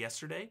picture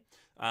yesterday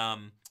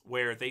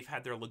where they've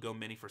had their Lego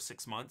Mini for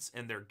 6 months,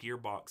 and their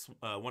gearbox,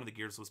 one of the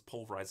gears was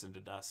pulverized into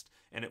dust,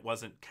 and it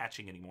wasn't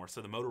catching anymore.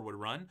 So the motor would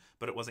run,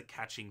 but it wasn't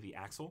catching the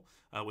axle,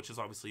 which is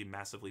obviously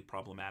massively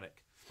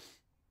problematic.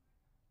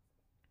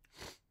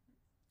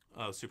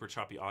 Oh, super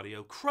choppy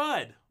audio.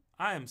 Crud!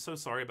 I am so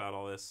sorry about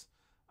all this.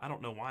 I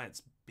don't know why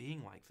it's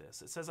being like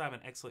this. It says I have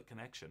an excellent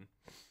connection.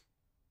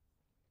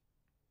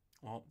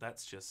 Well,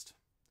 that's just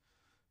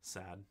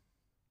sad.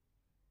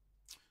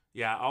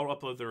 Yeah, I'll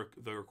upload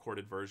the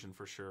recorded version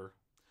for sure.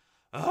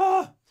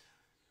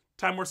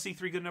 Time War C3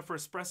 good enough for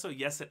espresso?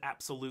 Yes, it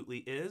absolutely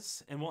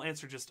is. And we'll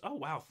answer just, oh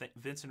wow,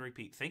 Vince and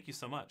Repeat, thank you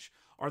so much.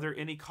 Are there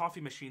any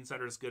coffee machines that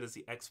are as good as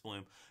the X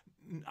Bloom?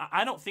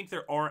 I don't think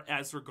there are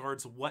as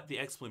regards what the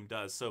X Bloom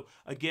does. So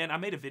again, I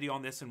made a video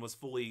on this and was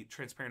fully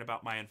transparent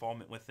about my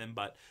involvement with them,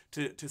 but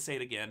to say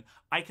it again,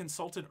 I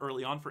consulted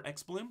early on for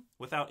X Bloom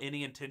without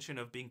any intention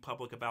of being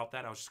public about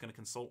that. I was just going to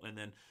consult and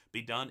then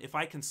be done. If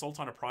I consult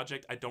on a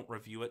project, I don't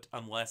review it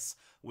unless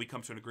we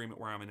come to an agreement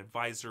where I'm an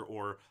advisor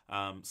or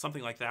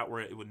something like that, where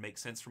it would make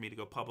sense for me to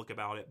go public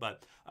about it.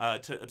 But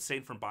to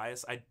abstain from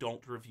bias, I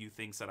don't review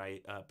things that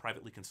I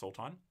privately consult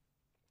on,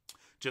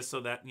 just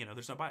so that, you know,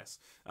 there's no bias,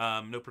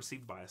 no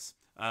perceived bias.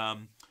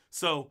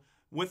 So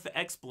with the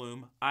X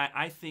Bloom,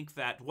 I think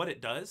that what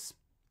it does,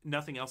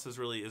 nothing else is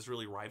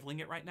really rivaling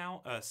it right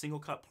now. Single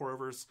cut pour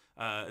overs,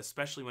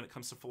 especially when it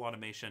comes to full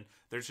automation,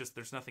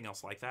 there's nothing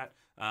else like that.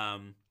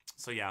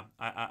 So yeah,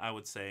 I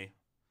would say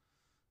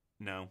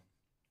no.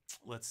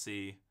 Let's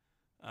see.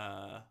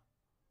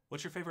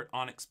 What's your favorite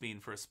Onyx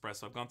bean for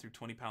espresso? I've gone through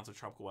 20 pounds of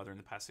tropical weather in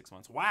the past 6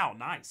 months. Wow,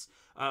 nice.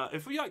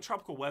 If you like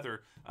tropical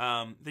weather,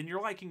 then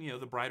you're liking, you know,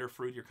 the brighter,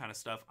 fruitier kind of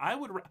stuff.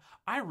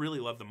 I really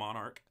love the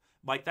Monarch.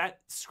 like that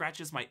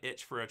scratches my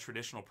itch for a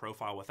traditional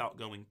profile without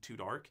going too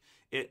dark.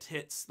 It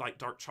hits like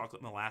dark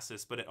chocolate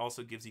molasses, but it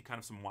also gives you kind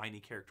of some winey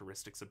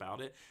characteristics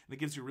about it. And it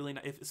gives you really,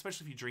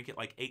 especially if you drink it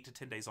like 8 to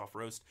 10 days off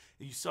roast,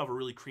 you still have a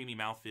really creamy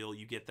mouthfeel.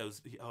 You get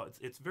those,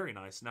 it's very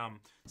nice. Now I'm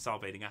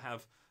salivating. I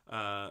have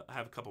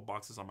a couple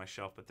boxes on my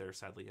shelf, but they're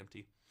sadly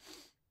empty.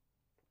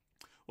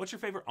 What's your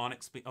favorite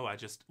Onyx bean? Oh, I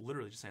just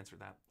literally just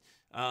answered that.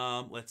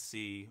 Let's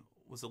see.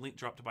 Was a link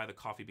dropped to buy the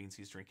coffee beans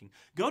he's drinking?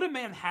 Go to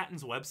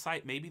Manhattan's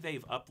website. Maybe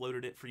they've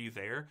uploaded it for you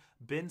there.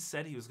 Ben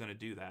said he was going to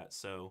do that.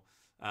 So,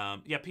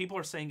 yeah, people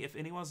are saying if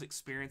anyone's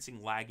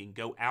experiencing lagging,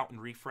 go out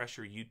and refresh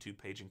your YouTube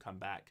page and come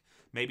back.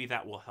 Maybe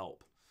that will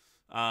help.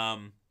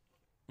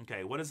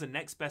 Okay, what is the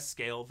next best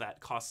scale that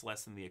costs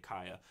less than the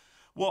Acaia?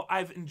 Well,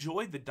 I've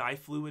enjoyed the dye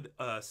fluid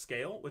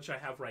scale, which I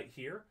have right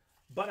here.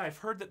 But I've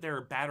heard that there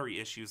are battery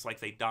issues,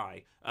 like they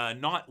die.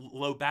 Not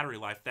low battery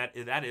life, that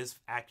is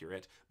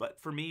accurate.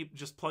 But for me,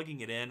 just plugging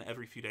it in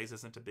every few days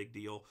isn't a big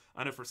deal.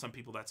 I know for some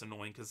people that's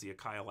annoying because the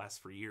Acaia lasts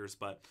for years,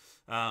 but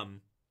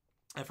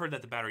I've heard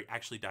that the battery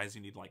actually dies,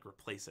 you need to like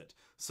replace it.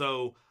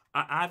 So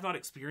I've not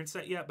experienced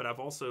that yet, but I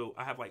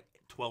have like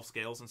 12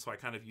 scales, and so I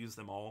kind of use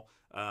them all.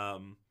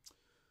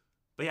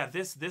 But yeah,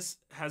 this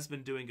has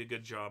been doing a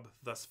good job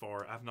thus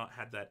far. I've not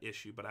had that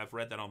issue, but I've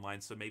read that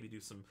online, so maybe do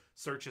some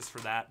searches for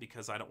that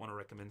because I don't want to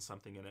recommend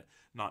something and it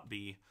not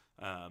be,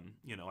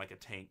 like a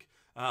tank.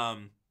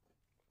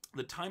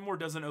 The Time War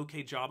does an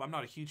okay job. I'm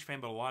not a huge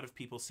fan, but a lot of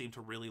people seem to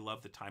really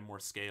love the Time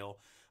War scale.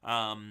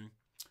 The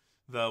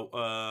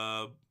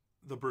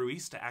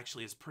Brewista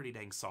actually is pretty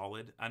dang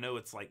solid. I know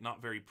it's like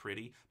not very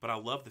pretty, but I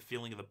love the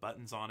feeling of the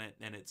buttons on it,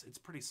 and it's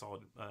pretty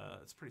solid.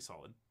 It's pretty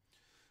solid.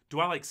 Do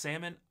I like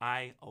salmon?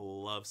 I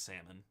love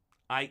salmon.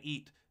 I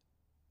eat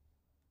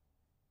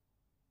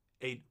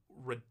a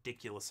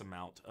ridiculous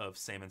amount of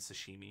salmon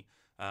sashimi.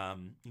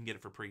 You can get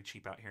it for pretty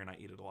cheap out here, and I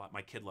eat it a lot.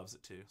 My kid loves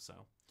it too. So,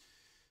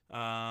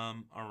 all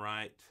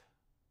right.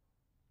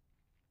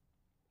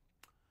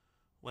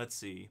 Let's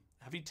see.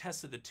 Have you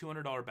tested the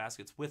 $200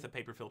 baskets with a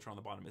paper filter on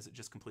the bottom? Is it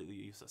just completely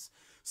useless?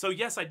 So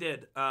yes, I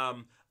did.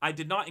 I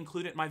did not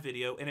include it in my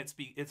video, and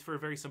it's for a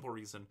very simple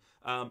reason.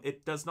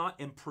 It does not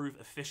improve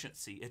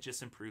efficiency. It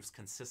just improves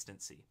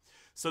consistency.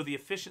 So the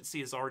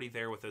efficiency is already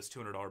there with those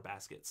 $200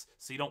 baskets,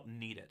 so you don't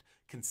need it.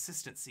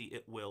 Consistency,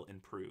 it will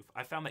improve.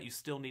 I found that you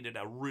still needed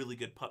a really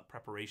good putt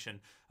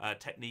preparation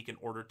technique in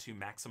order to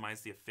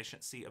maximize the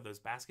efficiency of those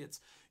baskets.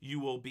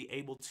 You will be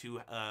able to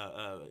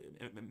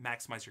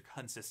maximize your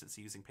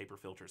consistency using paper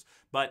filters.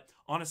 But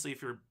honestly,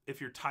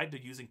 if you're tied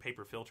to using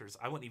paper filters,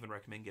 I wouldn't even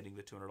recommend getting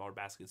the $200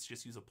 baskets.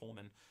 Just use a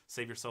Pullman,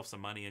 save yourself some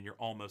money, and you're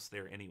almost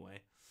there anyway.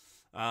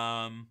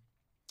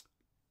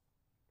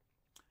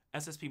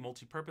 SSP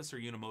multi-purpose or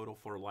unimodal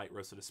for light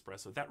roasted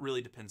espresso? That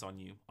really depends on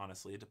you,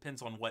 honestly. It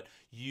depends on what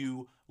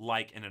you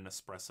like in an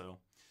espresso.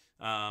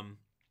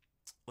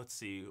 Let's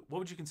see. What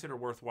would you consider a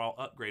worthwhile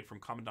upgrade from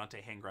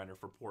Commandante hand grinder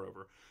for pour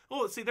over?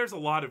 Well, let's see. There's a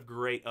lot of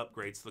great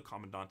upgrades to the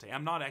Commandante.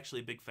 I'm not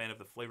actually a big fan of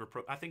the flavor.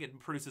 I think it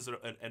produces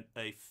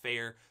a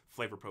fair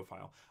flavor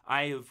profile.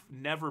 I have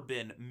never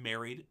been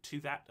married to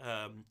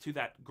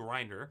that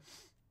grinder.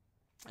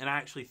 And I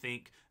actually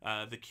think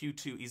the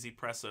Q2 Easy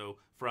Presso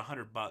for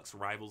 $100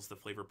 rivals the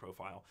flavor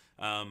profile.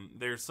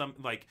 There's some,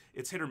 like,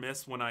 it's hit or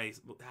miss when I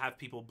have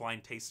people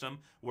blind taste them,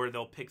 where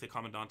they'll pick the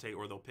Commandante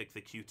or they'll pick the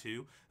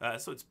Q2.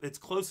 So it's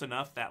close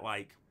enough that,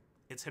 like,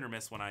 it's hit or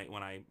miss when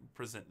I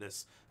present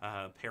this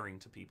pairing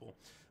to people.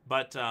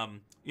 But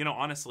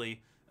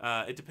honestly,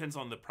 it depends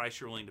on the price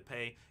you're willing to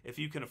pay. If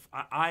you can,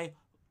 I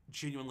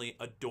genuinely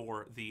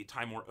adore the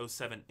Time War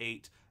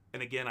 078,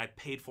 and again, I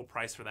paid full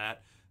price for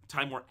that.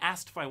 Time War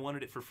asked if I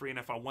wanted it for free and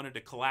if I wanted to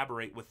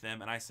collaborate with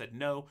them, and I said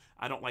no,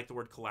 I don't like the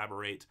word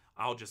collaborate,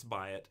 I'll just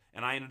buy it.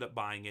 And I ended up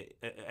buying it.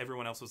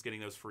 Everyone else was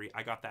getting those free.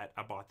 I got that,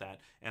 I bought that,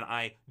 and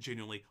I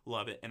genuinely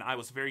love it. And I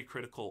was very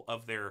critical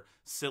of their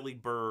silly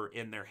burr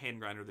in their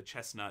hand grinder, the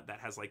chestnut, that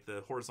has like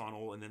the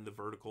horizontal and then the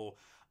vertical.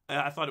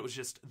 I thought it was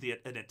just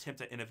an attempt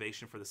at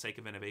innovation for the sake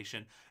of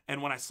innovation.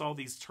 And when I saw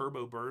these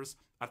turbo burrs,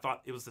 I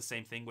thought it was the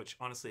same thing, which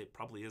honestly it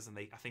probably is, and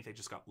I think they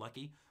just got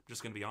lucky. I'm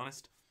just going to be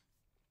honest.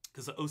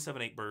 Because the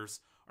 078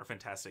 burrs are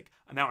fantastic.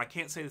 Now, I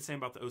can't say the same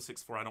about the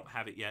 064. I don't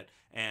have it yet,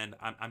 and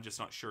I'm just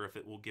not sure if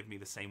it will give me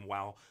the same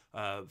wow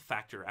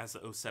factor as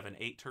the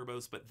 078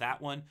 turbos. But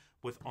that one,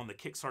 on the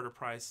Kickstarter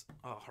price,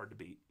 hard to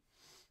beat.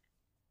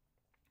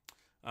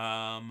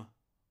 Have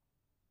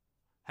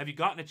you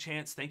gotten a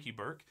chance? Thank you,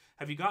 Burke.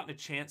 Have you gotten a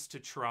chance to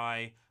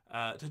try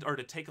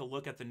to take a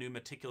look at the new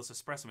Meticulous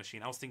espresso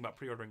machine? I was thinking about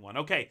pre-ordering one.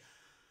 Okay,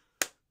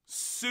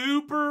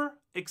 super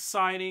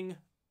exciting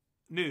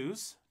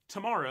news.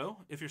 Tomorrow,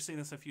 if you're seeing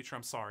this in the future,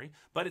 I'm sorry,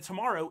 but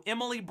tomorrow,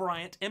 Emily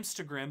Bryant,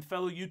 Instagram,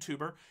 fellow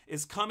YouTuber,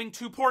 is coming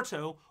to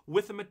Porto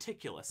with a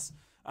Meticulous.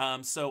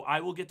 So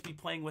I will get to be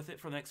playing with it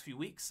for the next few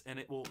weeks, and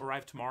it will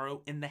arrive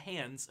tomorrow in the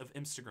hands of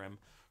Instagram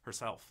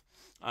herself.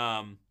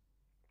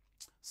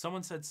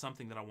 Someone said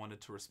something that I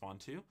wanted to respond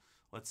to.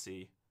 Let's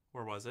see.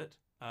 Where was it?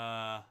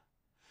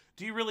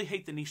 Do you really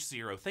hate the Niche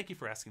Zero? Thank you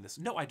for asking this.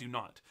 No, I do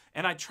not.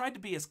 And I tried to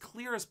be as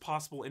clear as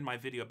possible in my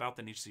video about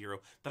the Niche Zero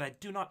that I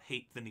do not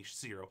hate the Niche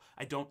Zero.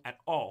 I don't at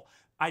all.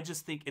 I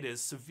just think it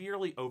is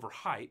severely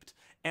overhyped,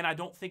 and I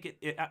don't think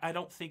I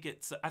think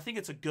it's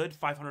a good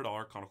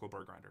 $500 conical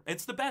burr grinder.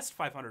 It's the best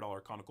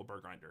 $500 conical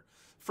burr grinder,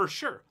 for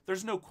sure.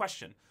 There's no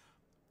question.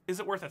 Is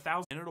it worth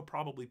 $1,000? And it'll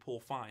probably pull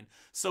fine.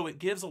 So it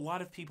gives a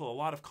lot of people a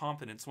lot of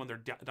confidence when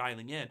they're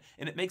dialing in,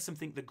 and it makes them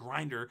think the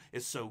grinder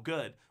is so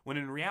good, when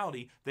in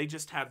reality, they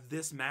just have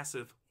this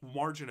massive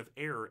margin of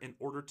error in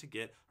order to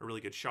get a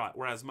really good shot,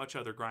 whereas much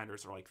other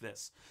grinders are like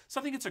this.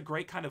 So I think it's a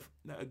great kind of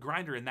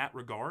grinder in that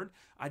regard.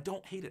 I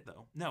don't hate it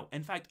though. No,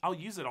 in fact, I'll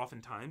use it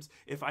oftentimes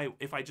if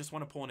I just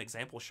want to pull an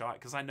example shot,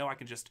 because I know I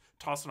can just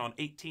toss it on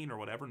 18 or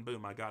whatever, and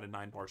boom, I got a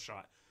 9-bar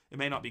shot. It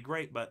may not be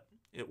great, but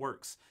it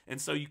works. And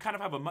so you kind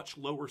of have a much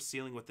lower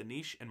ceiling with the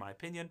Niche, in my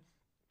opinion.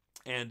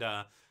 And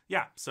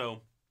yeah,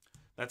 so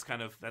that's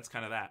kind of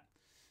that.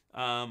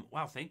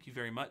 Wow, thank you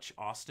very much,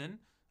 Austin.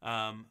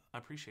 I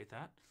appreciate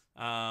that.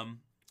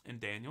 And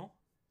Daniel.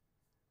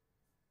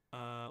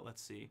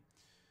 Let's see.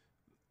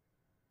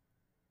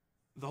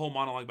 The whole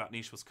monologue about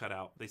Niche was cut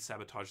out. They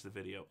sabotaged the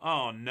video.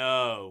 Oh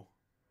no.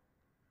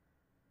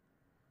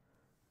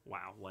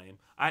 Wow, lame.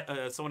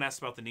 Someone asked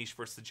about the Niche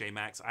versus the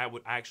J-Max. I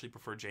actually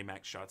prefer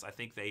J-Max shots. I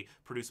think they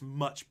produce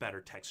much better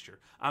texture.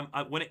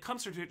 When it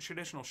comes to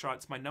traditional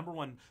shots, my number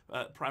one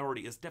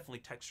priority is definitely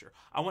texture.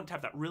 I want to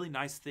have that really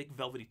nice, thick,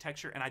 velvety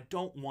texture, and I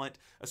don't want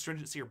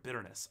astringency or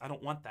bitterness. I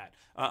don't want that,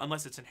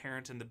 unless it's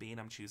inherent in the bean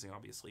I'm choosing,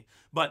 obviously.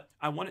 But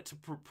I want it to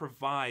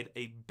provide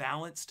a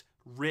balanced,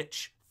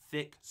 rich,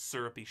 thick,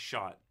 syrupy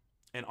shot.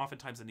 And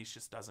oftentimes the Niche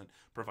just doesn't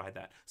provide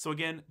that. So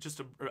again, just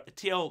a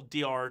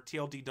TLDR,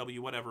 TLDW,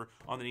 whatever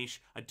on the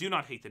Niche. I do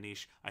not hate the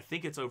Niche. I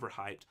think it's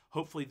overhyped.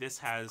 Hopefully this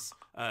has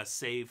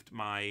saved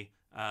my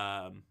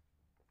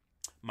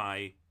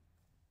my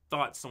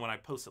thoughts, so when I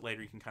post it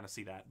later you can kind of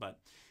see that. But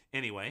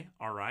anyway,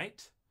 all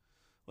right.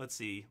 Let's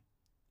see.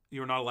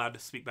 You're not allowed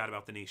to speak bad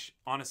about the Niche.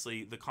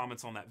 Honestly, the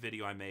comments on that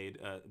video I made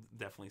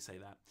definitely say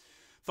that.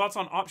 Thoughts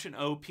on Option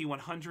O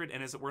P100,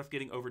 and is it worth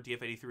getting over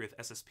DF83 with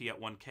SSP at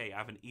 1K? I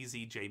have an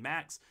Easy J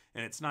Max,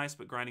 and it's nice,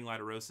 but grinding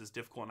Lightarosa is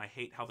difficult, and I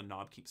hate how the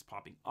knob keeps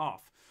popping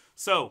off.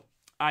 So,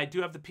 I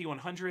do have the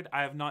P100.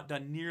 I have not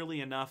done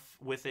nearly enough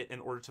with it in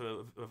order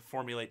to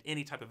formulate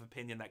any type of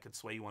opinion that could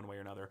sway you one way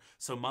or another.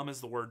 So mum is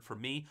the word for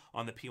me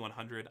on the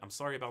P100. I'm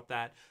sorry about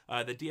that.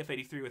 The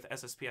DF83 with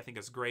SSP I think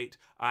is great.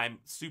 I'm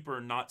super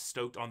not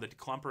stoked on the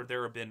declumper.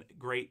 There have been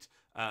great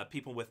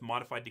people with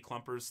modified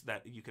declumpers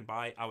that you can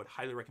buy. I would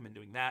highly recommend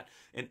doing that.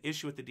 An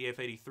issue with the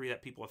DF83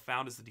 that people have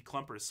found is the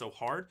declumper is so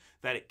hard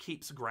that it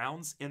keeps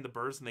grounds in the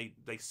burrs, and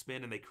they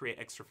spin and they create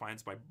extra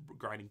fines by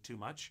grinding too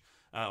much,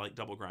 like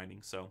double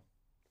grinding. So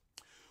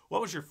what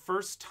was your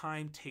first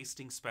time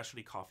tasting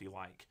specialty coffee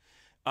like?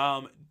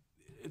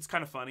 It's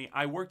kind of funny.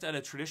 I worked at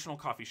a traditional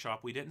coffee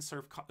shop. We didn't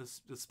serve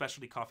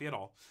specialty coffee at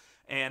all.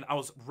 And I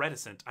was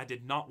reticent. I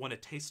did not want to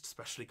taste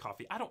specialty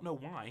coffee. I don't know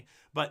why,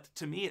 but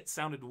to me it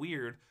sounded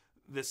weird.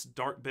 This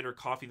dark, bitter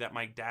coffee that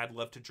my dad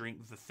loved to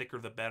drink, the thicker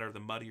the better, the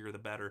muddier the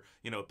better,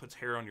 you know, it puts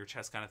hair on your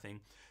chest kind of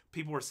thing.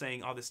 People were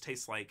saying, oh, this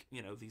tastes like,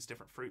 you know, these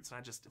different fruits.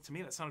 And to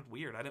me, that sounded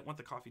weird. I didn't want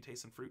the coffee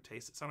taste and fruit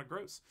taste. It sounded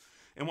gross.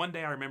 And one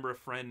day I remember a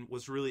friend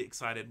was really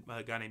excited,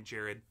 a guy named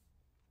Jared,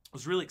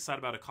 was really excited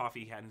about a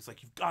coffee he had. And he's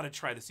like, you've got to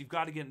try this. You've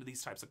got to get into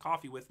these types of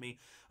coffee with me.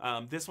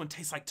 This one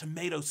tastes like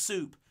tomato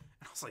soup.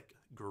 And I was like,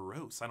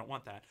 gross. I don't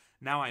want that.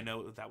 Now I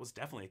know that was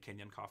definitely a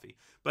Kenyan coffee.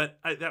 But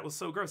that was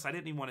so gross. I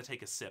didn't even want to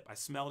take a sip. I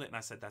smelled it and I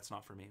said, that's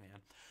not for me, man.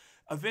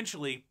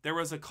 Eventually, there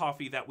was a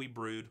coffee that we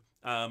brewed,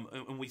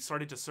 and we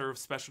started to serve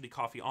specialty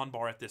coffee on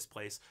bar at this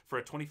place for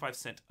a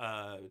 25-cent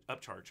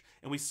upcharge.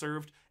 And we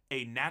served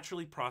a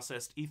naturally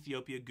processed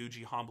Ethiopia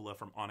Guji Hambala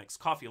from Onyx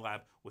Coffee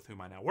Lab, with whom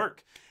I now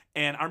work.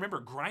 And I remember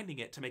grinding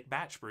it to make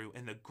batch brew,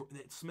 and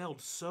it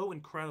smelled so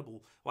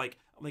incredible, like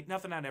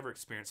nothing I'd ever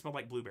experienced. It smelled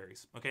like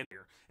blueberries, okay?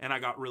 And I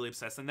got really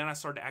obsessed. And then I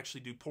started to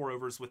actually do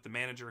pour-overs with the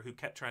manager, who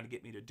kept trying to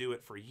get me to do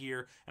it for a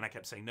year, and I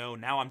kept saying no.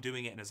 Now I'm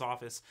doing it in his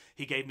office.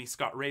 He gave me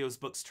Scott Rayo's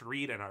books to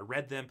read, and I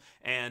read them,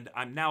 and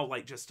I'm now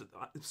like just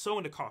so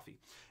into coffee.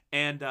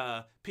 And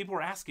people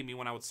were asking me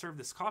when I would serve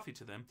this coffee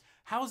to them,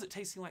 how is it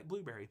tasting like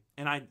blueberry?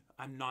 And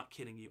I'm not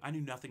kidding you. I knew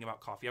nothing about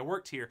coffee. I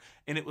worked here,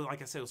 and it was,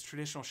 like I said, it was a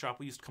traditional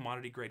shop. We used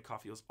commodity grade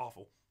coffee. It was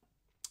awful.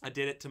 I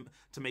did it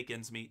to make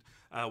ends meet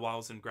while I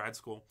was in grad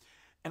school.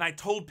 And I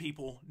told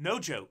people, no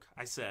joke,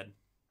 I said,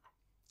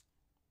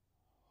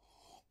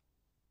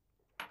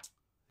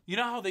 you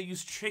know how they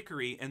use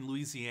chicory in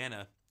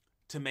Louisiana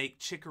to make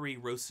chicory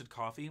roasted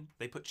coffee?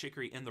 They put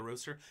chicory in the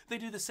roaster. They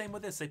do the same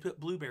with this. They put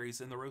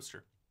blueberries in the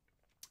roaster.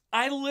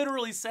 I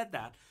literally said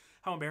that.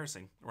 How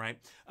embarrassing, right?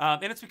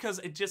 And it's because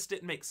it just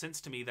didn't make sense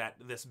to me that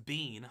this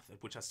bean,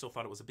 which I still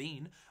thought it was a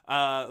bean,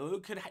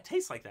 could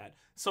taste like that.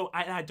 So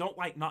I don't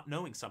like not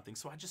knowing something,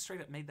 so I just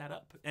straight up made that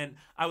up. And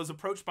I was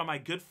approached by my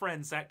good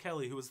friend, Zach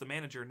Kelly, who was the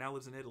manager and now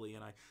lives in Italy,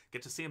 and I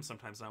get to see him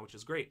sometimes now, which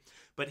is great.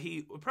 But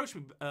he approached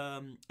me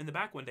in the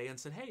back one day and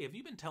said, hey, have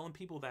you been telling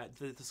people that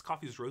this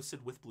coffee is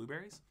roasted with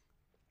blueberries?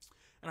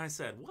 And I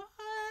said, what?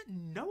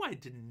 No, I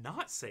did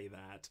not say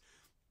that.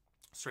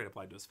 Straight up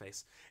lied to his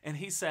face. And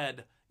he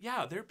said,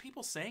 yeah, there are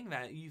people saying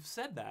that. You've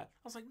said that.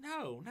 I was like,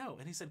 no.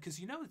 And he said,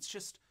 because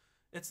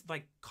it's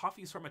like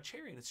coffee is from a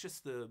cherry, and it's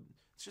just the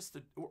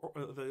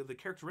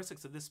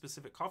characteristics of this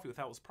specific coffee with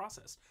how it was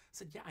processed. I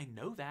said, yeah, I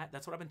know that.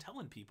 That's what I've been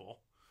telling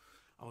people.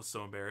 I was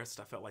so embarrassed.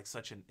 I felt like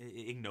such an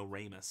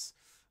ignoramus.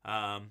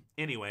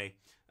 Anyway,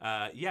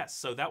 yes,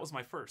 so that was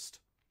my first.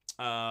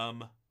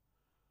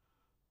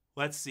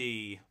 Let's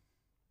see.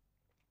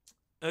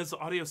 Is the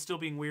audio still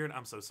being weird?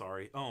 I'm so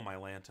sorry. Oh, my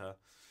Lanta.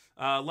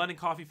 London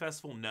Coffee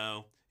Festival,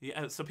 no.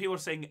 Yeah, so people are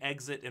saying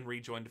exit and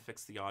rejoin to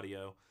fix the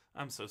audio.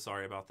 I'm so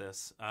sorry about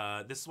this.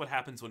 This is what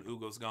happens when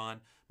Ugo's gone.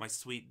 My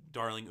sweet,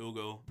 darling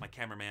Ugo, my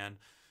cameraman,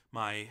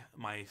 my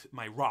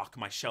rock,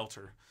 my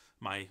shelter,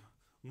 my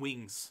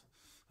wings.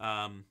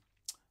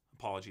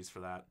 Apologies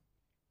for that.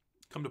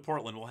 Come to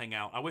Portland, we'll hang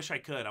out. I wish I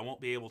could. I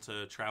won't be able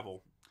to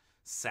travel,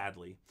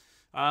 sadly.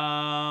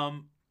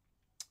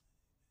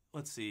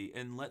 Let's see.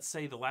 And let's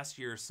say the last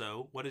year or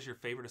so, what is your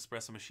favorite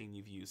espresso machine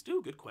you've used?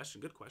 Ooh, good question.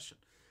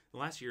 The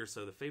last year or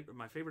so,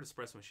 my favorite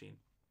espresso machine.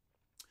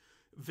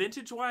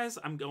 Vintage-wise,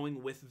 I'm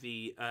going with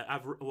the...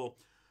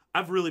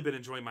 I've really been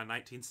enjoying my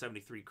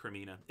 1973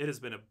 Cremina. It has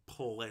been a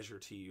pleasure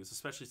to use,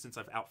 especially since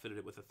I've outfitted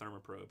it with a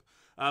thermoprobe.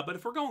 But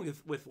if we're going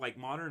with like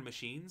modern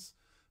machines,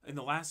 in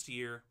the last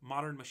year,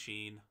 modern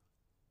machine...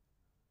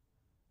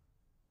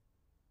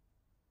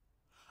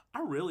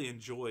 I really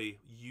enjoy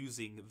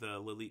using the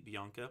Lilith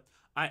Bianca.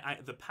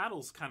 The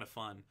paddle's kind of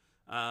fun.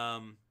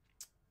 Oh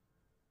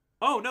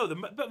no,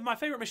 but my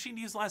favorite machine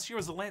to use last year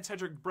was the Lance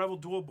Hedrick Breville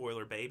Dual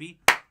Boiler,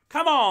 baby.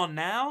 Come on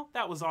now,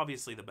 that was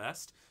obviously the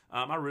best.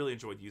 I really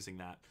enjoyed using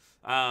that.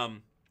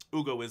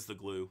 Ugo is the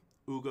glue.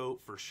 Ugo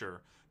for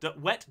sure.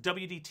 Wet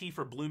WDT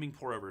for blooming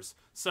pour overs.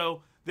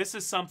 So this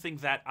is something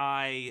that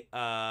I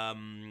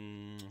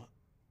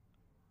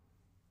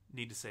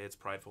need to say. It's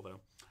prideful though.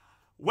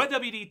 Wet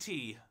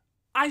WDT.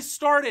 I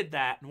started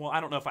that. Well, I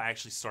don't know if I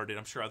actually started.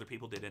 I'm sure other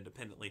people did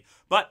independently.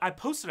 But I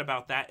posted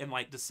about that in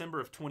like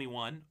December of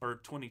 21 or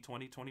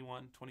 2020,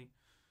 21, 20,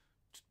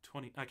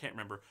 I can't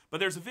remember. But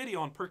there's a video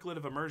on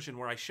percolative immersion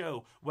where I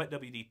show wet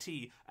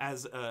WDT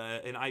as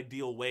an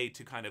ideal way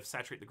to kind of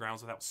saturate the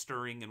grounds without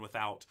stirring and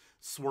without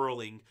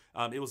swirling.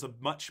 It was a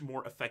much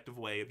more effective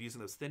way of using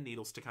those thin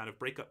needles to kind of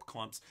break up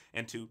clumps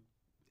and to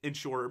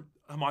ensure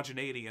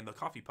homogeneity in the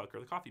coffee puck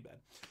or the coffee bed.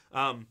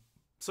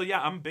 So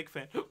yeah, I'm a big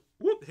fan.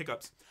 Whoop,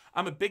 hiccups.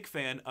 I'm a big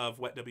fan of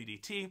wet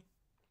WDT.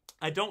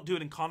 I don't do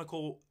it in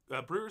conical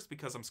brewers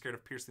because I'm scared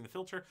of piercing the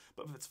filter.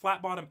 But if it's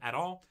flat bottom at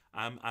all,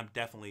 I'm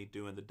definitely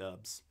doing the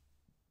dubs.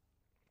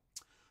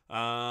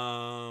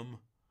 Why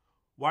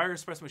are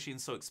espresso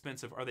machines so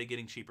expensive? Are they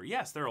getting cheaper?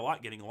 Yes, they're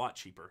getting a lot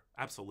cheaper.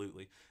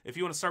 Absolutely. If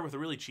you want to start with a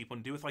really cheap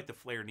one, do with like the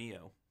Flair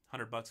Neo,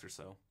 $100 or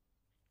so.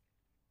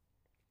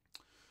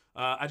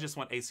 I just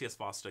want ACS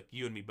Vostok.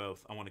 You and me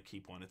both. I want to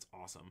keep one. It's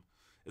awesome.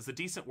 Is the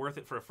Decent worth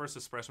it for a first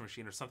espresso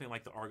machine or something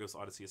like the Argos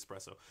Odyssey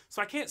Espresso?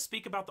 So I can't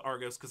speak about the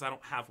Argos because I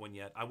don't have one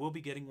yet. I will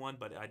be getting one,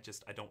 but I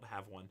don't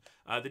have one.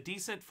 The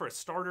Decent, for a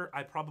starter,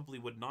 I probably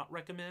would not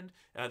recommend.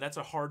 That's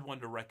a hard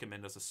one to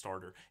recommend as a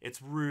starter. It's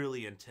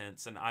really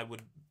intense, and I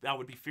would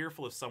be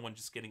fearful of someone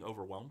just getting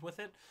overwhelmed with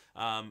it.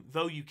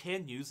 Though you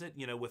can use it,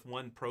 with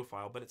one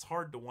profile, but it's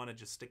hard to want to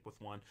just stick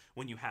with one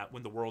when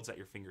the world's at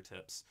your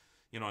fingertips.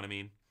 You know what I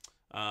mean?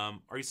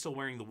 Are you still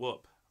wearing the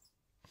whoop?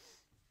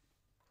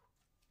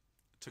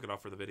 Took it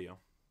off for the video.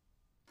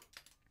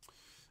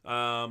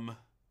 All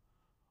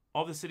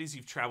the cities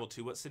you've traveled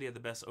to, what city had the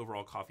best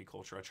overall coffee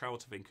culture? I traveled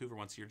to Vancouver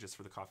once a year just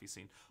for the coffee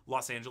scene.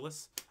 Los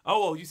Angeles.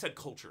 Oh, you said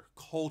culture.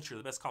 Culture,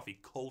 the best coffee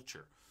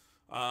culture.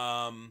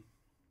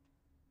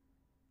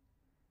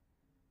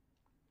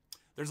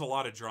 There's a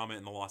lot of drama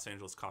in the Los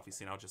Angeles coffee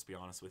scene, I'll just be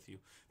honest with you.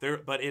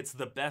 But it's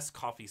the best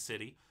coffee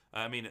city.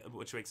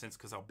 Which makes sense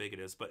because how big it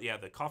is. But yeah,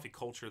 the coffee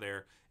culture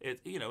there,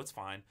 it's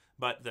fine.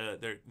 But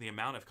the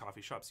amount of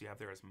coffee shops you have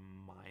there is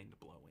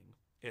mind-blowing.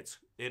 It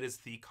is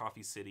the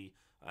coffee city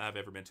I've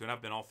ever been to. And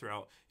I've been all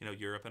throughout,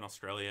 Europe and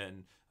Australia.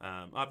 And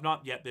I've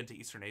not yet been to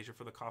Eastern Asia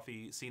for the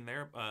coffee scene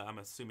there. I'm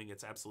assuming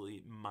it's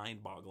absolutely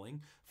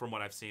mind-boggling from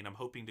what I've seen. I'm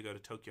hoping to go to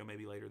Tokyo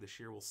maybe later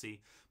this year. We'll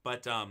see.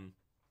 But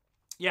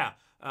yeah,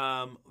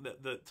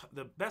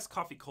 the best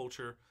coffee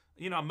culture,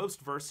 I'm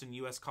most versed in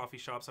U.S. coffee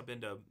shops. I've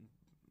been to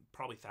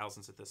probably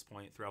thousands at this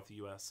point throughout the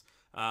U.S.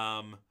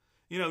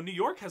 New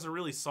York has a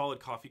really solid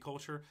coffee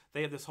culture.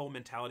 They have this whole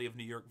mentality of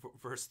New York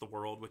versus the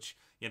world, which,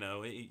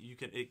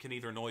 it can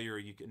either annoy you or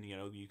you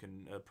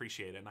can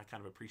appreciate it, and I kind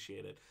of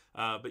appreciate it.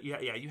 But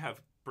yeah, you have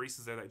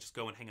baristas there that just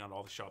go and hang out at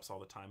all the shops all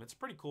the time. It's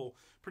pretty cool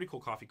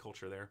coffee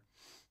culture there.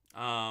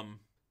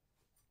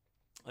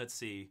 Let's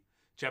see.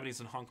 Japanese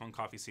and Hong Kong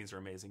coffee scenes are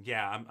amazing.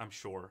 Yeah, I'm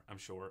sure. I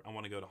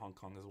want to go to Hong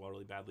Kong as well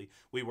really badly.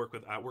 I work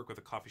with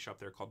a coffee shop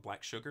there called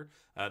Black Sugar.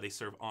 They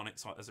serve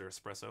Onyx as their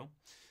espresso.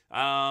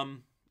 All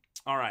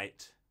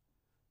right.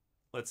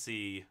 Let's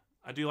see.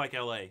 I do like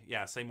LA.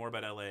 Yeah, say more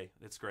about LA.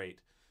 It's great.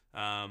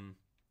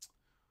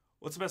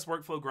 What's the best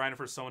workflow grinder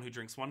for someone who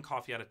drinks one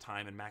coffee at a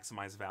time and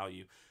maximize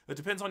value? It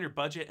depends on your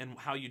budget and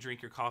how you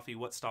drink your coffee,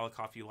 what style of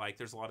coffee you like.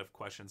 There's a lot of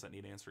questions that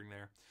need answering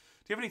there.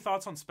 Do you have any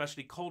thoughts on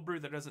specialty cold brew?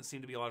 There doesn't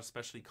seem to be a lot of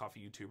specialty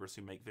coffee YouTubers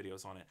who make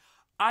videos on it.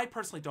 I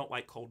personally don't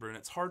like cold brew, and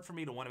it's hard for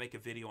me to want to make a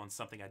video on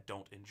something I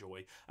don't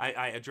enjoy.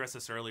 I addressed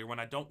this earlier. When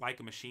I don't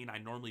like a machine, I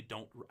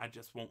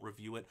just won't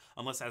review it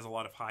unless it has a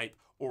lot of hype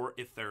or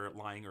if they're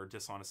lying or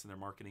dishonest in their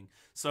marketing.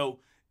 So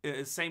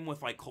same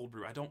with like cold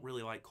brew. I don't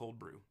really like cold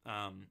brew.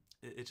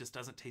 It just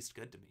doesn't taste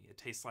good to me. It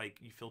tastes like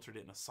you filtered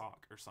it in a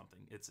sock or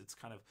something. It's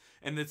kind of,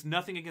 and it's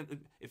nothing against,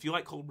 if you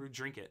like cold brew,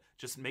 drink it.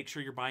 Just make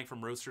sure you're buying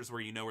from roasters where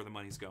you know where the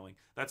money's going.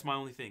 That's my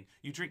only thing.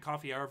 You drink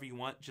coffee however you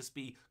want. Just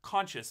be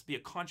conscious. Be a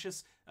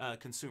conscious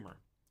consumer.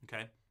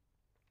 Okay?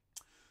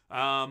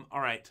 All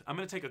right. I'm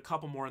going to take a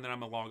couple more and then I'm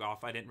going to log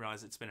off. I didn't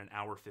realize it's been an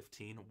hour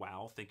 15.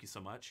 Wow. Thank you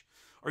so much.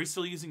 Are you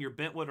still using your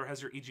Bentwood or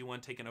has your EG1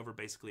 taken over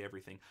basically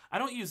everything? I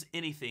don't use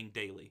anything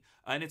daily.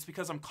 And it's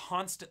because I'm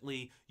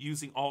constantly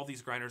using all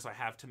these grinders I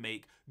have to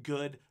make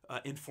good,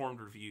 informed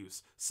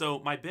reviews. So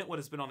my Bentwood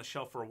has been on the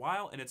shelf for a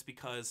while, and it's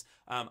because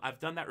I've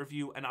done that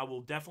review and I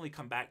will definitely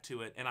come back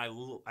to it, and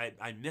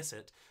I miss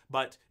it.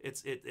 But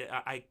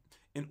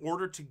in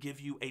order to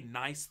give you a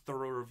nice,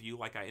 thorough review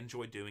like I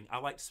enjoy doing, I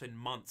like to spend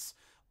months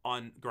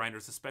on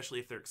grinders, especially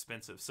if they're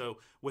expensive. So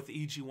with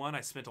the EG1,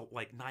 I spent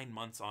like 9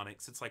 months on it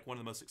because it's like one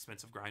of the most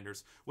expensive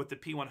grinders. With the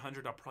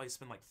P100, I'll probably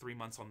spend like 3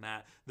 months on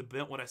that. The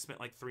Bentwood, I spent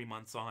like 3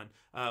 months on.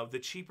 The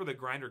cheaper the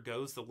grinder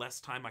goes, the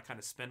less time I kind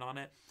of spend on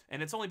it.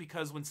 And it's only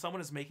because when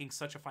someone is making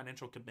such a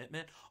financial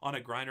commitment on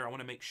a grinder, I want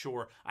to make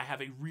sure I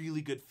have a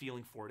really good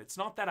feeling for it. It's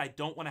not that I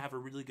don't want to have a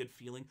really good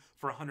feeling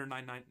for a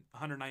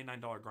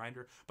 $199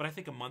 grinder, but I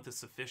think a month is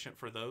sufficient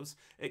for those,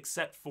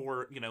 except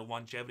for,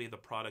 longevity of the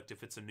product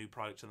if it's a new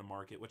product to the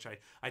market, which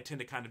I tend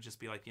to kind of just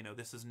be like,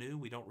 this is new.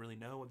 We don't really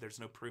know. There's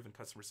no proven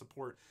customer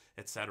support,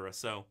 etc.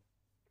 So,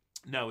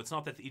 no, it's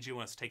not that the EG1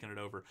 has taken it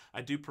over.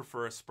 I do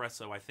prefer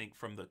espresso, I think,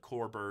 from the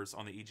core burrs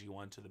on the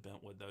EG1 to the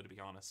Bentwood, though, to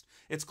be honest.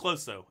 It's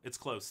close, though. It's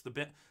close.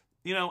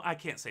 I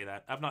can't say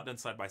that. I've not done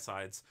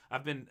side-by-sides.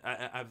 I've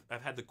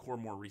had the core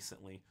more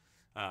recently.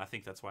 I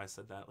think that's why I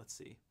said that. Let's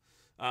see.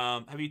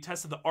 Have you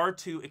tested the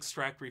R2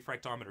 extract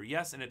refractometer?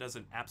 Yes, and it does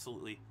an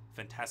absolutely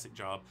fantastic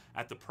job.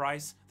 At the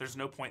price, there's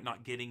no point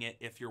not getting it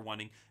if you're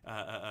wanting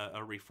a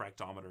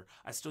refractometer.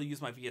 I still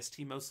use my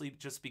VST mostly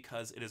just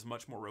because it is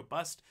much more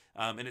robust,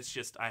 and it's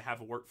just I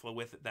have a workflow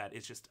with it that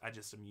I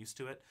just am used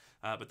to it.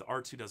 But the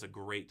R2 does a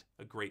great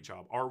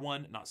job.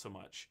 R1, not so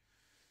much.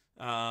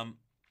 All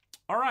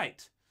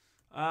right.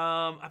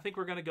 I think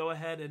we're gonna go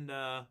ahead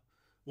and.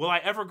 Will I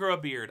ever grow a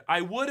beard? I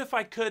would if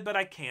I could, but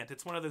I can't.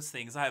 It's one of those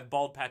things. I have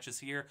bald patches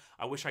here.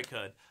 I wish I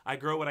could. I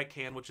grow what I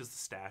can, which is the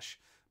stash.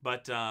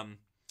 But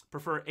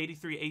prefer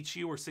 83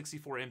 HU or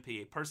 64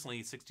 MP.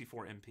 Personally,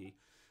 64 MP.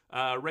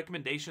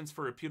 Recommendations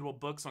for reputable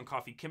books on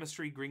coffee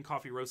chemistry, green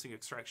coffee roasting,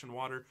 extraction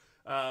water.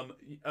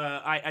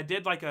 I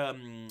did like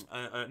an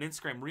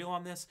Instagram reel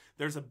on this.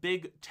 There's a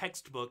big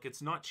textbook.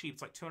 It's not cheap.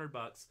 It's like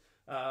 $200.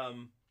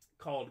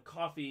 Called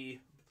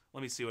Coffee.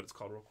 Let me see what it's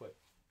called real quick.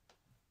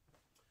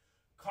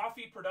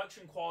 Coffee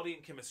Production Quality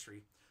and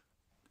Chemistry.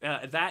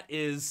 That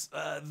is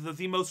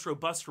the most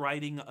robust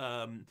writing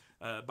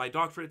by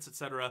doctorates,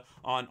 etc.,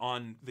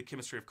 on the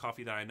chemistry of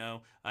coffee that I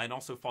know. And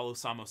also follow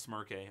Samo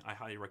Smirke. I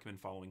highly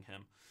recommend following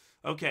him.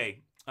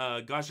 Okay,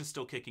 Gaja's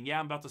still kicking. Yeah,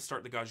 I'm about to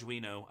start the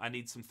Gajuino. I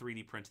need some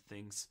 3D printed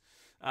things.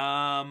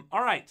 All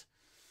right.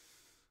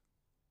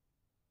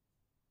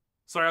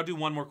 Sorry, I'll do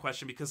one more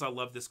question because I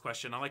love this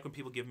question. I like when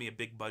people give me a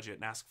big budget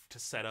and ask to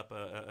set up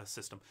a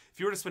system. If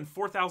you were to spend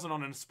 $4,000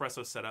 on an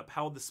espresso setup,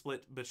 how would the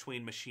split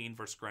between machine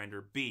versus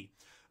grinder be?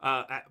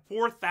 At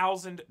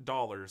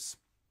 $4,000,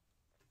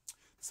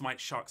 this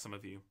might shock some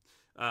of you,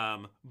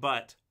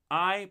 but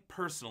I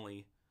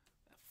personally,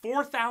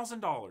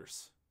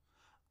 $4,000,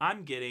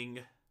 I'm getting,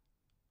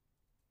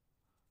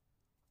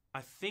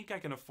 I think I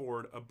can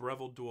afford a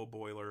Breville dual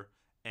boiler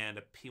and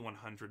a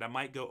P100. I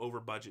might go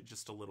over budget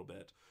just a little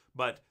bit,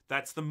 but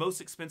that's the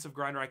most expensive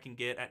grinder I can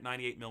get at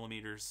 98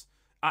 millimeters.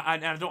 I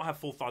don't have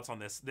full thoughts on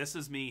this. This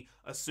is me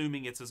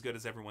assuming it's as good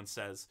as everyone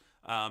says,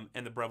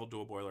 and the Breville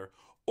dual boiler.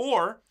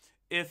 Or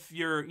if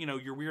you're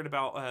weird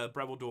about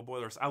Breville dual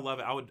boilers, I love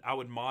it. I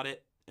would mod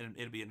it and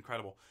it'd be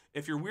incredible.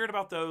 If you're weird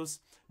about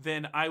those,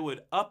 then I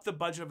would up the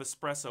budget of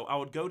espresso. I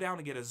would go down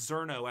and get a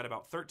Zerno at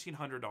about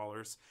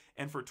 $1,300,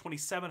 and for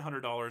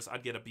 $2,700,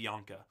 I'd get a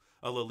Bianca,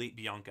 a Lelite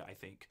Bianca. I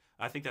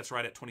think that's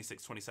right at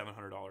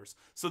 $2,700.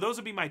 So those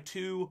would be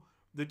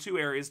the two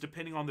areas,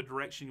 depending on the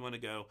direction you want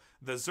to go.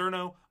 The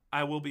Zerno,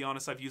 I will be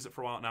honest, I've used it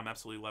for a while and I'm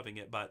absolutely loving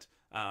it. But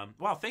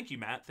wow, thank you,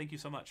 Matt. Thank you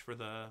so much for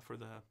the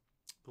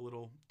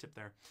little tip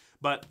there.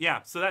 But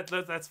yeah, so that's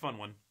a fun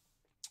one.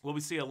 Will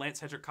we see a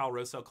Lance Hedrick Kyle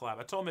Rosell collab?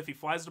 I told him if he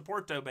flies to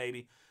Porto,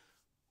 baby,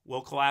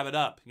 we'll collab it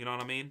up. You know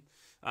what I mean?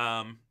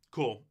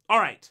 Cool. All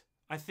right.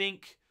 I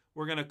think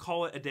we're going to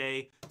call it a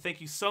day.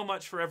 Thank you so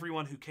much for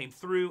everyone who came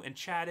through and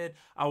chatted.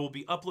 I will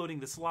be uploading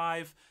this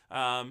live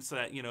so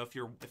that,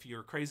 if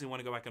you're crazy and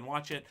want to go back and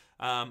watch it,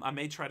 I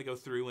may try to go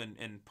through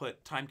and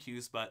put time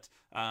cues, but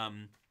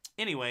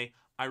Anyway,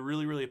 I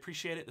really, really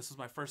appreciate it. This was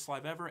my first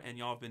live ever, and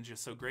y'all have been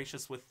just so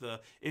gracious with the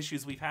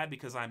issues we've had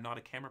because I'm not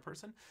a camera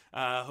person.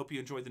 Hope you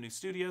enjoyed the new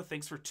studio.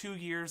 Thanks for 2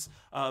 years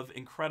of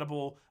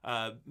incredible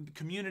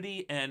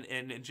community and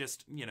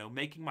just, you know,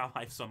 making my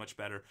life so much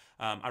better.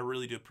 I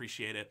really do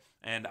appreciate it,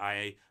 and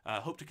I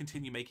hope to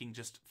continue making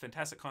just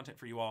fantastic content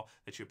for you all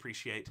that you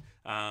appreciate.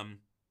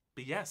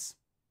 But yes,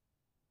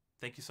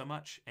 thank you so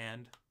much,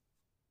 and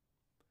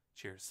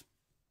cheers.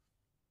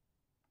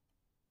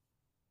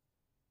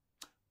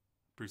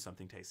 Brew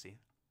something tasty.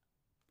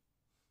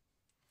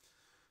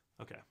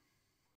 Okay.